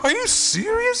 are you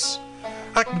serious?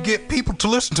 I can get people to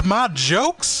listen to my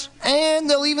jokes? And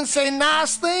they'll even say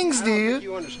nice things, dude,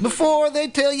 before they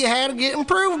tell you how to get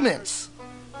improvements.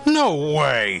 No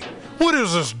way. What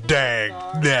is this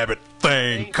dag-nabbit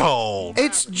thing called?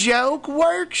 It's Joke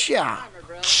Workshop.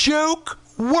 Joke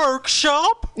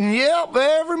Workshop? Yep,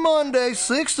 every Monday,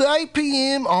 6 to 8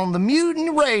 p.m. on the Mutiny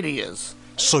Radios.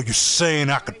 So you're saying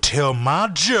I could tell my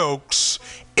jokes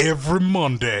every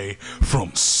Monday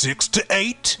from 6 to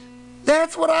 8?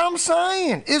 That's what I'm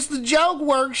saying. It's the Joke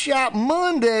Workshop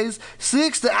Mondays,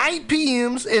 6 to 8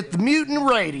 p.m. at the Mutiny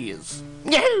Radios.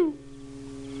 Yahoo!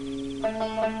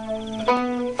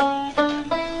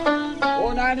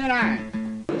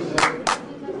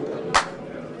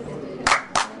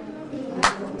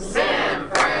 $4.99. San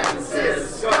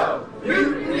Francisco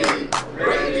Mutiny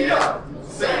Radio.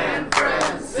 San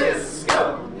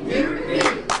Francisco Mutiny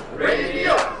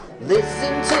Radio.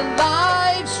 Listen to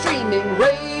live streaming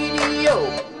radio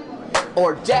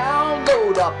or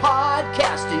download a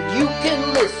podcast and you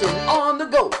can listen on the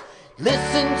go.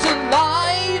 Listen to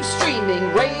live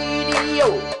streaming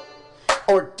radio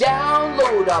or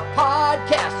download a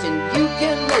podcast and you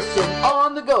can listen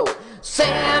on the go.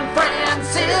 San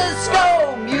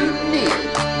Francisco Mutiny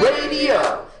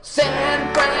Radio.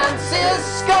 San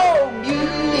Francisco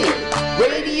Mutiny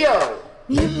Radio.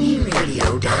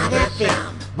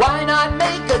 MutinyRadio.fm. Why not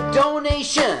make a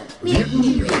donation?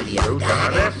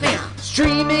 MutinyRadio.fm.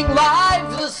 Streaming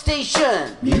live the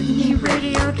station.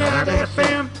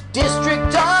 MutinyRadio.fm.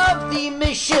 District of the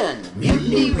Mission.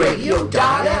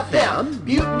 MutinyRadio.fm.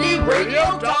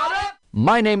 MutinyRadio.fm.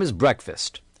 My name is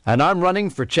Breakfast, and I'm running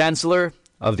for Chancellor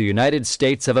of the United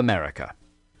States of America.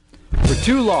 For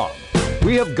too long,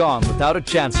 we have gone without a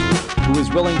Chancellor who is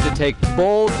willing to take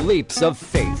bold leaps of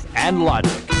faith and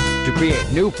logic to create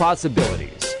new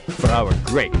possibilities for our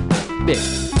great, big,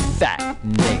 fat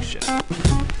nation.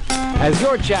 As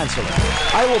your Chancellor,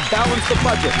 I will balance the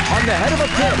budget on the head of a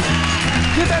pin,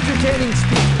 give entertaining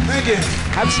speeches,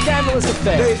 have scandalous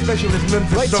affairs,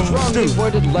 write strongly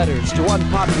worded letters to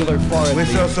unpopular foreign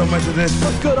leaders, sell so much of this,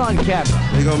 look good on camera,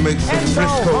 they're gonna make some end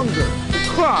all hunger,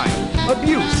 crime,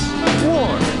 abuse, war,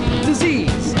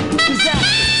 disease,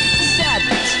 disaster,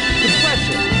 sadness,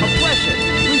 depression, oppression,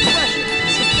 repression,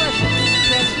 suppression,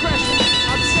 transgression,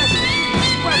 obsession,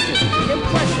 expression,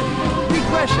 impression,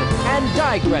 regression, and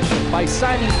digression by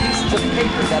signing pieces of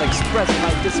paper that express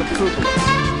my disapproval of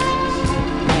such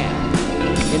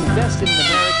and invest in an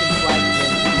American flag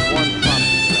pin and one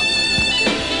promise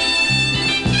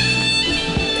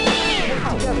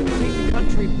together to take the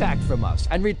country back from us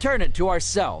and return it to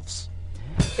ourselves.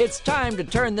 It's time to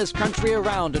turn this country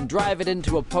around and drive it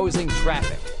into opposing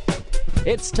traffic.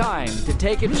 It's time to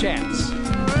take a chance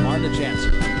on the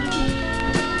Chancellor.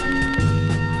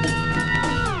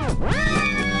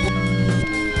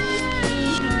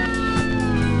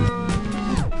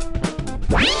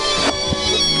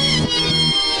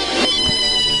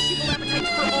 Civil appetites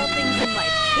for all things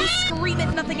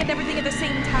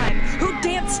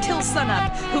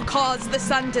cause the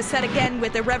sun to set again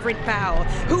with irreverent bow,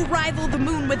 who rival the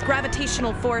moon with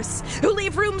gravitational force, who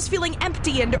leave rooms feeling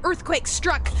empty and earthquake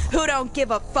struck, who don't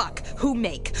give a fuck, who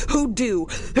make, who do,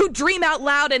 who dream out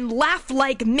loud and laugh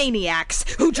like maniacs,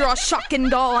 who draw shock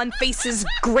and awe on faces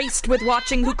graced with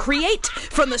watching, who create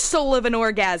from the soul of an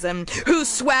orgasm, who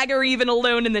swagger even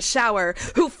alone in the shower,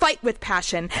 who fight with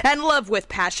passion and love with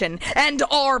passion and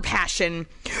are passion,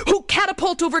 who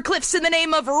catapult over cliffs in the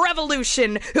name of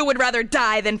revolution, who would rather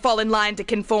die than fall in line to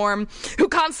conform, who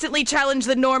constantly challenge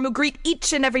the norm, who greet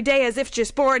each and every day as if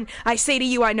just born. I say to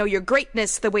you, I know your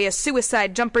greatness, the way a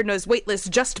suicide jumper knows weightless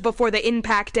just before the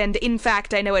impact, and in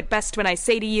fact, I know it best when I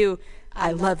say to you,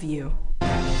 I love you.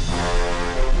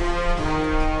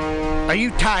 Are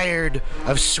you tired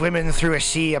of swimming through a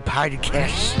sea of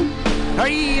podcasts? Are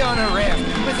ye on a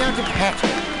raft without a paddle?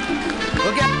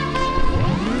 Well,